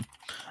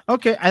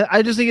 Okay,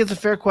 I just think it's a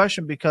fair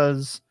question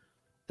because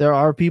there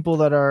are people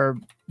that are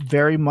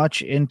very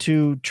much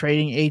into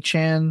trading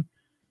Achane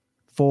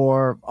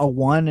for a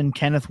 1 and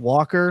Kenneth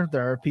Walker.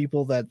 There are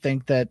people that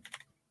think that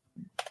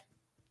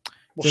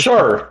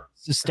sure,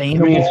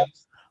 sustainable.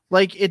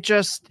 Like it's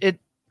a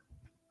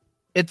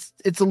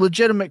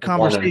legitimate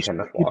conversation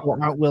that people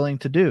aren't willing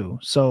to do.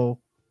 So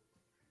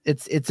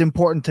it's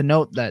important to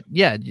note that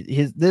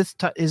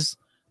his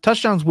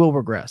touchdowns will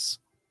regress.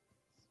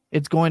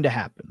 It's going to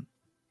happen.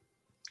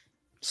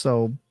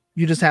 So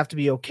you just have to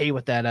be okay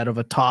with that. Out of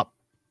a top,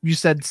 you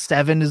said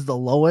 7 is the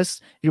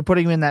lowest. You're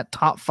putting him in that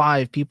top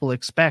 5. People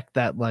expect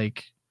that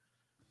like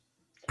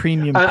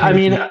premium. I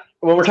mean,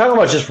 when we're talking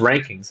about just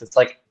rankings, it's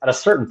like at a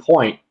certain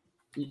point,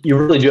 you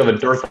really do have a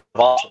dearth of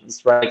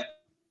options, right?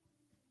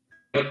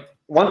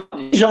 One,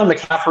 John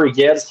McCaffrey,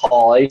 Gibbs,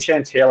 Hall,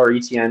 Achane, Taylor,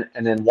 Etienne,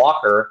 and then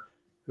Walker,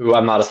 who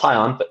I'm not as high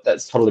on, but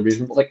that's totally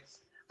reasonable. Like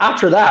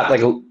after that, like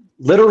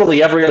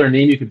literally every other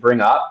name you could bring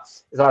up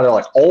is either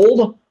like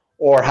old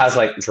or has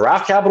like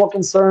draft capital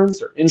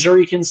concerns or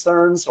injury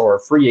concerns or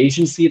free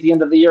agency at the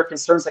end of the year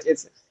concerns. Like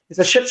it's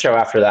a shit show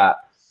after that.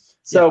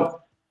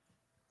 So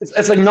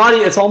it's like not,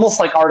 it's almost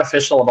like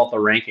artificial about the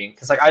ranking.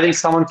 Cause like, I think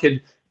someone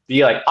could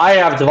be like, I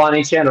have Devon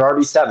Achane at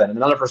RB7, and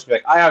another person would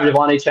be like, I have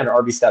Devon Achane at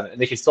RB7, and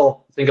they can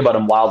still think about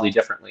him wildly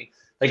differently.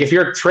 Like if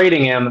you're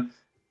trading him,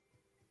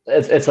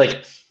 it's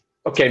like,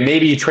 okay,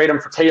 maybe you trade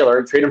him for Taylor,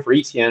 you trade him for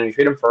Etienne, you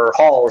trade him for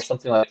Hall or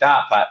something like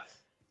that. But,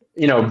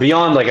 you know,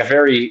 beyond like a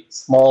very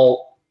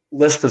small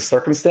list of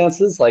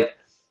circumstances, like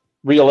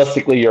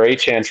realistically, your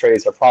Achane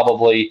trades are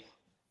probably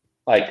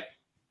like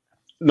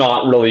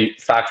not really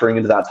factoring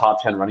into that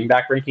top 10 running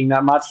back ranking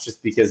that much,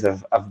 just because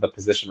of the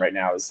position right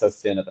now is so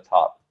thin at the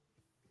top.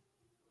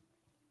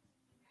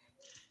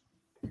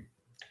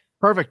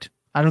 Perfect.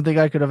 I don't think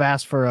I could have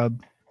asked for a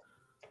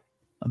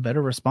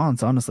better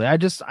response, honestly. I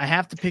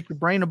have to pick your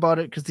brain about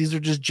it because these are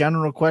just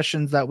general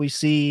questions that we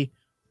see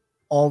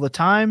all the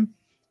time.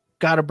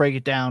 Got to break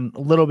it down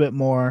a little bit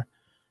more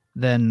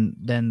than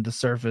the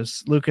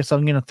surface. Lucas,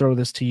 I'm going to throw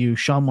this to you.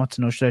 Sean wants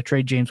to know, should I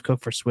trade James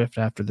Cook for Swift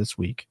after this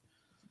week?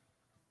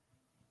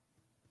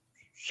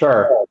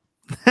 Sure.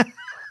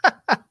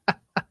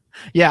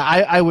 Yeah,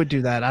 I would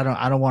do that.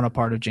 I don't want a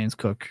part of James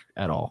Cook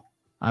at all.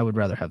 I would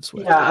rather have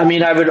Swift. Yeah, I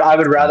mean, I would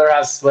rather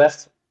have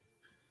Swift,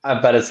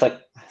 but it's like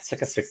a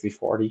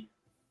 60-40.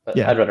 But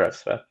yeah. I'd rather have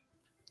Swift.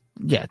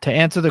 Yeah, to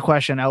answer the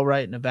question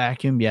outright in a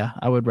vacuum, yeah,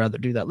 I would rather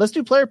do that. Let's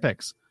do player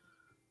picks.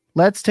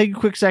 Let's take a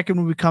quick second.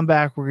 When we come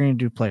back, we're going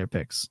to do player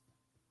picks.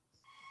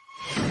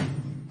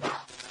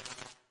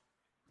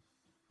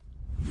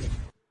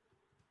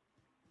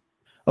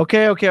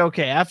 Okay.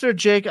 After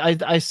Jake,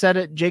 I said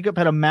it, Jacob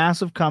had a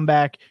massive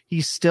comeback.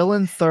 He's still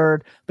in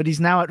third, but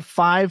he's now at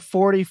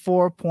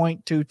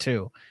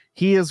 544.22.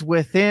 He is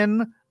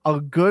within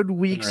a good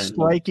week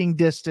striking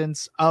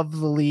distance of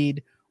the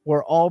lead.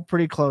 We're all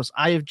pretty close.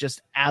 I have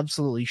just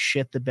absolutely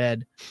shit the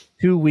bed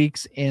 2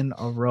 weeks in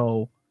a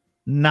row.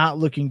 Not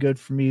looking good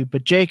for me.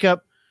 But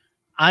Jacob,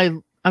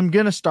 I'm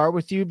going to start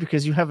with you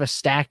because you have a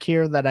stack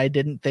here that I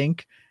didn't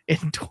think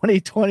in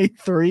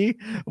 2023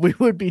 we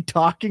would be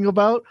talking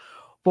about.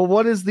 But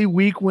what is the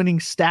week winning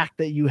stack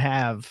that you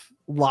have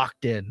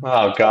locked in?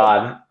 Oh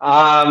God.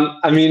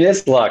 I mean,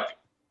 look,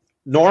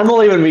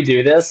 normally when we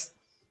do this,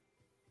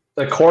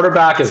 the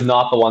quarterback is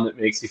not the one that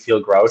makes you feel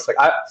gross. Like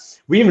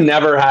we've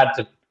never had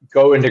to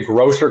go into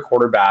grosser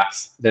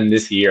quarterbacks than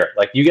this year.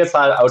 Like you get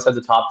outside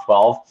the top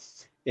 12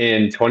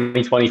 in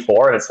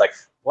 2024, and it's like,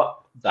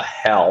 what the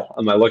hell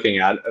am I looking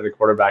at the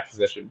quarterback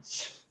position?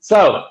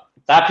 So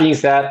that being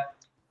said,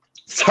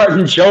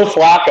 starting Joe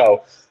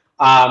Flacco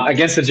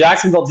against the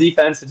Jacksonville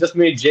defense, it just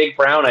made Jake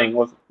Browning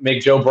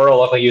make Joe Burrow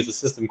look like he was a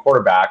system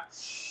quarterback.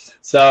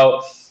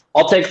 So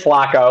I'll take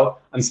Flacco.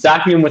 I'm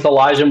stacking him with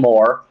Elijah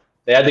Moore.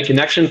 They had the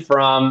connection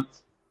from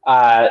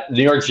the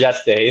New York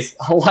Jets days.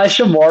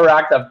 Elijah Moore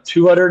racked up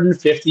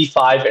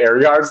 255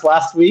 air yards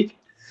last week.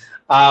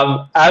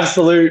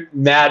 Absolute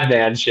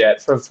madman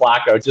shit from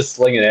Flacco, just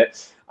slinging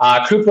it.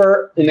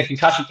 Cooper in the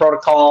concussion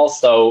protocol,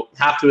 so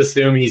have to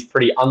assume he's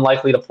pretty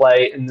unlikely to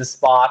play in this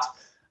spot.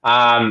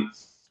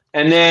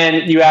 And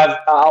then you have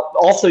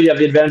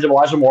the advantage of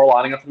Elijah Moore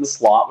lining up in the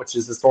slot, which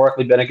has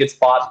historically been a good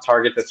spot to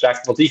target this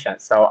Jacksonville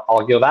defense. So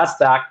I'll give that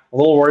stack. A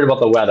little worried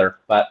about the weather,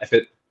 but if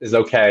it is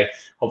okay,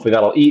 hopefully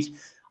that'll eat.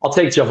 I'll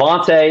take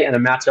Javonte in a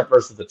matchup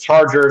versus the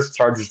Chargers.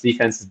 Chargers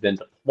defense has been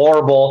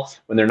deplorable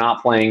when they're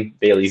not playing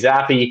Bailey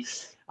Zappi.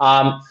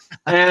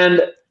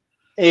 And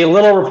a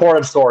little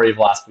reported story of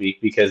last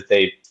week because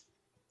they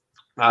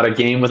had a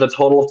game with a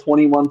total of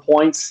 21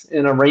 points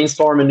in a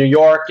rainstorm in New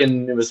York,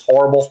 and it was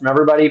horrible from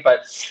everybody.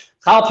 But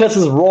Kyle Pitts'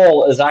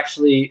 role is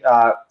actually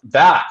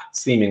back,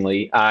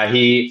 seemingly.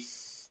 He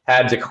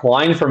had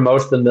declined for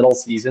most of the middle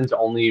season to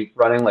only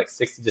running like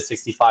 60 to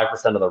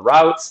 65% of the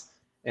routes,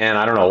 and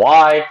I don't know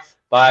why.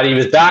 But he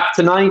was back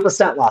to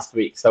 90% last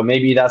week. So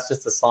maybe that's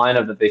just a sign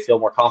of that they feel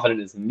more confident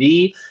in his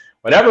knee.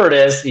 Whatever it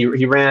is, he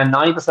ran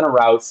 90% of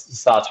routes. He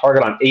saw a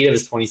target on 8 of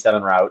his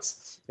 27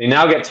 routes. They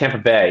now get Tampa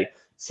Bay.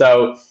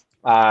 So,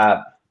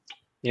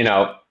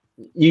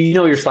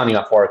 you're signing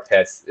up for it,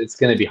 Pitts. It's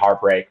going to be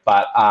heartbreak.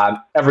 But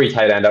every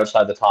tight end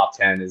outside the top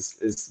 10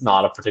 is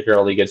not a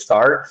particularly good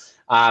start.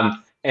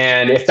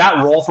 And if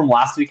that role from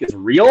last week is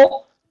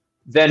real,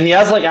 then he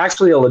has like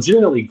actually a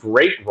legitimately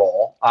great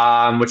role,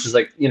 which is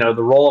like,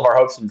 the role of our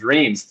hopes and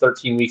dreams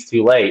 13 weeks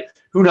too late.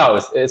 Who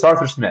knows? It's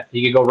Arthur Smith.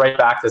 He could go right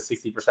back to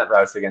 60%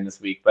 routes again this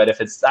week. But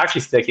if it's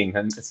actually sticking,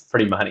 then it's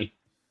pretty money.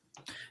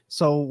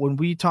 So when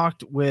we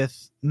talked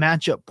with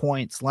matchup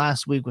points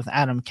last week with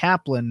Adam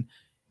Kaplan,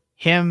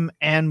 he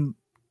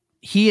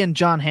and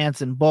John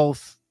Hansen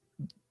both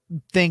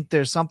think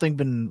there's something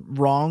been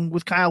wrong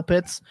with Kyle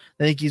Pitts.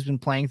 They think he's been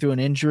playing through an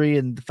injury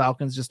and the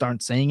Falcons just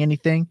aren't saying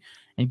anything.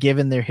 And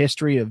given their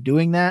history of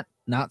doing that,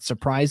 not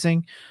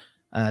surprising.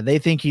 They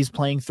think he's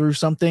playing through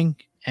something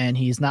and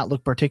he's not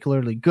looked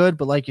particularly good.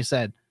 But like you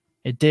said,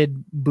 it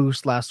did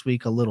boost last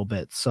week a little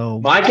bit. So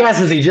my guess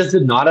is he just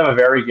did not have a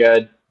very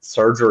good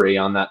surgery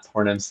on that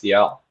torn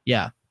MCL.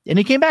 Yeah. And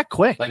he came back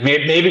quick. Like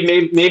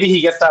maybe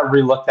he gets that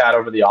relooked at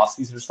over the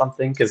offseason or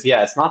something. Because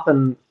it's not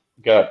been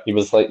good.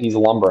 He's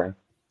lumbering.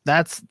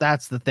 That's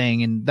the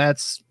thing, and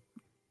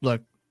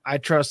look. I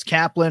trust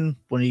Kaplan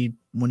when he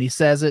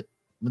says it.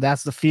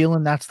 That's the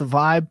feeling. That's the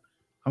vibe.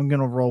 I'm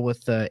gonna roll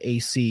with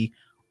AC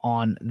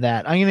on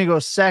that. I'm gonna go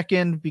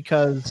second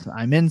because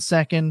I'm in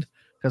second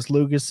because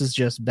Lucas is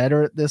just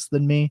better at this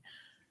than me.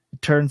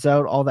 It turns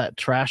out all that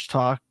trash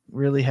talk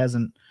really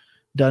hasn't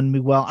done me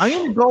well. I'm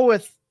gonna go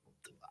with.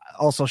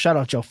 Also, shout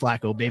out Joe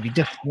Flacco, baby.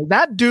 Just,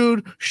 that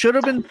dude should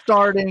have been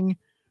starting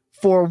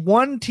for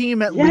one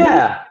team at least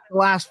the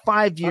last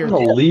 5 years.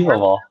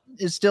 Unbelievable.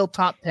 Is still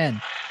top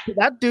 10.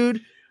 That dude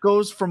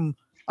goes from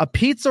a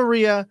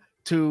pizzeria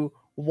to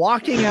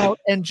walking out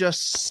and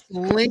just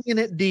slinging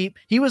it deep.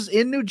 He was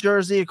in New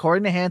Jersey,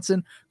 according to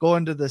Hansen,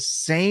 going to the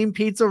same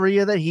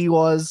pizzeria that he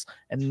was.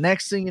 And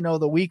next thing you know,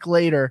 the week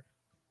later,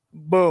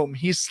 boom,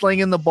 he's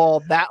slinging the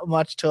ball that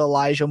much to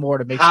Elijah Moore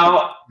to make him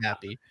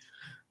happy.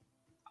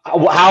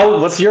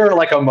 What's your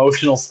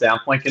emotional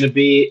standpoint going to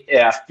be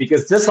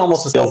because this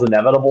almost feels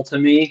inevitable to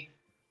me.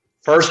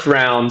 First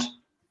round,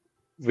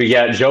 we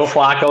get Joe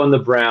Flacco and the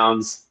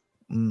Browns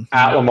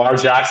at Lamar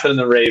Jackson and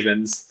the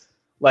Ravens.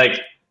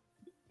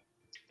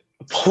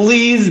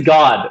 Please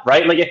God,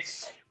 right?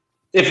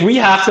 If we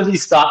have to be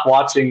stopped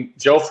watching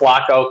Joe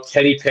Flacco,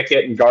 Kenny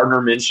Pickett, and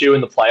Gardner Minshew in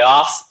the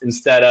playoffs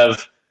instead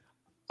of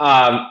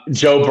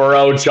Joe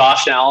Burrow,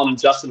 Josh Allen, and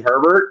Justin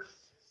Herbert,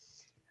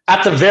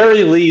 at the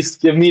very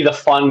least, give me the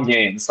fun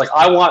games.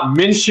 I want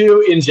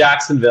Minshew in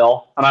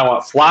Jacksonville, and I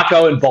want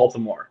Flacco in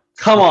Baltimore.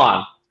 Come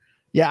on.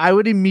 Yeah, I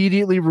would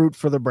immediately root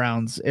for the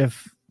Browns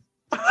if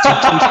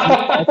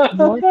I'm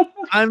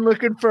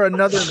looking for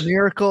another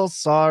miracle.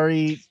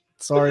 Sorry.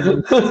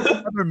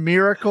 Another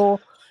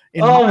miracle.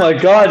 Oh my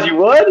God, you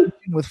would?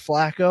 With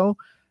Flacco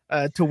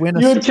to win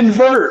You would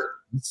convert.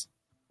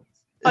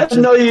 I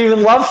didn't know you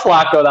even love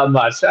Flacco that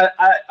much.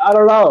 I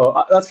don't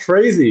know. That's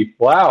crazy.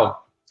 Wow.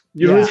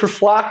 You root for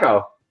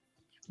Flacco.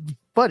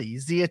 Buddy,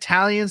 he's the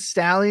Italian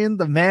stallion,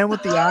 the man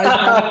with the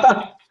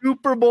eyes.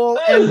 Super Bowl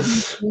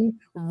MVP,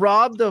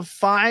 robbed of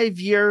 5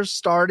 years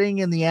starting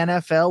in the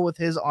NFL with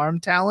his arm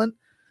talent.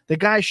 The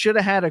guy should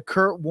have had a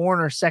Kurt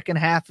Warner second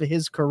half of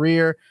his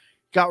career.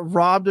 Got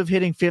robbed of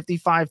hitting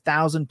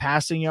 55,000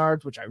 passing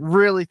yards, which I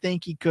really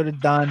think he could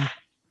have done.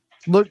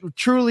 Look,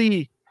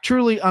 truly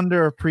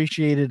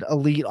underappreciated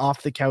elite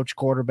off the couch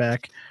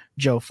quarterback,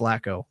 Joe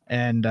Flacco.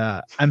 And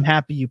I'm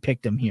happy you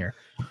picked him here.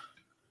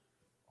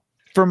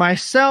 For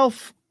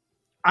myself,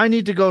 I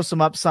need to go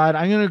some upside.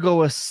 I'm going to go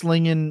with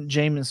slinging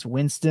Jameis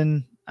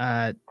Winston.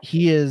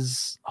 He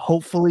is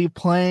hopefully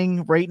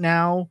playing right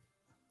now.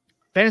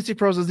 Fantasy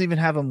Pros doesn't even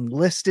have him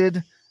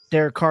listed.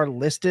 Derek Carr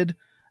listed.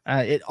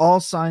 It all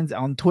signs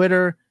on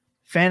Twitter,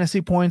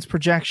 fantasy points,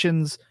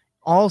 projections,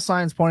 all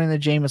signs pointing to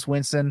Jameis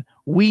Winston.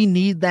 We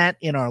need that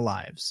in our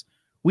lives.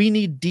 We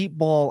need deep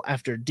ball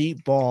after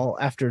deep ball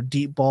after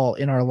deep ball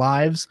in our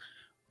lives.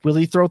 Will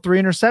he throw 3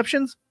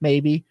 interceptions?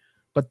 Maybe.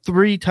 But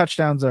 3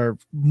 touchdowns are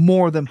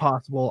more than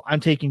possible. I'm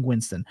taking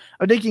Winston.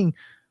 I'm taking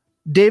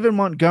David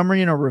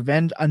Montgomery in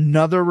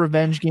another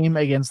revenge game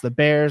against the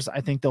Bears. I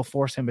think they'll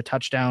force him a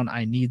touchdown.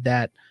 I need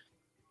that.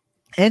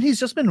 And he's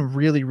just been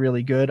really,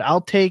 really good.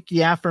 I'll take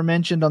the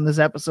aforementioned on this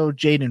episode,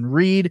 Jaden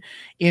Reed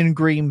in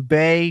Green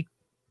Bay,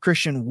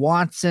 Christian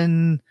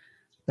Watson.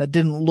 That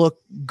didn't look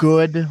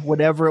good,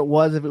 whatever it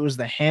was. If it was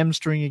the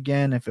hamstring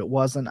again, if it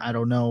wasn't, I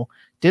don't know.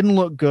 Didn't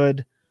look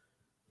good.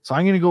 So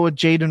I'm going to go with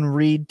Jaden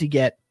Reed to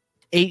get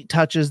 8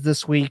 touches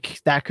this week.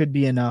 That could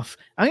be enough.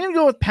 I'm going to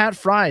go with Pat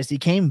Fries. He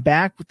came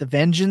back with the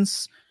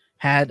vengeance,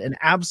 had an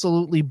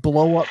absolutely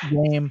blow-up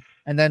game,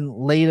 and then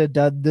laid a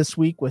dud this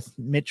week with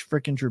Mitch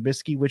freaking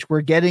Trubisky, which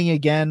we're getting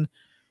again.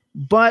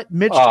 But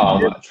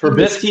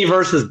Trubisky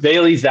versus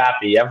Bailey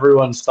Zappi.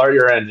 Everyone start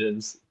your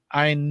engines.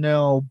 I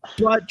know,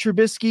 but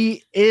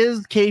Trubisky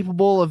is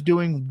capable of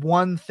doing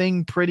one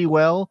thing pretty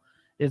well.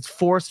 It's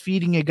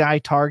force-feeding a guy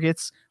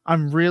targets.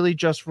 I'm really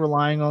just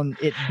relying on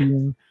it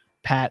being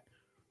Pat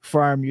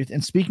Freiermuth.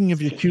 And speaking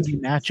of your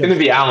QB matchup, it's going to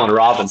be Allen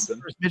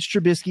Robinson. Mitch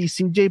Trubisky,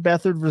 CJ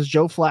Beathard versus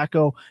Joe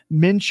Flacco,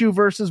 Minshew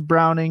versus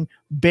Browning,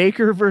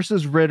 Baker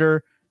versus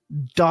Ritter,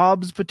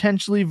 Dobbs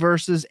potentially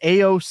versus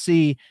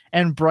AOC,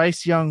 and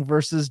Bryce Young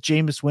versus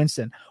Jameis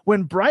Winston.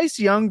 When Bryce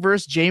Young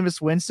versus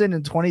Jameis Winston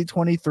in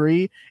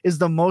 2023 is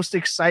the most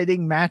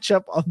exciting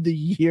matchup of the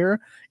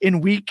year in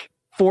week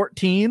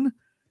 14,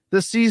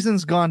 the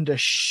season's gone to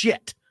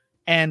shit,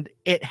 and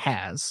it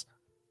has.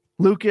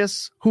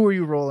 Lucas, who are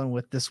you rolling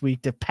with this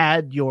week to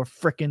pad your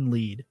frickin'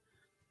 lead?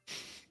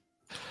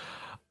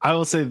 I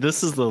will say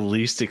this is the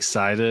least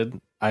excited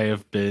I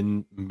have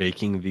been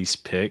making these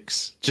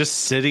picks.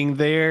 Just sitting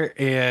there,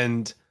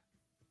 and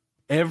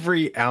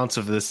every ounce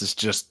of this is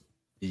just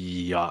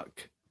yuck.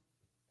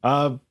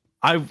 I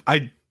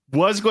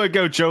was going to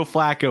go Joe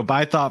Flacco, but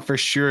I thought for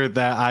sure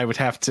that I would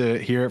have to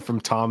hear it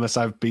from Thomas.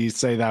 I'd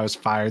say that I was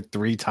fired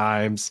 3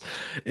 times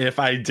if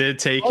I did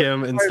take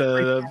him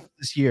instead of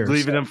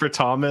leaving him for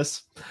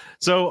Thomas.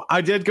 So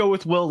I did go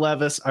with Will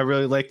Levis. I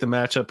really like the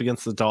matchup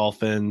against the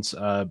Dolphins.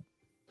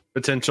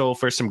 potential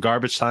for some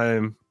garbage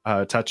time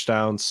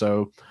touchdowns.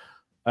 So,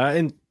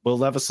 and Will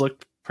Levis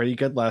looked pretty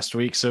good last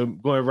week. So I'm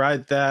going to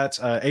ride that.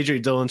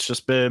 AJ Dillon's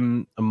just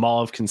been a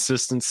mall of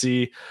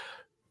consistency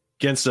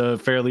against a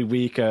fairly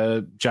weak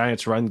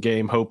Giants run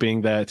game,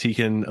 hoping that he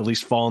can at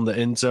least fall in the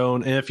end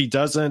zone. And if he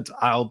doesn't,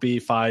 I'll be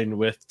fine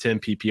with 10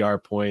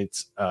 PPR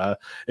points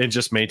and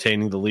just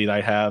maintaining the lead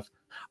I have.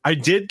 I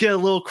did get a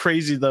little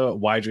crazy, though, at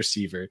wide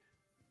receiver.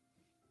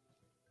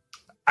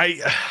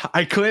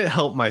 I couldn't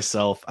help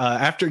myself.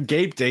 After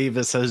Gabe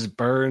Davis has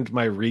burned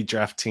my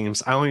redraft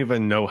teams, I don't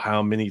even know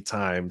how many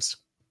times.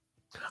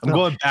 I'm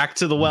going back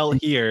to the well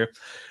here.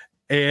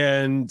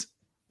 And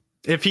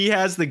if he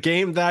has the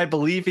game that I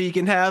believe he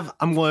can have,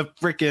 I'm going to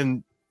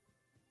freaking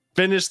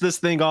finish this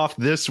thing off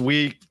this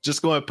week.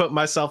 Just going to put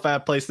myself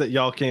at a place that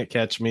y'all can't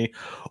catch me.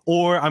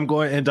 Or I'm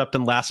going to end up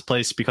in last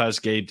place because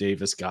Gabe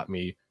Davis got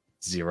me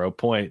 0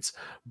 points.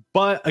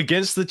 But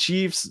against the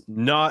Chiefs,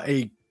 not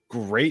a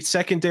great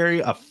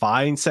secondary, a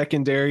fine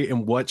secondary,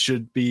 and what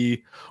should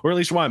be, or at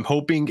least what I'm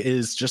hoping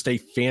is just a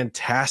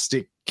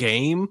fantastic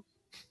game.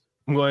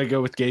 I'm going to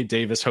go with Gabe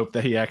Davis, hope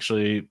that he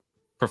actually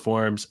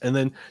performs. And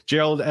then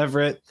Gerald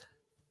Everett,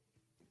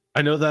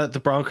 I know that the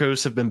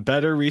Broncos have been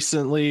better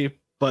recently,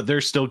 but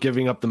they're still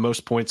giving up the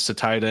most points to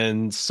tight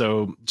ends.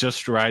 So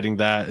just riding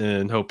that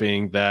and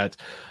hoping that,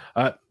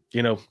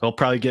 he'll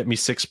probably get me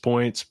 6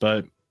 points,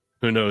 but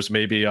who knows?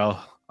 Maybe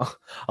I'll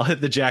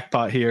hit the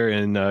jackpot here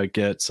and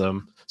get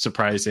some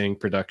surprising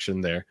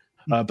production there.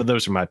 But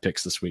those are my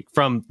picks this week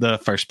from the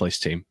first place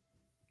team.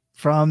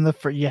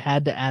 You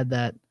had to add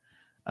that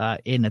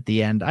in at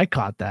the end. I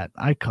caught that.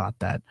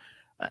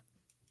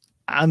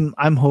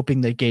 I'm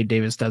hoping that Gabe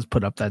Davis does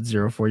put up that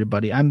 0 for you,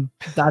 buddy. I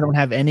don't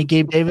have any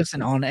Gabe Davis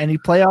and on any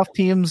playoff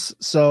teams.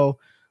 So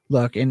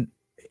look, and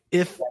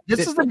if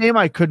this is the name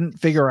I couldn't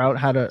figure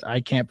out I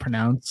can't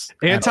pronounce.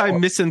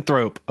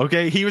 Anti-misanthrope.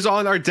 Okay. He was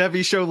on our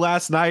Devi show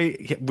last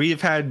night.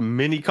 We've had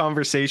many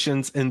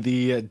conversations in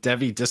the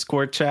Devi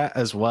Discord chat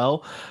as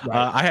well.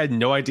 Right. I had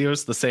no idea it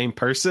was the same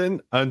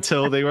person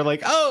until they were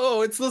like,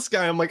 oh, it's this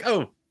guy. I'm like,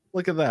 oh,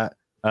 look at that.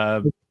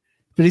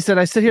 But he said,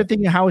 I sit here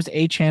thinking, how is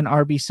Achane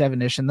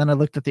RB7-ish? And then I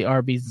looked at the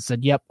RBs and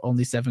said, yep,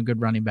 only 7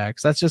 good running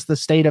backs. That's just the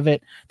state of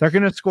it. They're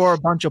going to score a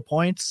bunch of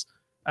points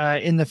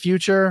in the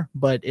future,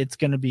 but it's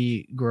going to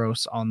be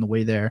gross on the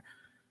way there.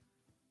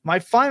 My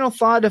final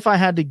thought, if I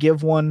had to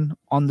give one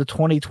on the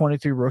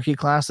 2023 rookie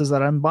class, is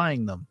that I'm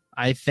buying them.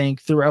 I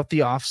think throughout the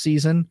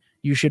offseason,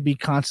 you should be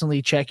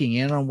constantly checking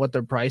in on what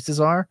their prices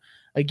are.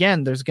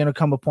 Again, there's going to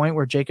come a point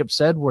where Jacob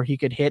said where he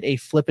could hit a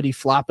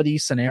flippity-floppity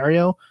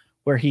scenario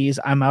where he's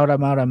I'm out,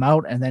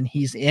 and then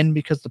he's in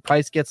because the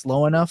price gets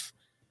low enough.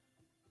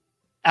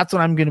 That's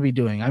what I'm going to be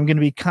doing. I'm going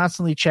to be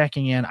constantly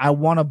checking in. I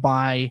want to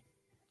buy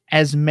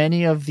as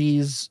many of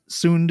these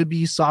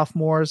soon-to-be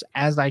sophomores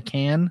as I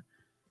can,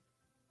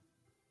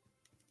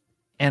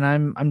 and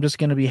I'm just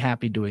going to be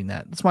happy doing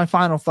that. That's my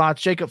final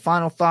thoughts. Jacob,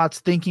 final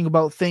thoughts, thinking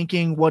about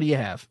thinking. What do you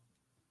have?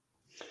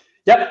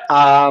 Yep.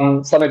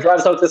 So my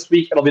drives out this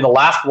week. It'll be the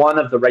last one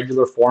of the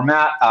regular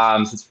format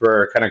since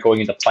we're kind of going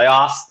into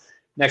playoffs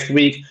next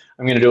week.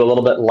 I'm going to do a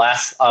little bit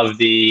less of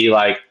the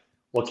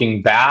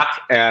looking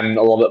back and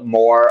a little bit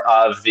more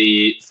of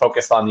the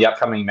focus on the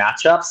upcoming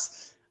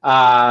matchups.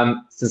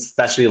 Since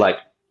especially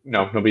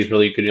nobody's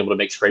really going to be able to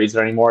make trades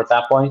there anymore at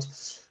that point.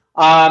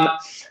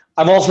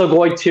 I'm also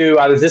going to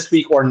either this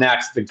week or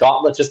next. The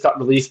Gauntlet just got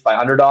released by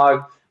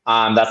Underdog.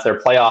 That's their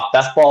playoff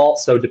best ball.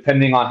 So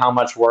depending on how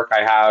much work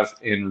I have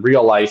in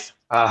real life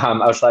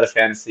outside of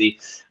fantasy,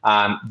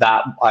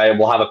 that I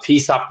will have a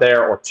piece up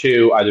there or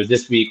two either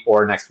this week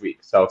or next week.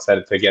 So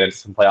excited to get into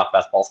some playoff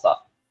best ball stuff.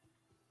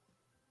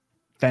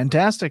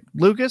 Fantastic.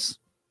 Lucas?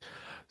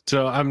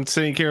 So I'm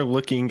sitting here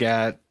looking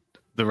at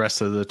the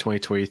rest of the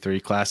 2023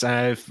 class.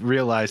 I've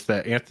realized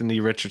that Anthony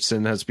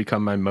Richardson has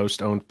become my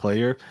most owned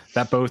player.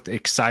 That both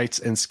excites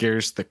and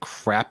scares the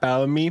crap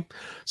out of me.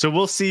 So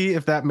we'll see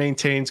if that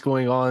maintains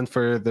going on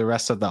for the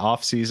rest of the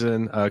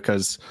offseason,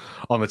 because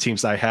on the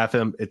teams I have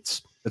him,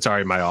 it's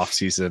already my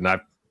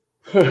offseason.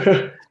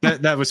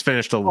 That was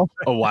finished a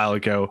while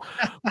ago.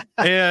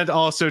 And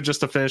also,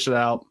 just to finish it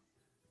out,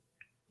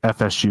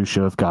 FSU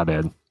should have got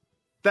in.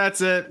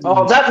 That's it.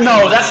 Oh,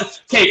 that's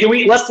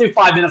okay. Let's do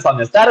 5 minutes on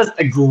this. That is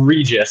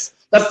egregious.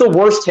 That's the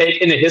worst take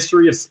in the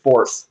history of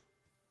sports.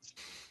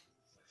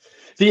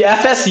 The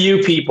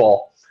FSU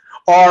people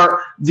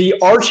are the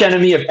arch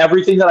enemy of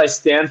everything that I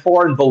stand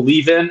for and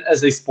believe in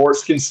as a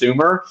sports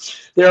consumer.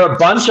 They're a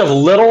bunch of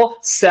little,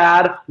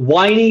 sad,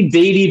 whiny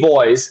baby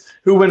boys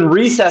who, when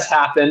recess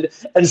happened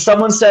and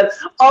someone said,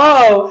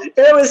 oh,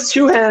 it was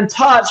two-hand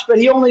touch, but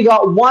he only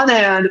got one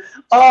hand.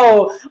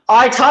 Oh,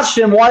 I touched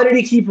him. Why did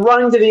he keep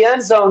running to the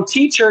end zone?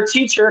 Teacher,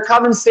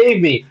 come and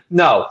save me.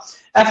 No.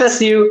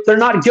 FSU, they're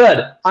not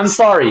good. I'm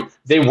sorry.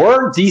 They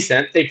were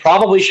decent. They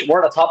probably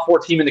weren't a top 4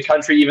 team in the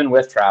country, even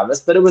with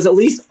Travis, but it was at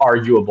least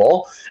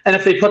arguable. And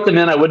if they put them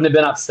in, I wouldn't have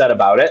been upset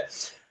about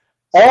it.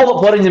 All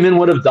that putting them in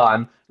would have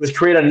done was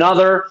create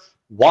another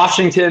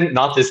Washington,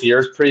 not this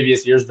year's,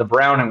 previous years, the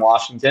Brown in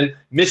Washington,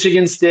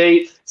 Michigan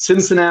State,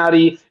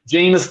 Cincinnati,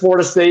 Jameis,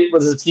 Florida State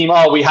was a team.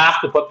 Oh, we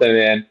have to put them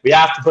in. We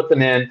have to put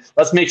them in.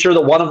 Let's make sure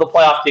that one of the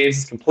playoff games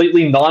is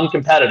completely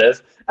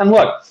non-competitive. And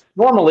look,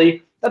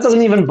 normally that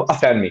doesn't even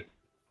offend me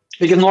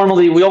because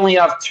normally we only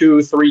have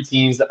 2-3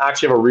 teams that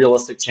actually have a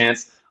realistic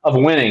chance of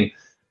winning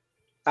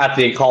at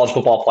the college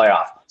football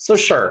playoff. So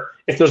sure,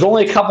 if there's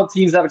only a couple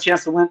teams that have a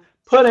chance to win,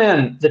 put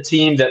in the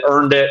team that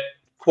earned it,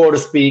 quote to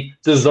speak,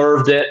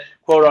 deserved it,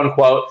 quote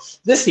unquote.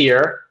 This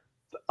year,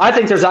 I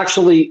think there's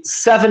actually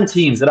 7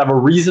 teams that have a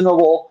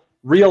reasonable,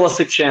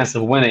 realistic chance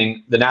of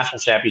winning the national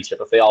championship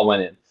if they all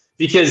went in.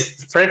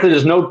 Because frankly,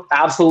 there's no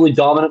absolutely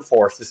dominant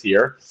force this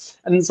year.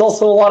 And there's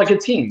also a lot of good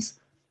teams.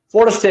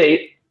 Florida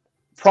State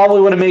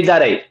probably would have made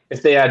that 8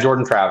 if they had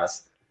Jordan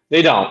Travis.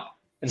 They don't.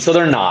 And so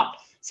they're not.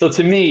 So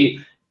to me,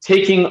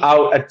 taking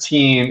out a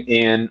team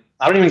in,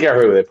 I don't even care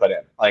who they put in.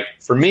 Like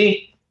for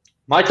me,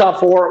 my top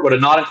 4 would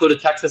have not included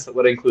Texas. It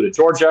would have included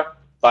Georgia,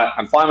 but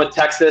I'm fine with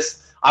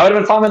Texas. I would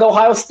have been fine with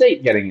Ohio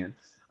State getting in.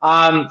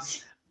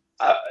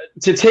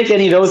 To take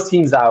any of those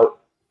teams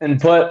out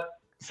and put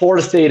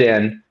Florida State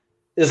in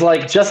is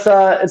like just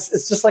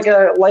it's just like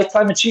a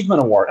lifetime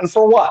achievement award. And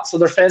for what? So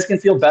their fans can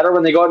feel better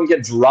when they go out and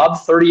get drubbed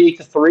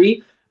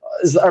 38-3.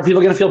 Are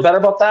people going to feel better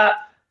about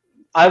that?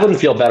 I wouldn't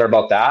feel better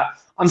about that.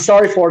 I'm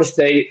sorry, Florida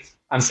State.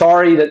 I'm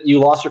sorry that you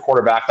lost your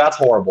quarterback. That's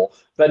horrible.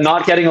 But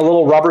not getting a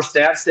little rubber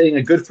stamp saying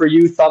a good for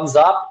you thumbs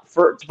up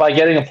by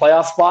getting a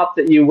playoff spot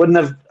that you wouldn't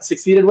have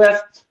succeeded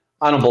with,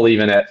 I don't believe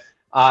in it.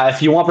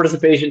 If you want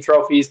participation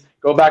trophies,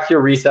 go back to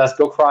your recess,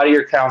 go cry to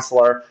your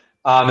counselor,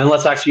 and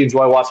let's actually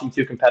enjoy watching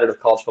 2 competitive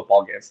college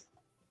football games.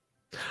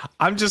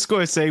 I'm just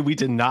going to say we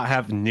did not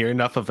have near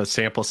enough of a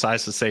sample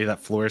size to say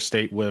that Florida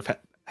State would have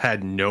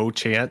had no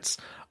chance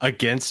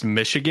against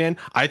Michigan.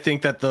 I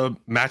think that the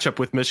matchup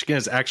with Michigan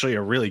is actually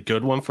a really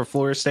good one for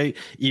Florida State,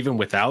 even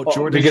without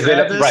Jordan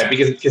Travis.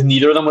 Because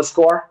neither of them would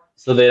score,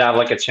 so they'd have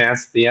like a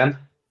chance at the end.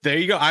 There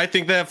you go. I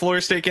think that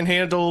Florida State can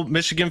handle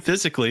Michigan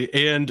physically,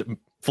 and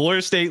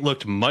Florida State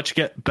looked much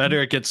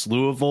better against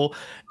Louisville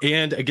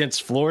and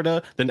against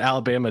Florida than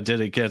Alabama did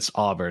against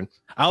Auburn.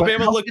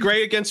 Alabama looked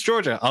great against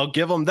Georgia. I'll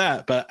give them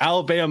that, but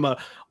Alabama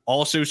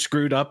also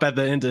screwed up at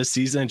the end of the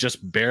season and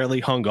just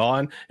barely hung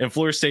on, and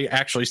Florida State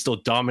actually still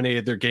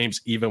dominated their games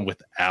even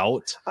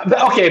without.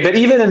 Okay, but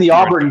even in the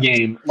Auburn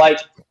game, like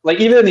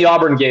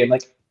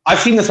I've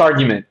seen this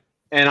argument,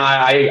 and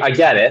I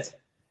get it.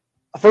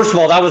 First of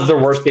all, that was their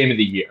worst game of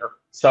the year,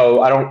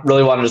 so I don't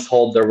really want to just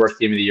hold their worst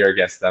game of the year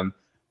against them.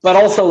 But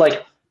also,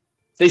 like,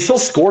 they still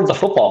scored the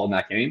football in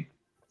that game.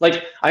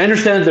 Like, I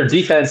understand that their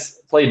defense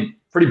played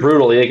pretty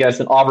brutally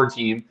against an Auburn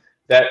team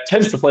that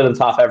tends to play them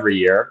tough every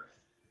year.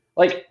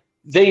 Like,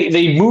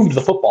 they moved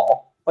the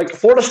football. Like,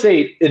 Florida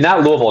State in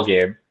that Louisville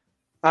game,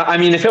 I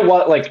mean, if it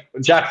was, like,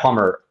 Jack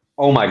Plummer,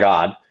 oh, my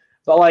God.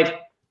 But,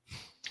 like,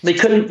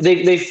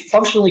 they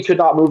functionally could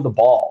not move the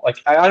ball. Like,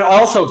 I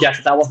also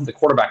get that wasn't the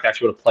quarterback that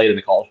actually would have played in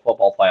the college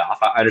football playoff.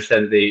 I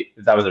understand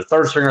that was their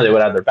third stringer. They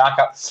would have their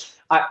backup.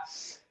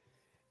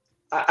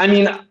 I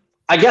mean,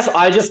 I guess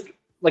I just,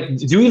 like,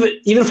 do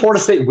even Florida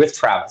State with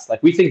Travis,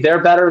 like, we think they're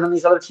better than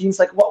these other teams.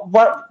 Like,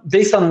 what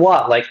based on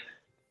what? Like,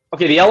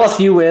 okay, the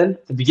LSU win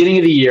at the beginning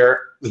of the year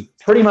was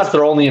pretty much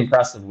their only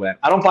impressive win.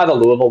 I don't buy the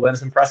Louisville win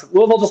as impressive.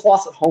 Louisville just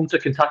lost at home to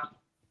Kentucky.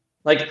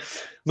 Like,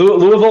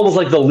 Louisville was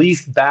like the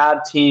least bad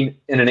team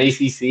in an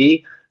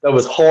ACC that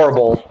was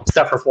horrible,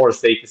 except for Florida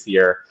State this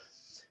year.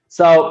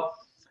 So,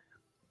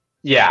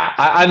 yeah,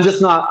 I'm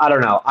just not. I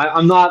don't know.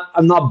 I'm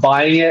not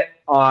buying it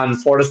on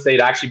Florida State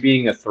actually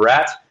being a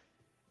threat.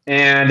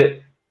 And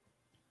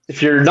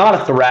if you're not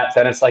a threat,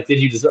 then it's like,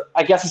 did you deserve?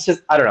 I guess it's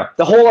just, I don't know.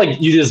 The whole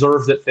like you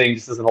deserved it thing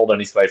just doesn't hold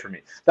any sway for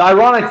me. The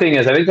ironic thing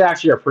is, I think they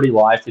actually are pretty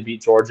live to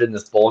beat Georgia in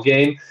this bowl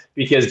game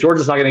because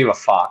Georgia's not going to give a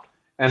fuck.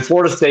 And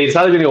Florida State, it's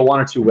either going to go one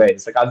or two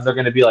ways. Like, either they're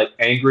going to be like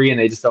angry and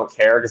they just don't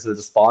care because they're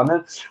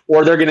despondent,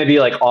 or they're going to be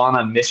like on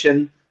a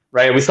mission,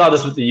 right? We saw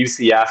this with the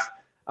UCF,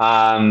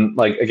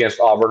 like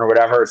against Auburn or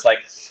whatever. It's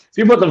like, if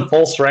you put them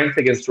full strength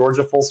against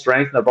Georgia, full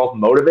strength, and they're both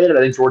motivated,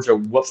 I think Georgia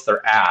whoops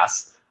their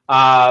ass.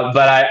 But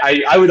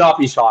I would not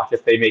be shocked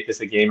if they make this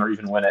a game or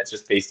even win it,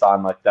 just based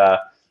on like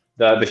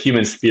the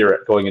human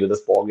spirit going into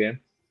this bowl game.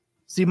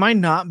 See, my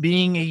not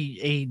being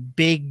a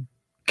big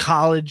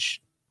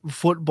college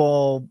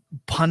football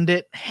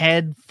pundit,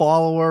 head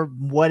follower,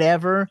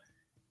 whatever,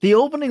 the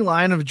opening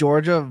line of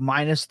Georgia of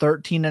minus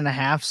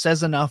 13.5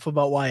 says enough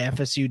about why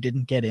FSU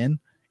didn't get in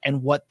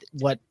and what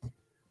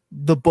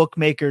the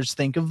bookmakers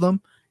think of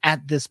them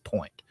at this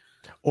point.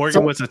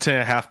 Oregon was a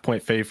 10.5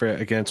 point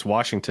favorite against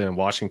Washington.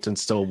 Washington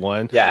still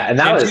won. Yeah, and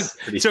that was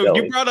pretty silly.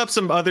 You brought up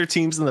some other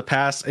teams in the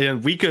past,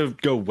 and we could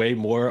go way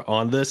more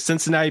on this.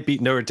 Cincinnati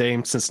beat Notre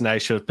Dame. Cincinnati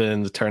should have been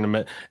in the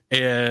tournament,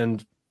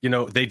 and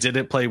they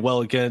didn't play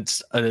well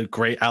against a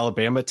great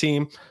Alabama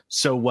team.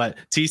 So what?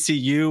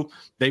 TCU,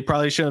 they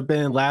probably should have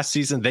been in last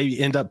season. They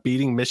end up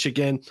beating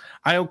Michigan.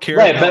 I don't care.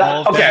 Right,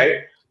 but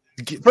okay.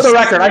 For the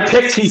record, I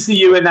picked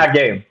TCU in that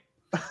game.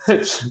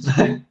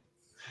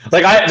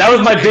 That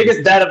was my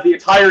biggest bet of the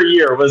entire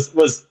year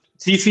was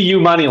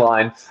TCU money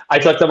line. I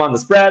took them on the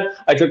spread.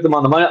 I took them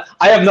on the money.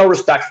 I have no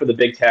respect for the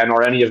Big Ten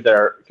or any of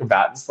their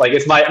combatants. Like,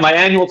 it's my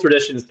annual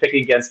tradition is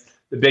picking against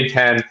the Big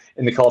Ten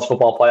in the college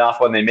football playoff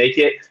when they make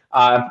it.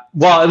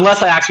 Well,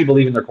 unless I actually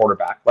believe in their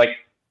quarterback.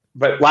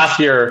 But last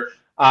year,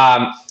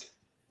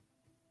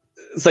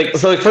 it's like,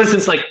 so for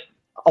instance, like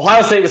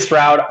Ohio State with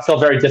Stroud, I felt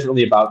very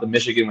differently about the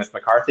Michigan with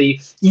McCarthy.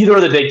 Either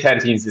of the Big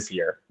Ten teams this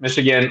year,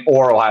 Michigan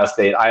or Ohio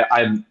State,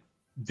 I'm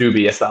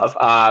dubious of.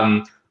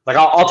 I'm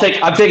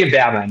taking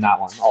Bama in that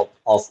one.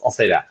 I'll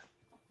say that.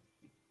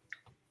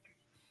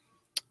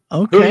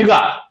 Okay. Who have you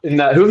got in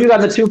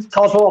the two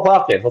college football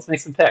playoff games? Let's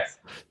make some picks.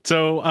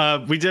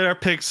 So we did our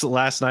picks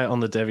last night on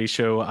the Devi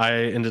show. I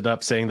ended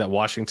up saying that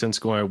Washington's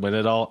going to win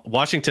it all.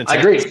 Washington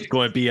is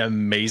going to be an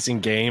amazing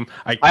game.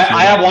 I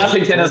have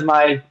Washington as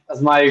my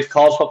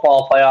college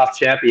football playoff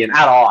champion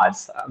at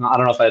odds. I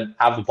don't know if I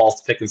have the balls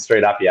to pick them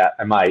straight up yet.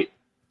 I might.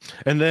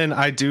 And then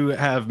I do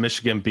have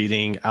Michigan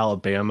beating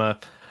Alabama.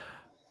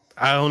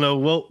 I don't know.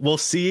 We'll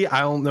see.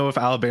 I don't know if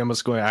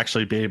Alabama's going to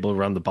actually be able to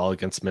run the ball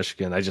against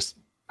Michigan.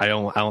 I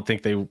don't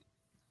think they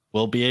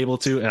will be able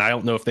to, and I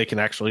don't know if they can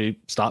actually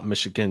stop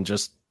Michigan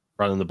just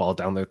running the ball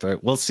down their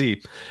throat. We'll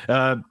see.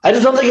 I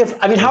just don't think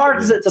how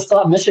hard is it to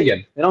stop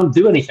Michigan? They don't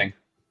do anything.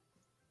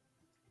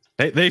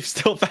 They've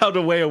still found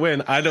a way to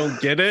win. I don't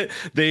get it.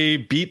 They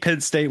beat Penn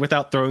State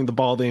without throwing the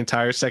ball the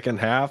entire second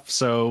half.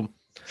 So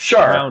sure,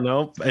 I don't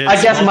know. I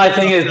guess my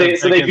thing is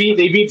they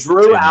beat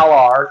Drew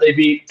Allar, they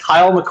beat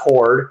Kyle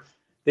McCord,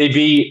 they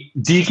beat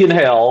Deacon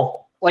Hill.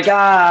 Like,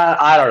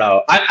 I don't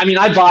know.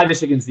 I buy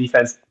Michigan's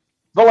defense.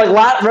 But,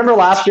 remember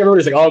last year, everybody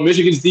was like, oh,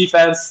 Michigan's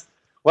defense.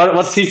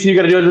 What's TCU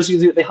going to do in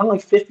Michigan's defense? They hung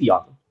like 50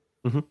 on them.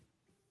 Mm-hmm.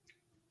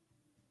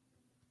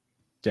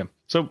 Yeah.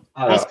 So,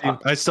 we'll see.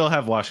 I still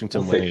have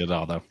Washington winning it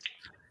all, though.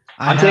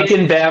 I'm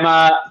taking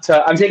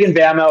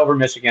Bama over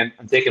Michigan.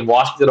 I'm taking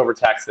Washington over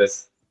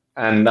Texas.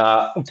 And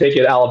I'm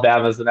taking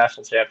Alabama as the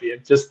national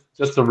champion. Just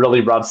to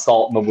really rub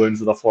salt in the wounds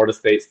of the Florida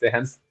State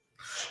stands.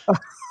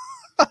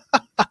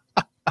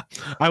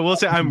 I will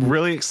say I'm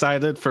really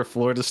excited for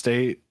Florida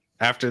State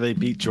after they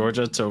beat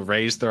Georgia to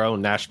raise their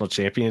own national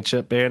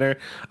championship banner.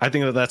 I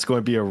think that's going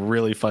to be a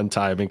really fun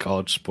time in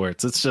college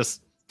sports.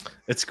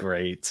 It's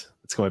great.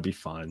 It's going to be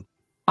fun.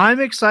 I'm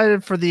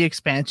excited for the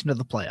expansion of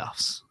the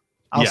playoffs.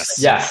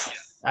 Yes.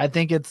 I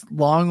think it's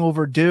long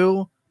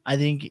overdue. I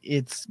think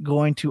it's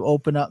going to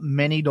open up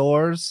many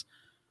doors,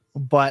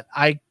 but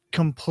I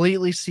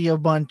completely see a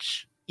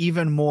bunch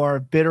even more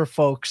bitter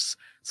folks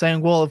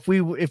saying, well,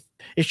 if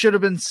it should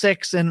have been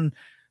 6 in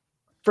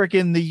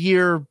freaking the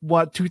year,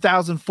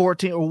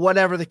 2014 or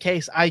whatever the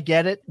case, I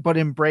get it, but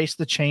embrace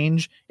the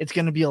change. It's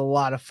going to be a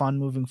lot of fun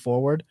moving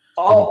forward.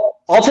 I'll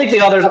take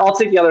the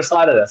other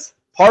side of this.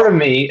 Part of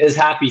me is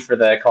happy for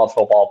the college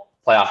football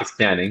playoff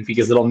expanding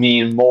because it'll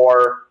mean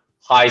more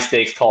high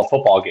stakes college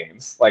football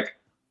games. Like,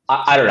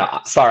 I don't know.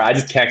 Sorry, I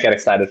just can't get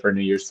excited for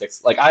New Year's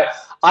 6. Like,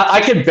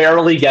 I could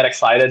barely get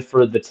excited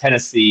for the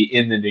Tennessee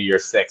in the New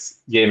Year's 6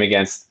 game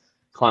against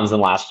Clemson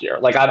last year.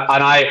 Like,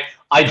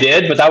 I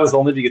did, but that was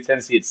only because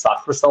Tennessee had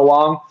sucked for so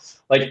long.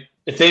 Like,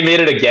 if they made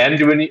it again,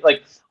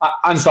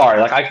 I'm sorry.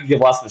 Like, I could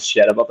give less of a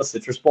shit about the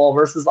Citrus Bowl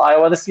versus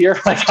Iowa this year.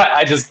 Like,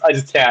 I just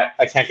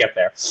can't get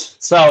there.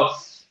 So,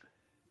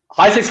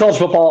 high stakes college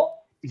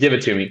football, give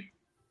it to me.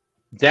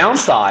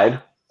 Downside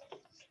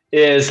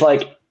is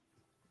like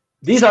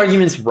these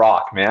arguments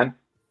rock, man.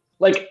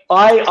 Like,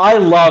 I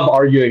love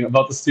arguing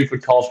about the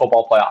stupid college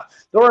football playoff.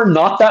 There are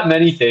not that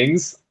many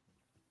things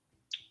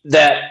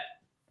that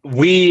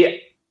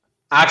we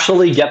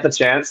actually get the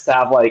chance to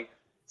have like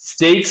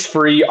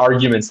stakes-free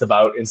arguments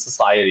about in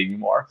society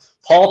anymore.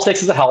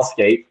 Politics is a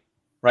hellscape,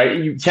 right?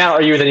 You can't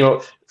argue with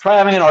anyone. Try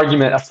having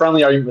a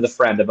friendly argument with a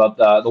friend about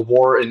the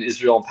war in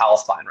Israel and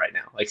Palestine right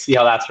now. Like, see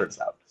how that turns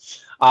out.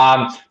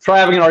 Try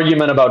having an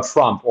argument about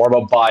Trump or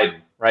about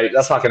Biden, right?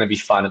 That's not going to be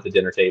fun at the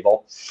dinner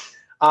table.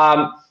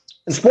 And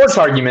sports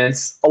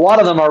arguments, a lot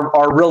of them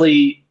are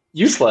really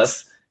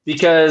useless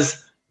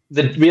because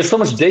we have so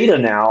much data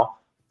now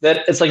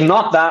that it's like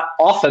not that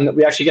often that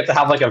we actually get to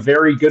have like a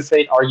very good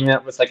faith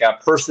argument with like a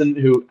person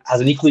who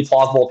has an equally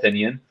plausible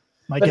opinion.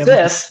 But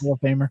this, Hall of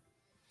Famer.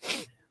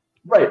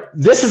 Right,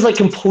 this is like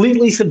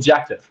completely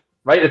subjective,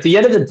 right? At the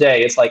end of the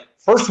day, it's like,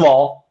 first of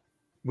all,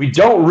 we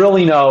don't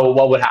really know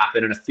what would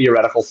happen in a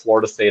theoretical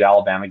Florida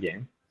State-Alabama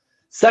game.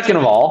 Second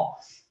of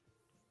all,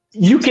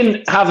 you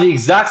can have the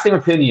exact same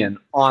opinion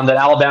on that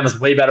Alabama is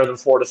way better than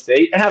Florida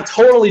State and have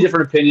totally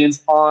different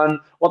opinions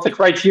on what the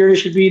criteria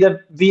should be to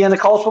be in the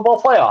college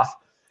football playoff.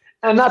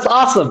 And that's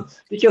awesome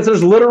because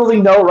there's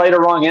literally no right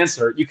or wrong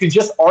answer. You can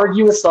just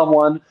argue with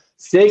someone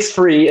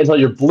stakes-free until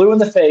you're blue in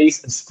the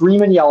face and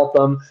scream and yell at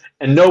them,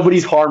 and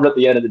nobody's harmed at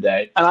the end of the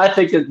day. And I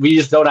think that we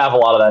just don't have a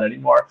lot of that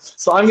anymore.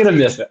 So I'm going to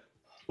miss it.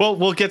 Well,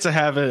 we'll get to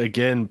have it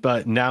again,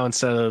 but now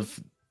instead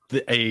of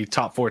a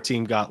top 4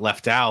 team got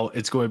left out,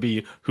 it's going to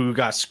be who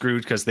got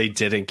screwed because they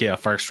didn't get a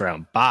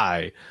first-round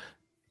bye.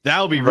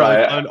 That'll be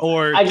really fun.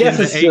 Or I guess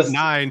it's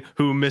 8-9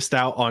 who missed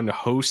out on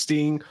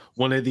hosting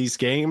one of these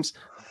games.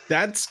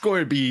 That's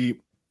going to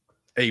be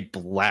a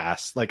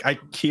blast. Like, I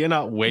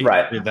cannot wait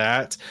Right. for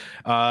that.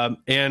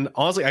 And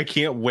honestly, I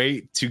can't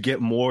wait to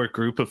get more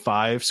group of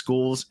 5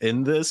 schools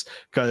in this,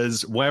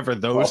 because whenever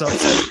those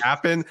upsets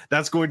happen,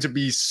 that's going to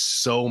be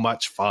so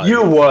much fun.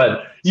 You would.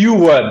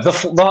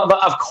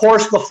 Of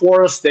course, the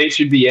Florida State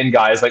should be in,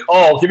 guys. Like,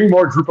 oh, give me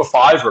more group of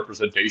 5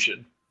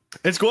 representation.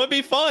 It's going to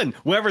be fun.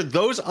 Whenever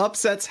those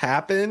upsets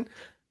happen,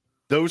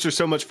 those are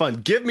so much fun.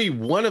 Give me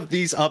one of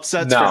these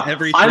upsets for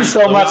every. I'm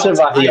so much of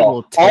a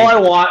heel. All I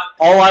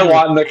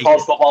want in the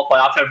college football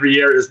playoff every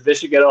year is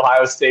Michigan,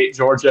 Ohio State,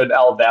 Georgia, and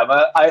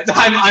Alabama.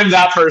 I'm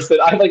that person.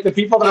 I'm like the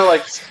people that are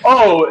like,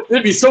 oh,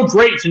 it'd be so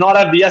great to not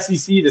have the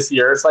SEC this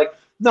year. It's like,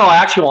 no, I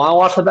actually want to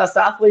watch the best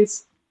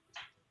athletes.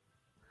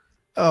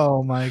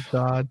 Oh my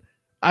God.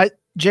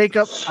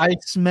 Jacob, I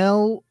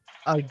smell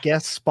a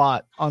guest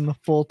spot on the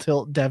Full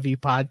Tilt Devi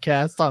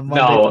podcast on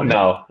Monday.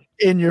 No.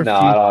 In your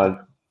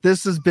future.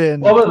 This has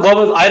been what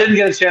was I didn't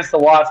get a chance to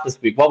watch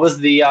this week. What was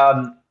the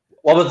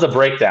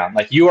breakdown?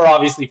 Like, you are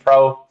obviously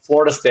pro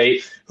Florida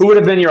State. Who would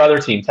have been your other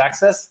team?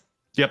 Texas?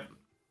 Yep.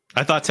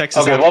 I thought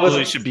Texas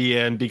absolutely should be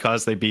in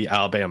because they beat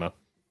Alabama.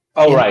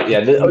 Oh, right.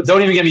 Yeah.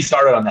 Don't even get me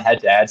started on the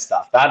head-to-head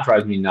stuff. That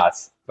drives me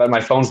nuts. But my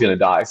phone's going to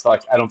die, so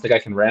I don't think I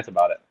can rant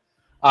about it.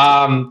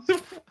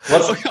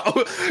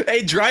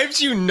 It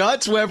drives you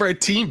nuts whenever a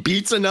team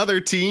beats another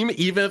team,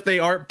 even if they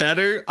aren't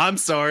better. I'm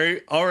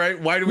sorry. All right.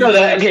 Why do we?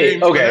 Okay.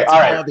 All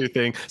right. Other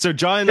thing. So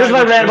John, here's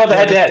my rant about the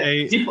head-to-head.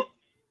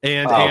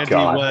 And Andy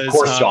was, of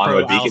course, John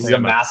would be, because he's a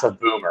massive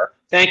boomer.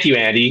 Thank you,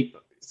 Andy.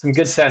 Some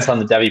good sense on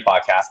the Devi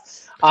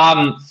podcast.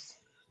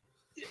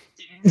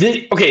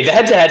 The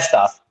head-to-head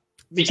stuff,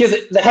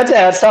 because the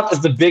head-to-head stuff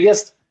is the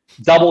biggest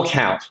double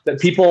count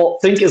that people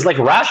think is like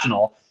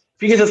rational,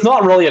 because it's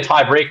not really a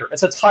tiebreaker.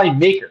 It's a tie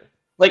maker.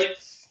 Like,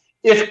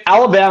 if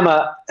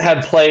Alabama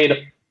just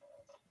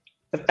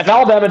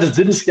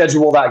didn't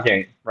schedule that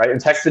game, right, and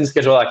Texas didn't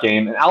schedule that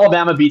game, and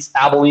Alabama beats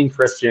Abilene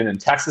Christian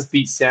and Texas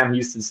beats Sam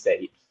Houston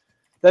State,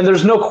 then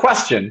there's no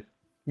question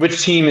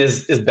which team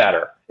is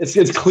better.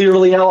 It's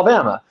clearly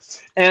Alabama.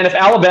 And if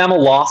Alabama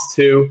lost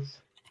to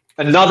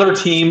another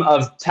team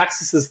of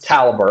Texas's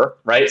caliber,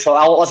 right? So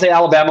let's say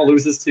Alabama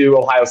loses to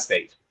Ohio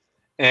State,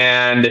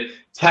 and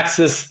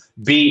Texas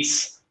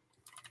beats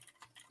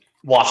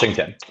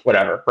Washington,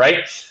 whatever,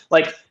 right?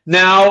 Like,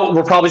 now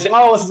we're probably saying,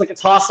 oh, this is like a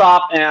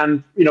toss-up,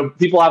 and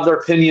people have their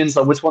opinions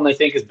on which one they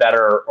think is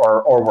better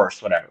or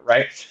worse, whatever,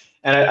 right?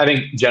 And I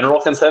think general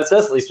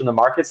consensus, at least in the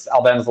markets,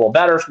 Alabama's a little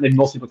better, so maybe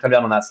most people come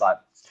down on that side.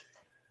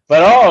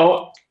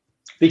 But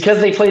because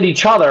they played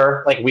each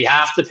other, like, we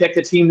have to pick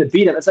the team that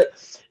beat them. It's like,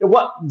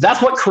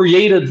 that's what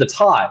created the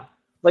tie.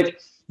 Like,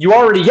 you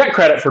already get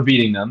credit for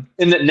beating them,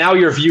 in that now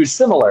you're viewed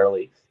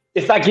similarly.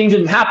 If that game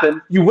didn't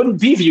happen, you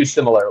wouldn't be viewed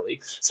similarly.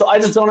 So I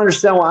just don't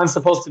understand why I'm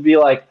supposed to be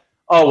like,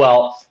 oh,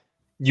 well,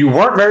 you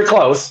weren't very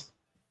close,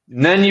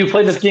 and then you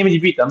played this game and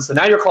you beat them, so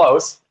now you're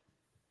close.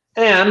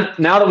 And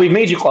now that we've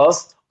made you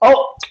close,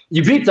 oh,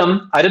 you beat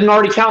them. I didn't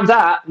already count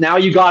that. Now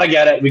you got to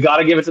get it. We got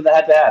to give it to the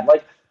head-to-head.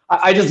 Like,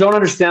 I just don't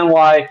understand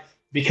why,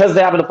 because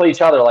they happen to play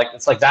each other, like,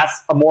 it's like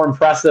that's a more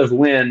impressive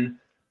win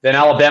than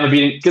Alabama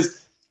beating.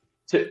 Because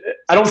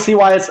I don't see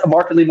why it's a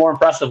markedly more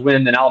impressive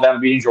win than Alabama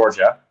beating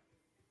Georgia.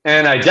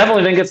 And I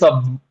definitely think it's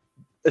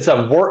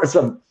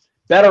a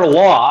better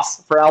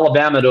loss for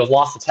Alabama to have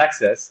lost to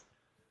Texas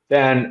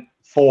than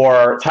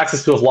for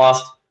Texas to have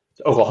lost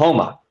to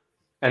Oklahoma.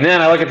 And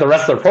then I look at the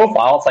rest of their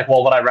profile. It's like,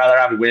 well, would I rather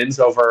have wins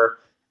over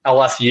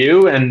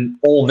LSU and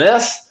Ole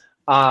Miss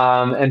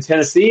and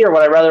Tennessee, or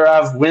would I rather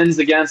have wins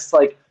against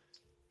like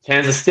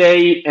Kansas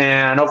State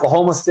and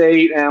Oklahoma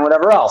State and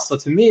whatever else? So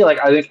to me, like,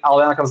 I think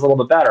Alabama comes a little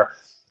bit better.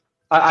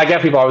 I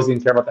get people always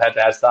didn't care about the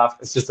head-to-head stuff.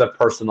 It's just a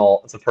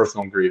personal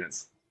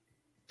grievance.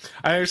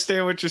 I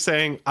understand what you're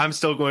saying. I'm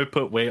still going to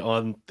put weight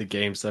on the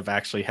games that have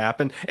actually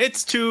happened.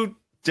 It's two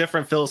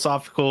different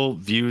philosophical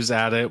views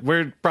at it.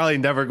 We're probably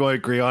never going to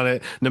agree on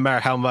it, no matter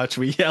how much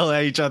we yell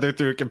at each other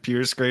through a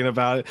computer screen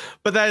about it.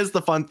 But that is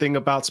the fun thing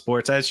about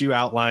sports. As you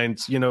outlined,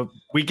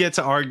 we get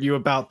to argue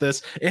about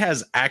this. It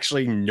has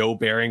actually no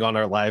bearing on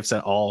our lives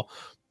at all.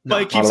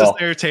 But it keeps us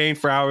entertained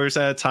for hours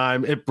at a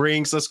time. It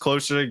brings us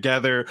closer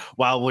together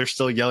while we're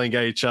still yelling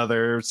at each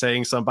other,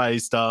 saying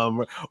somebody's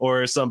dumb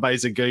or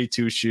somebody's a goody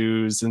two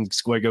shoes and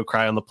just going to go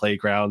cry on the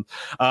playground.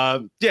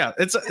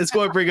 It's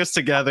going to bring us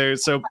together.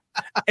 So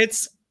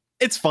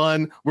it's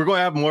fun. We're going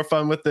to have more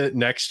fun with it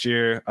next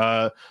year.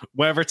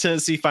 Whenever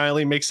Tennessee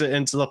finally makes it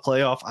into the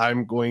playoff,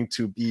 I'm going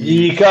to be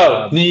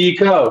Nico.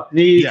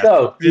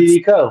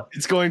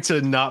 It's going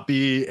to not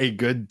be a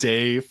good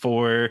day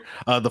for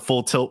the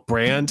Full Tilt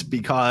brand,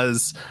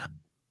 because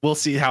we'll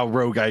see how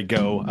rogue I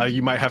go.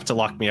 You might have to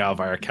lock me out of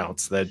our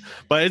accounts then,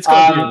 but it's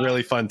going to be a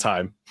really fun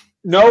time.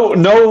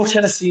 No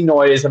Tennessee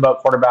noise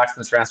about quarterbacks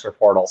in the transfer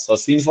portal. So it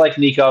seems like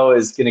Nico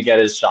is going to get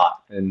his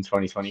shot in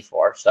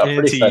 2024. So and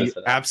pretty excited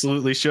for that.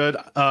 Absolutely should.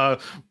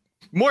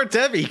 More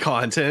Devi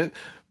content,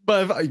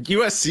 but if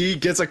USC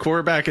gets a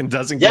quarterback and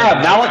doesn't get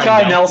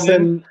Malachi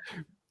Nelson.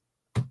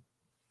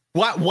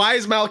 Why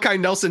is Malachi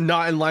Nelson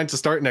not in line to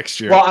start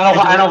next year? Well,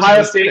 and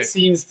Ohio State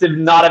seems to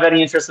not have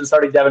any interest in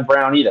starting Devin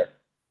Brown either.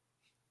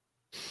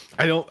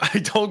 I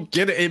don't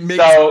get it. It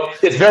makes So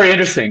it's very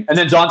interesting. And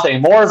then Dante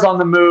Moore is on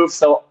the move.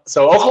 So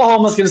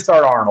Oklahoma's going to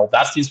start Arnold.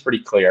 That seems pretty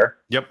clear.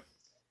 Yep.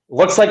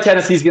 Looks like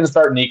Tennessee's going to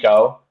start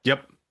Nico.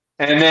 Yep.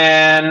 And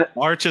then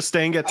Arch is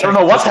staying at. I don't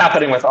know what's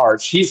happening with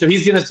Arch. So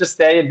he's going to just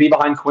stay and be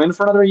behind Quinn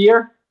for another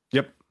year.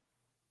 Yep.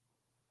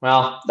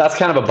 Well, that's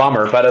kind of a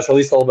bummer, but it's at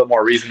least a little bit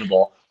more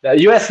reasonable. The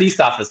USC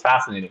stuff is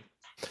fascinating.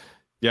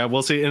 Yeah,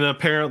 we'll see. And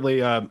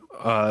apparently,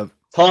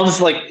 Tom's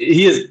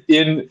he is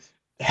in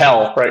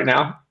hell right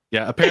now.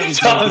 Yeah, apparently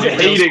Tom's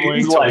hating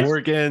his life.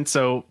 Oregon.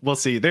 So we'll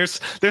see. There's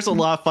a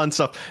lot of fun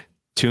stuff.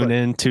 Tune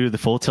in to the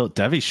Full Tilt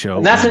Devy show.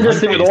 And that's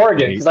interesting with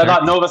Oregon because I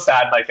thought Nova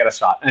Sad might get a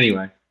shot.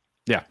 Anyway.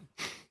 Yeah.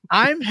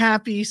 I'm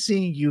happy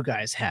seeing you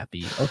guys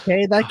happy.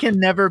 Okay. That can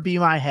never be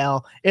my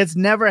hell. It's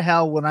never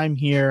hell when I'm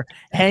here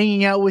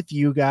hanging out with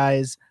you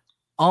guys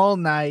all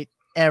night,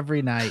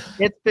 every night.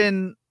 It's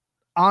been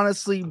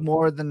honestly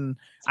more than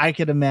I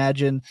could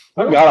imagine.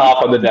 I got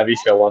off on the Debbie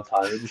show one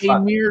time. A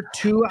mere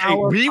 2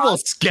 hours. We will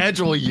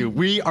schedule you.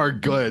 We are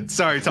good.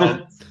 Sorry,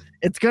 Tom.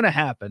 It's going to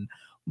happen.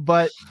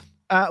 But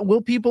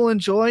will people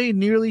enjoy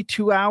nearly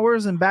 2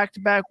 hours and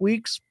back-to-back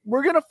weeks?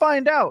 We're going to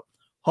find out.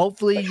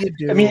 Hopefully you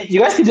do. I mean, you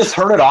guys can just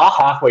turn it off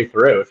halfway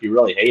through if you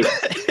really hate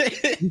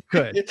it. You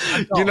could.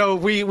 You know,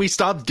 we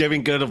stopped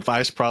giving good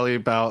advice probably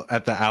about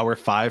at the hour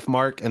 5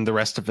 mark, and the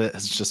rest of it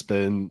has just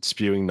been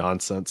spewing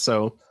nonsense.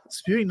 So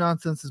spewing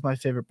nonsense is my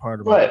favorite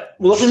part about it.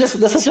 Well, this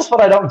is just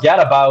what I don't get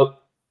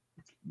about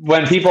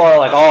when people are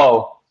like,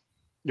 "Oh,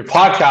 your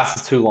podcast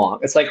is too long."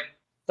 It's like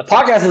the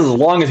podcast is as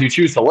long as you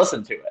choose to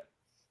listen to it.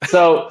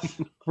 So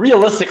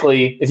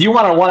realistically, if you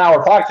want a 1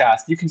 hour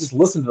podcast, you can just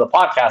listen to the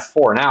podcast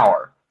for an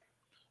hour.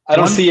 I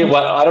don't see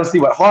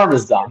what harm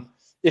is done.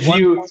 If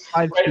you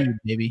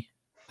maybe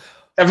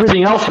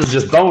everything else is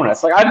just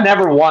bonus. Like I've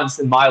never once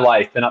in my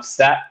life been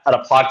upset at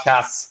a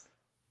podcast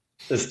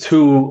is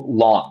too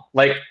long.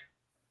 Like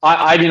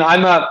I mean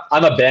I'm a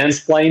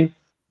Bandsplain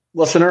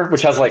listener,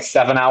 which has like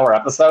 7 hour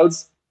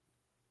episodes.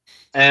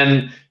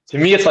 And to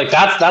me it's like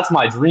that's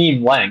my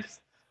dream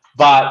length.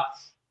 But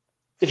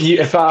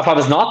if I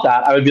was not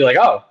that, I would be like,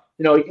 oh,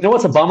 you know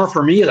what's a bummer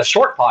for me is a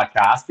short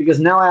podcast because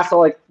now I have to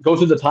like go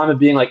through the time of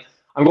being like,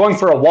 I'm going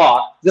for a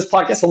walk. This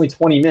podcast is only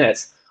 20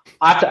 minutes.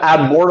 I have to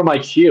add more to my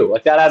queue.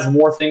 Like that adds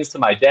more things to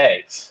my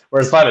day.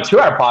 Whereas if I have a 2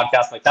 hour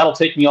podcast, like that'll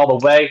take me all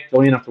the way.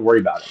 Don't even have to worry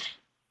about it.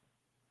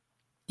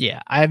 Yeah,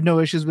 I have no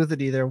issues with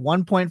it either.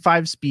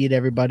 1.5 speed,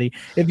 everybody.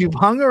 If you've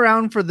hung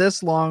around for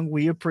this long,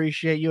 we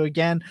appreciate you.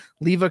 Again,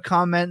 leave a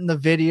comment in the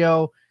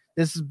video.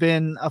 This has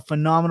been a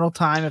phenomenal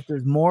time. If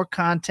there's more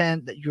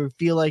content that you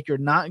feel like you're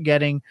not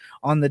getting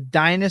on the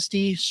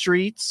Dynasty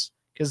streets,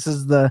 because this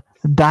is the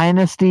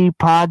Dynasty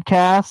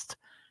podcast,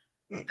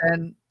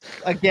 then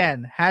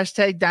again,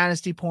 hashtag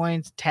Dynasty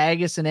Points,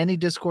 tag us in any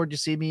Discord you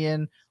see me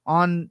in,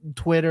 on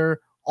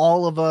Twitter.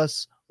 All of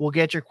us will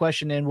get your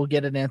question in. We'll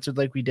get it answered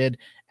like we did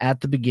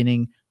at the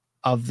beginning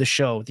of the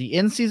show. The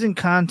in-season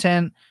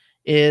content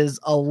is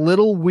a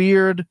little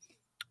weird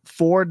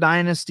for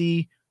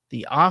Dynasty.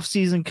 The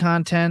off-season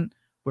content,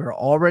 we're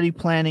already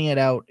planning it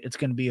out. It's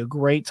going to be a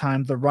great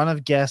time. The run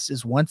of guests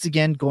is once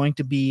again going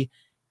to be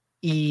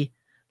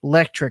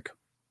electric.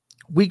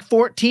 Week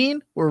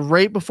 14, we're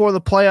right before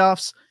the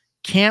playoffs.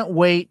 Can't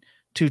wait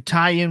to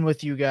tie in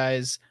with you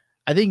guys.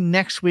 I think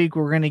next week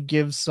we're going to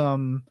give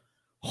some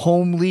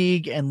home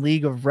league and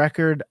league of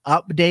record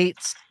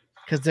updates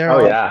because there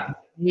are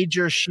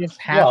major shifts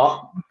happening.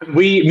 Well,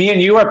 me and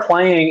you are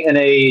playing in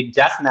a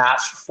death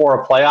match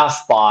for a playoff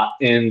spot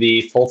in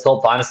the Full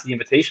Tilt Dynasty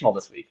Invitational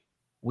this week.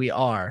 We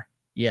are,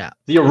 yeah.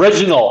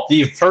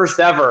 The first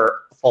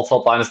ever Full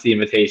Tilt Dynasty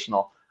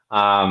Invitational.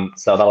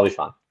 So that'll be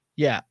fun.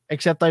 Yeah,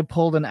 except I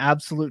pulled an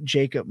absolute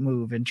Jacob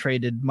move and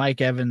traded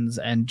Mike Evans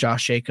and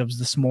Josh Jacobs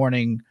this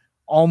morning,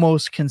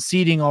 almost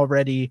conceding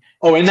already.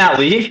 Oh, in that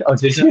league? Oh,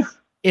 did you?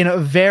 In a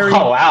very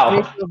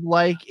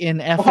Jacob-like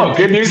in F. Oh,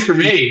 good news for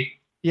me.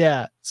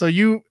 Yeah, so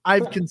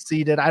I've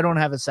conceded. I don't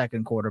have a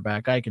second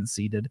quarterback. I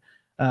conceded.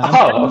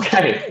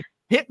 Okay.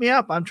 Hit me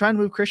up. I'm trying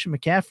to move Christian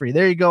McCaffrey.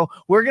 There you go.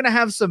 We're going to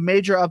have some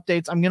major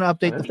updates. I'm going to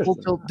update the Full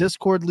Tilt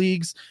Discord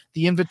leagues,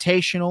 the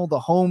Invitational, the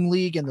Home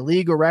League, and the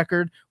League of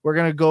Record. We're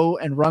going to go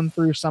and run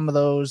through some of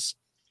those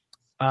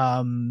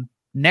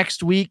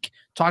next week,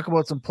 talk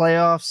about some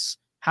playoffs,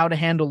 how to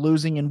handle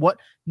losing, and what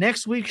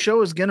next week's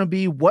show is going to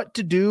be what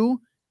to do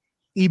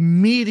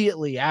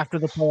immediately after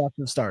the playoffs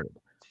have started,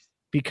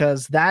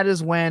 because that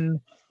is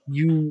when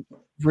you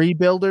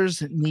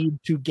rebuilders need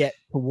to get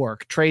to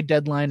work, trade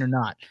deadline or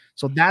not.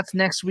 So that's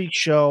next week's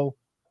show.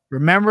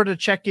 Remember to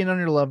check in on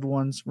your loved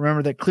ones.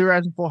 Remember that clear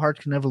eyes and full hearts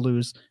can never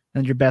lose,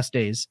 and your best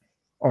days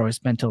are always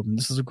spent tilting.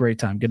 This is a great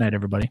time. Good night,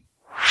 everybody.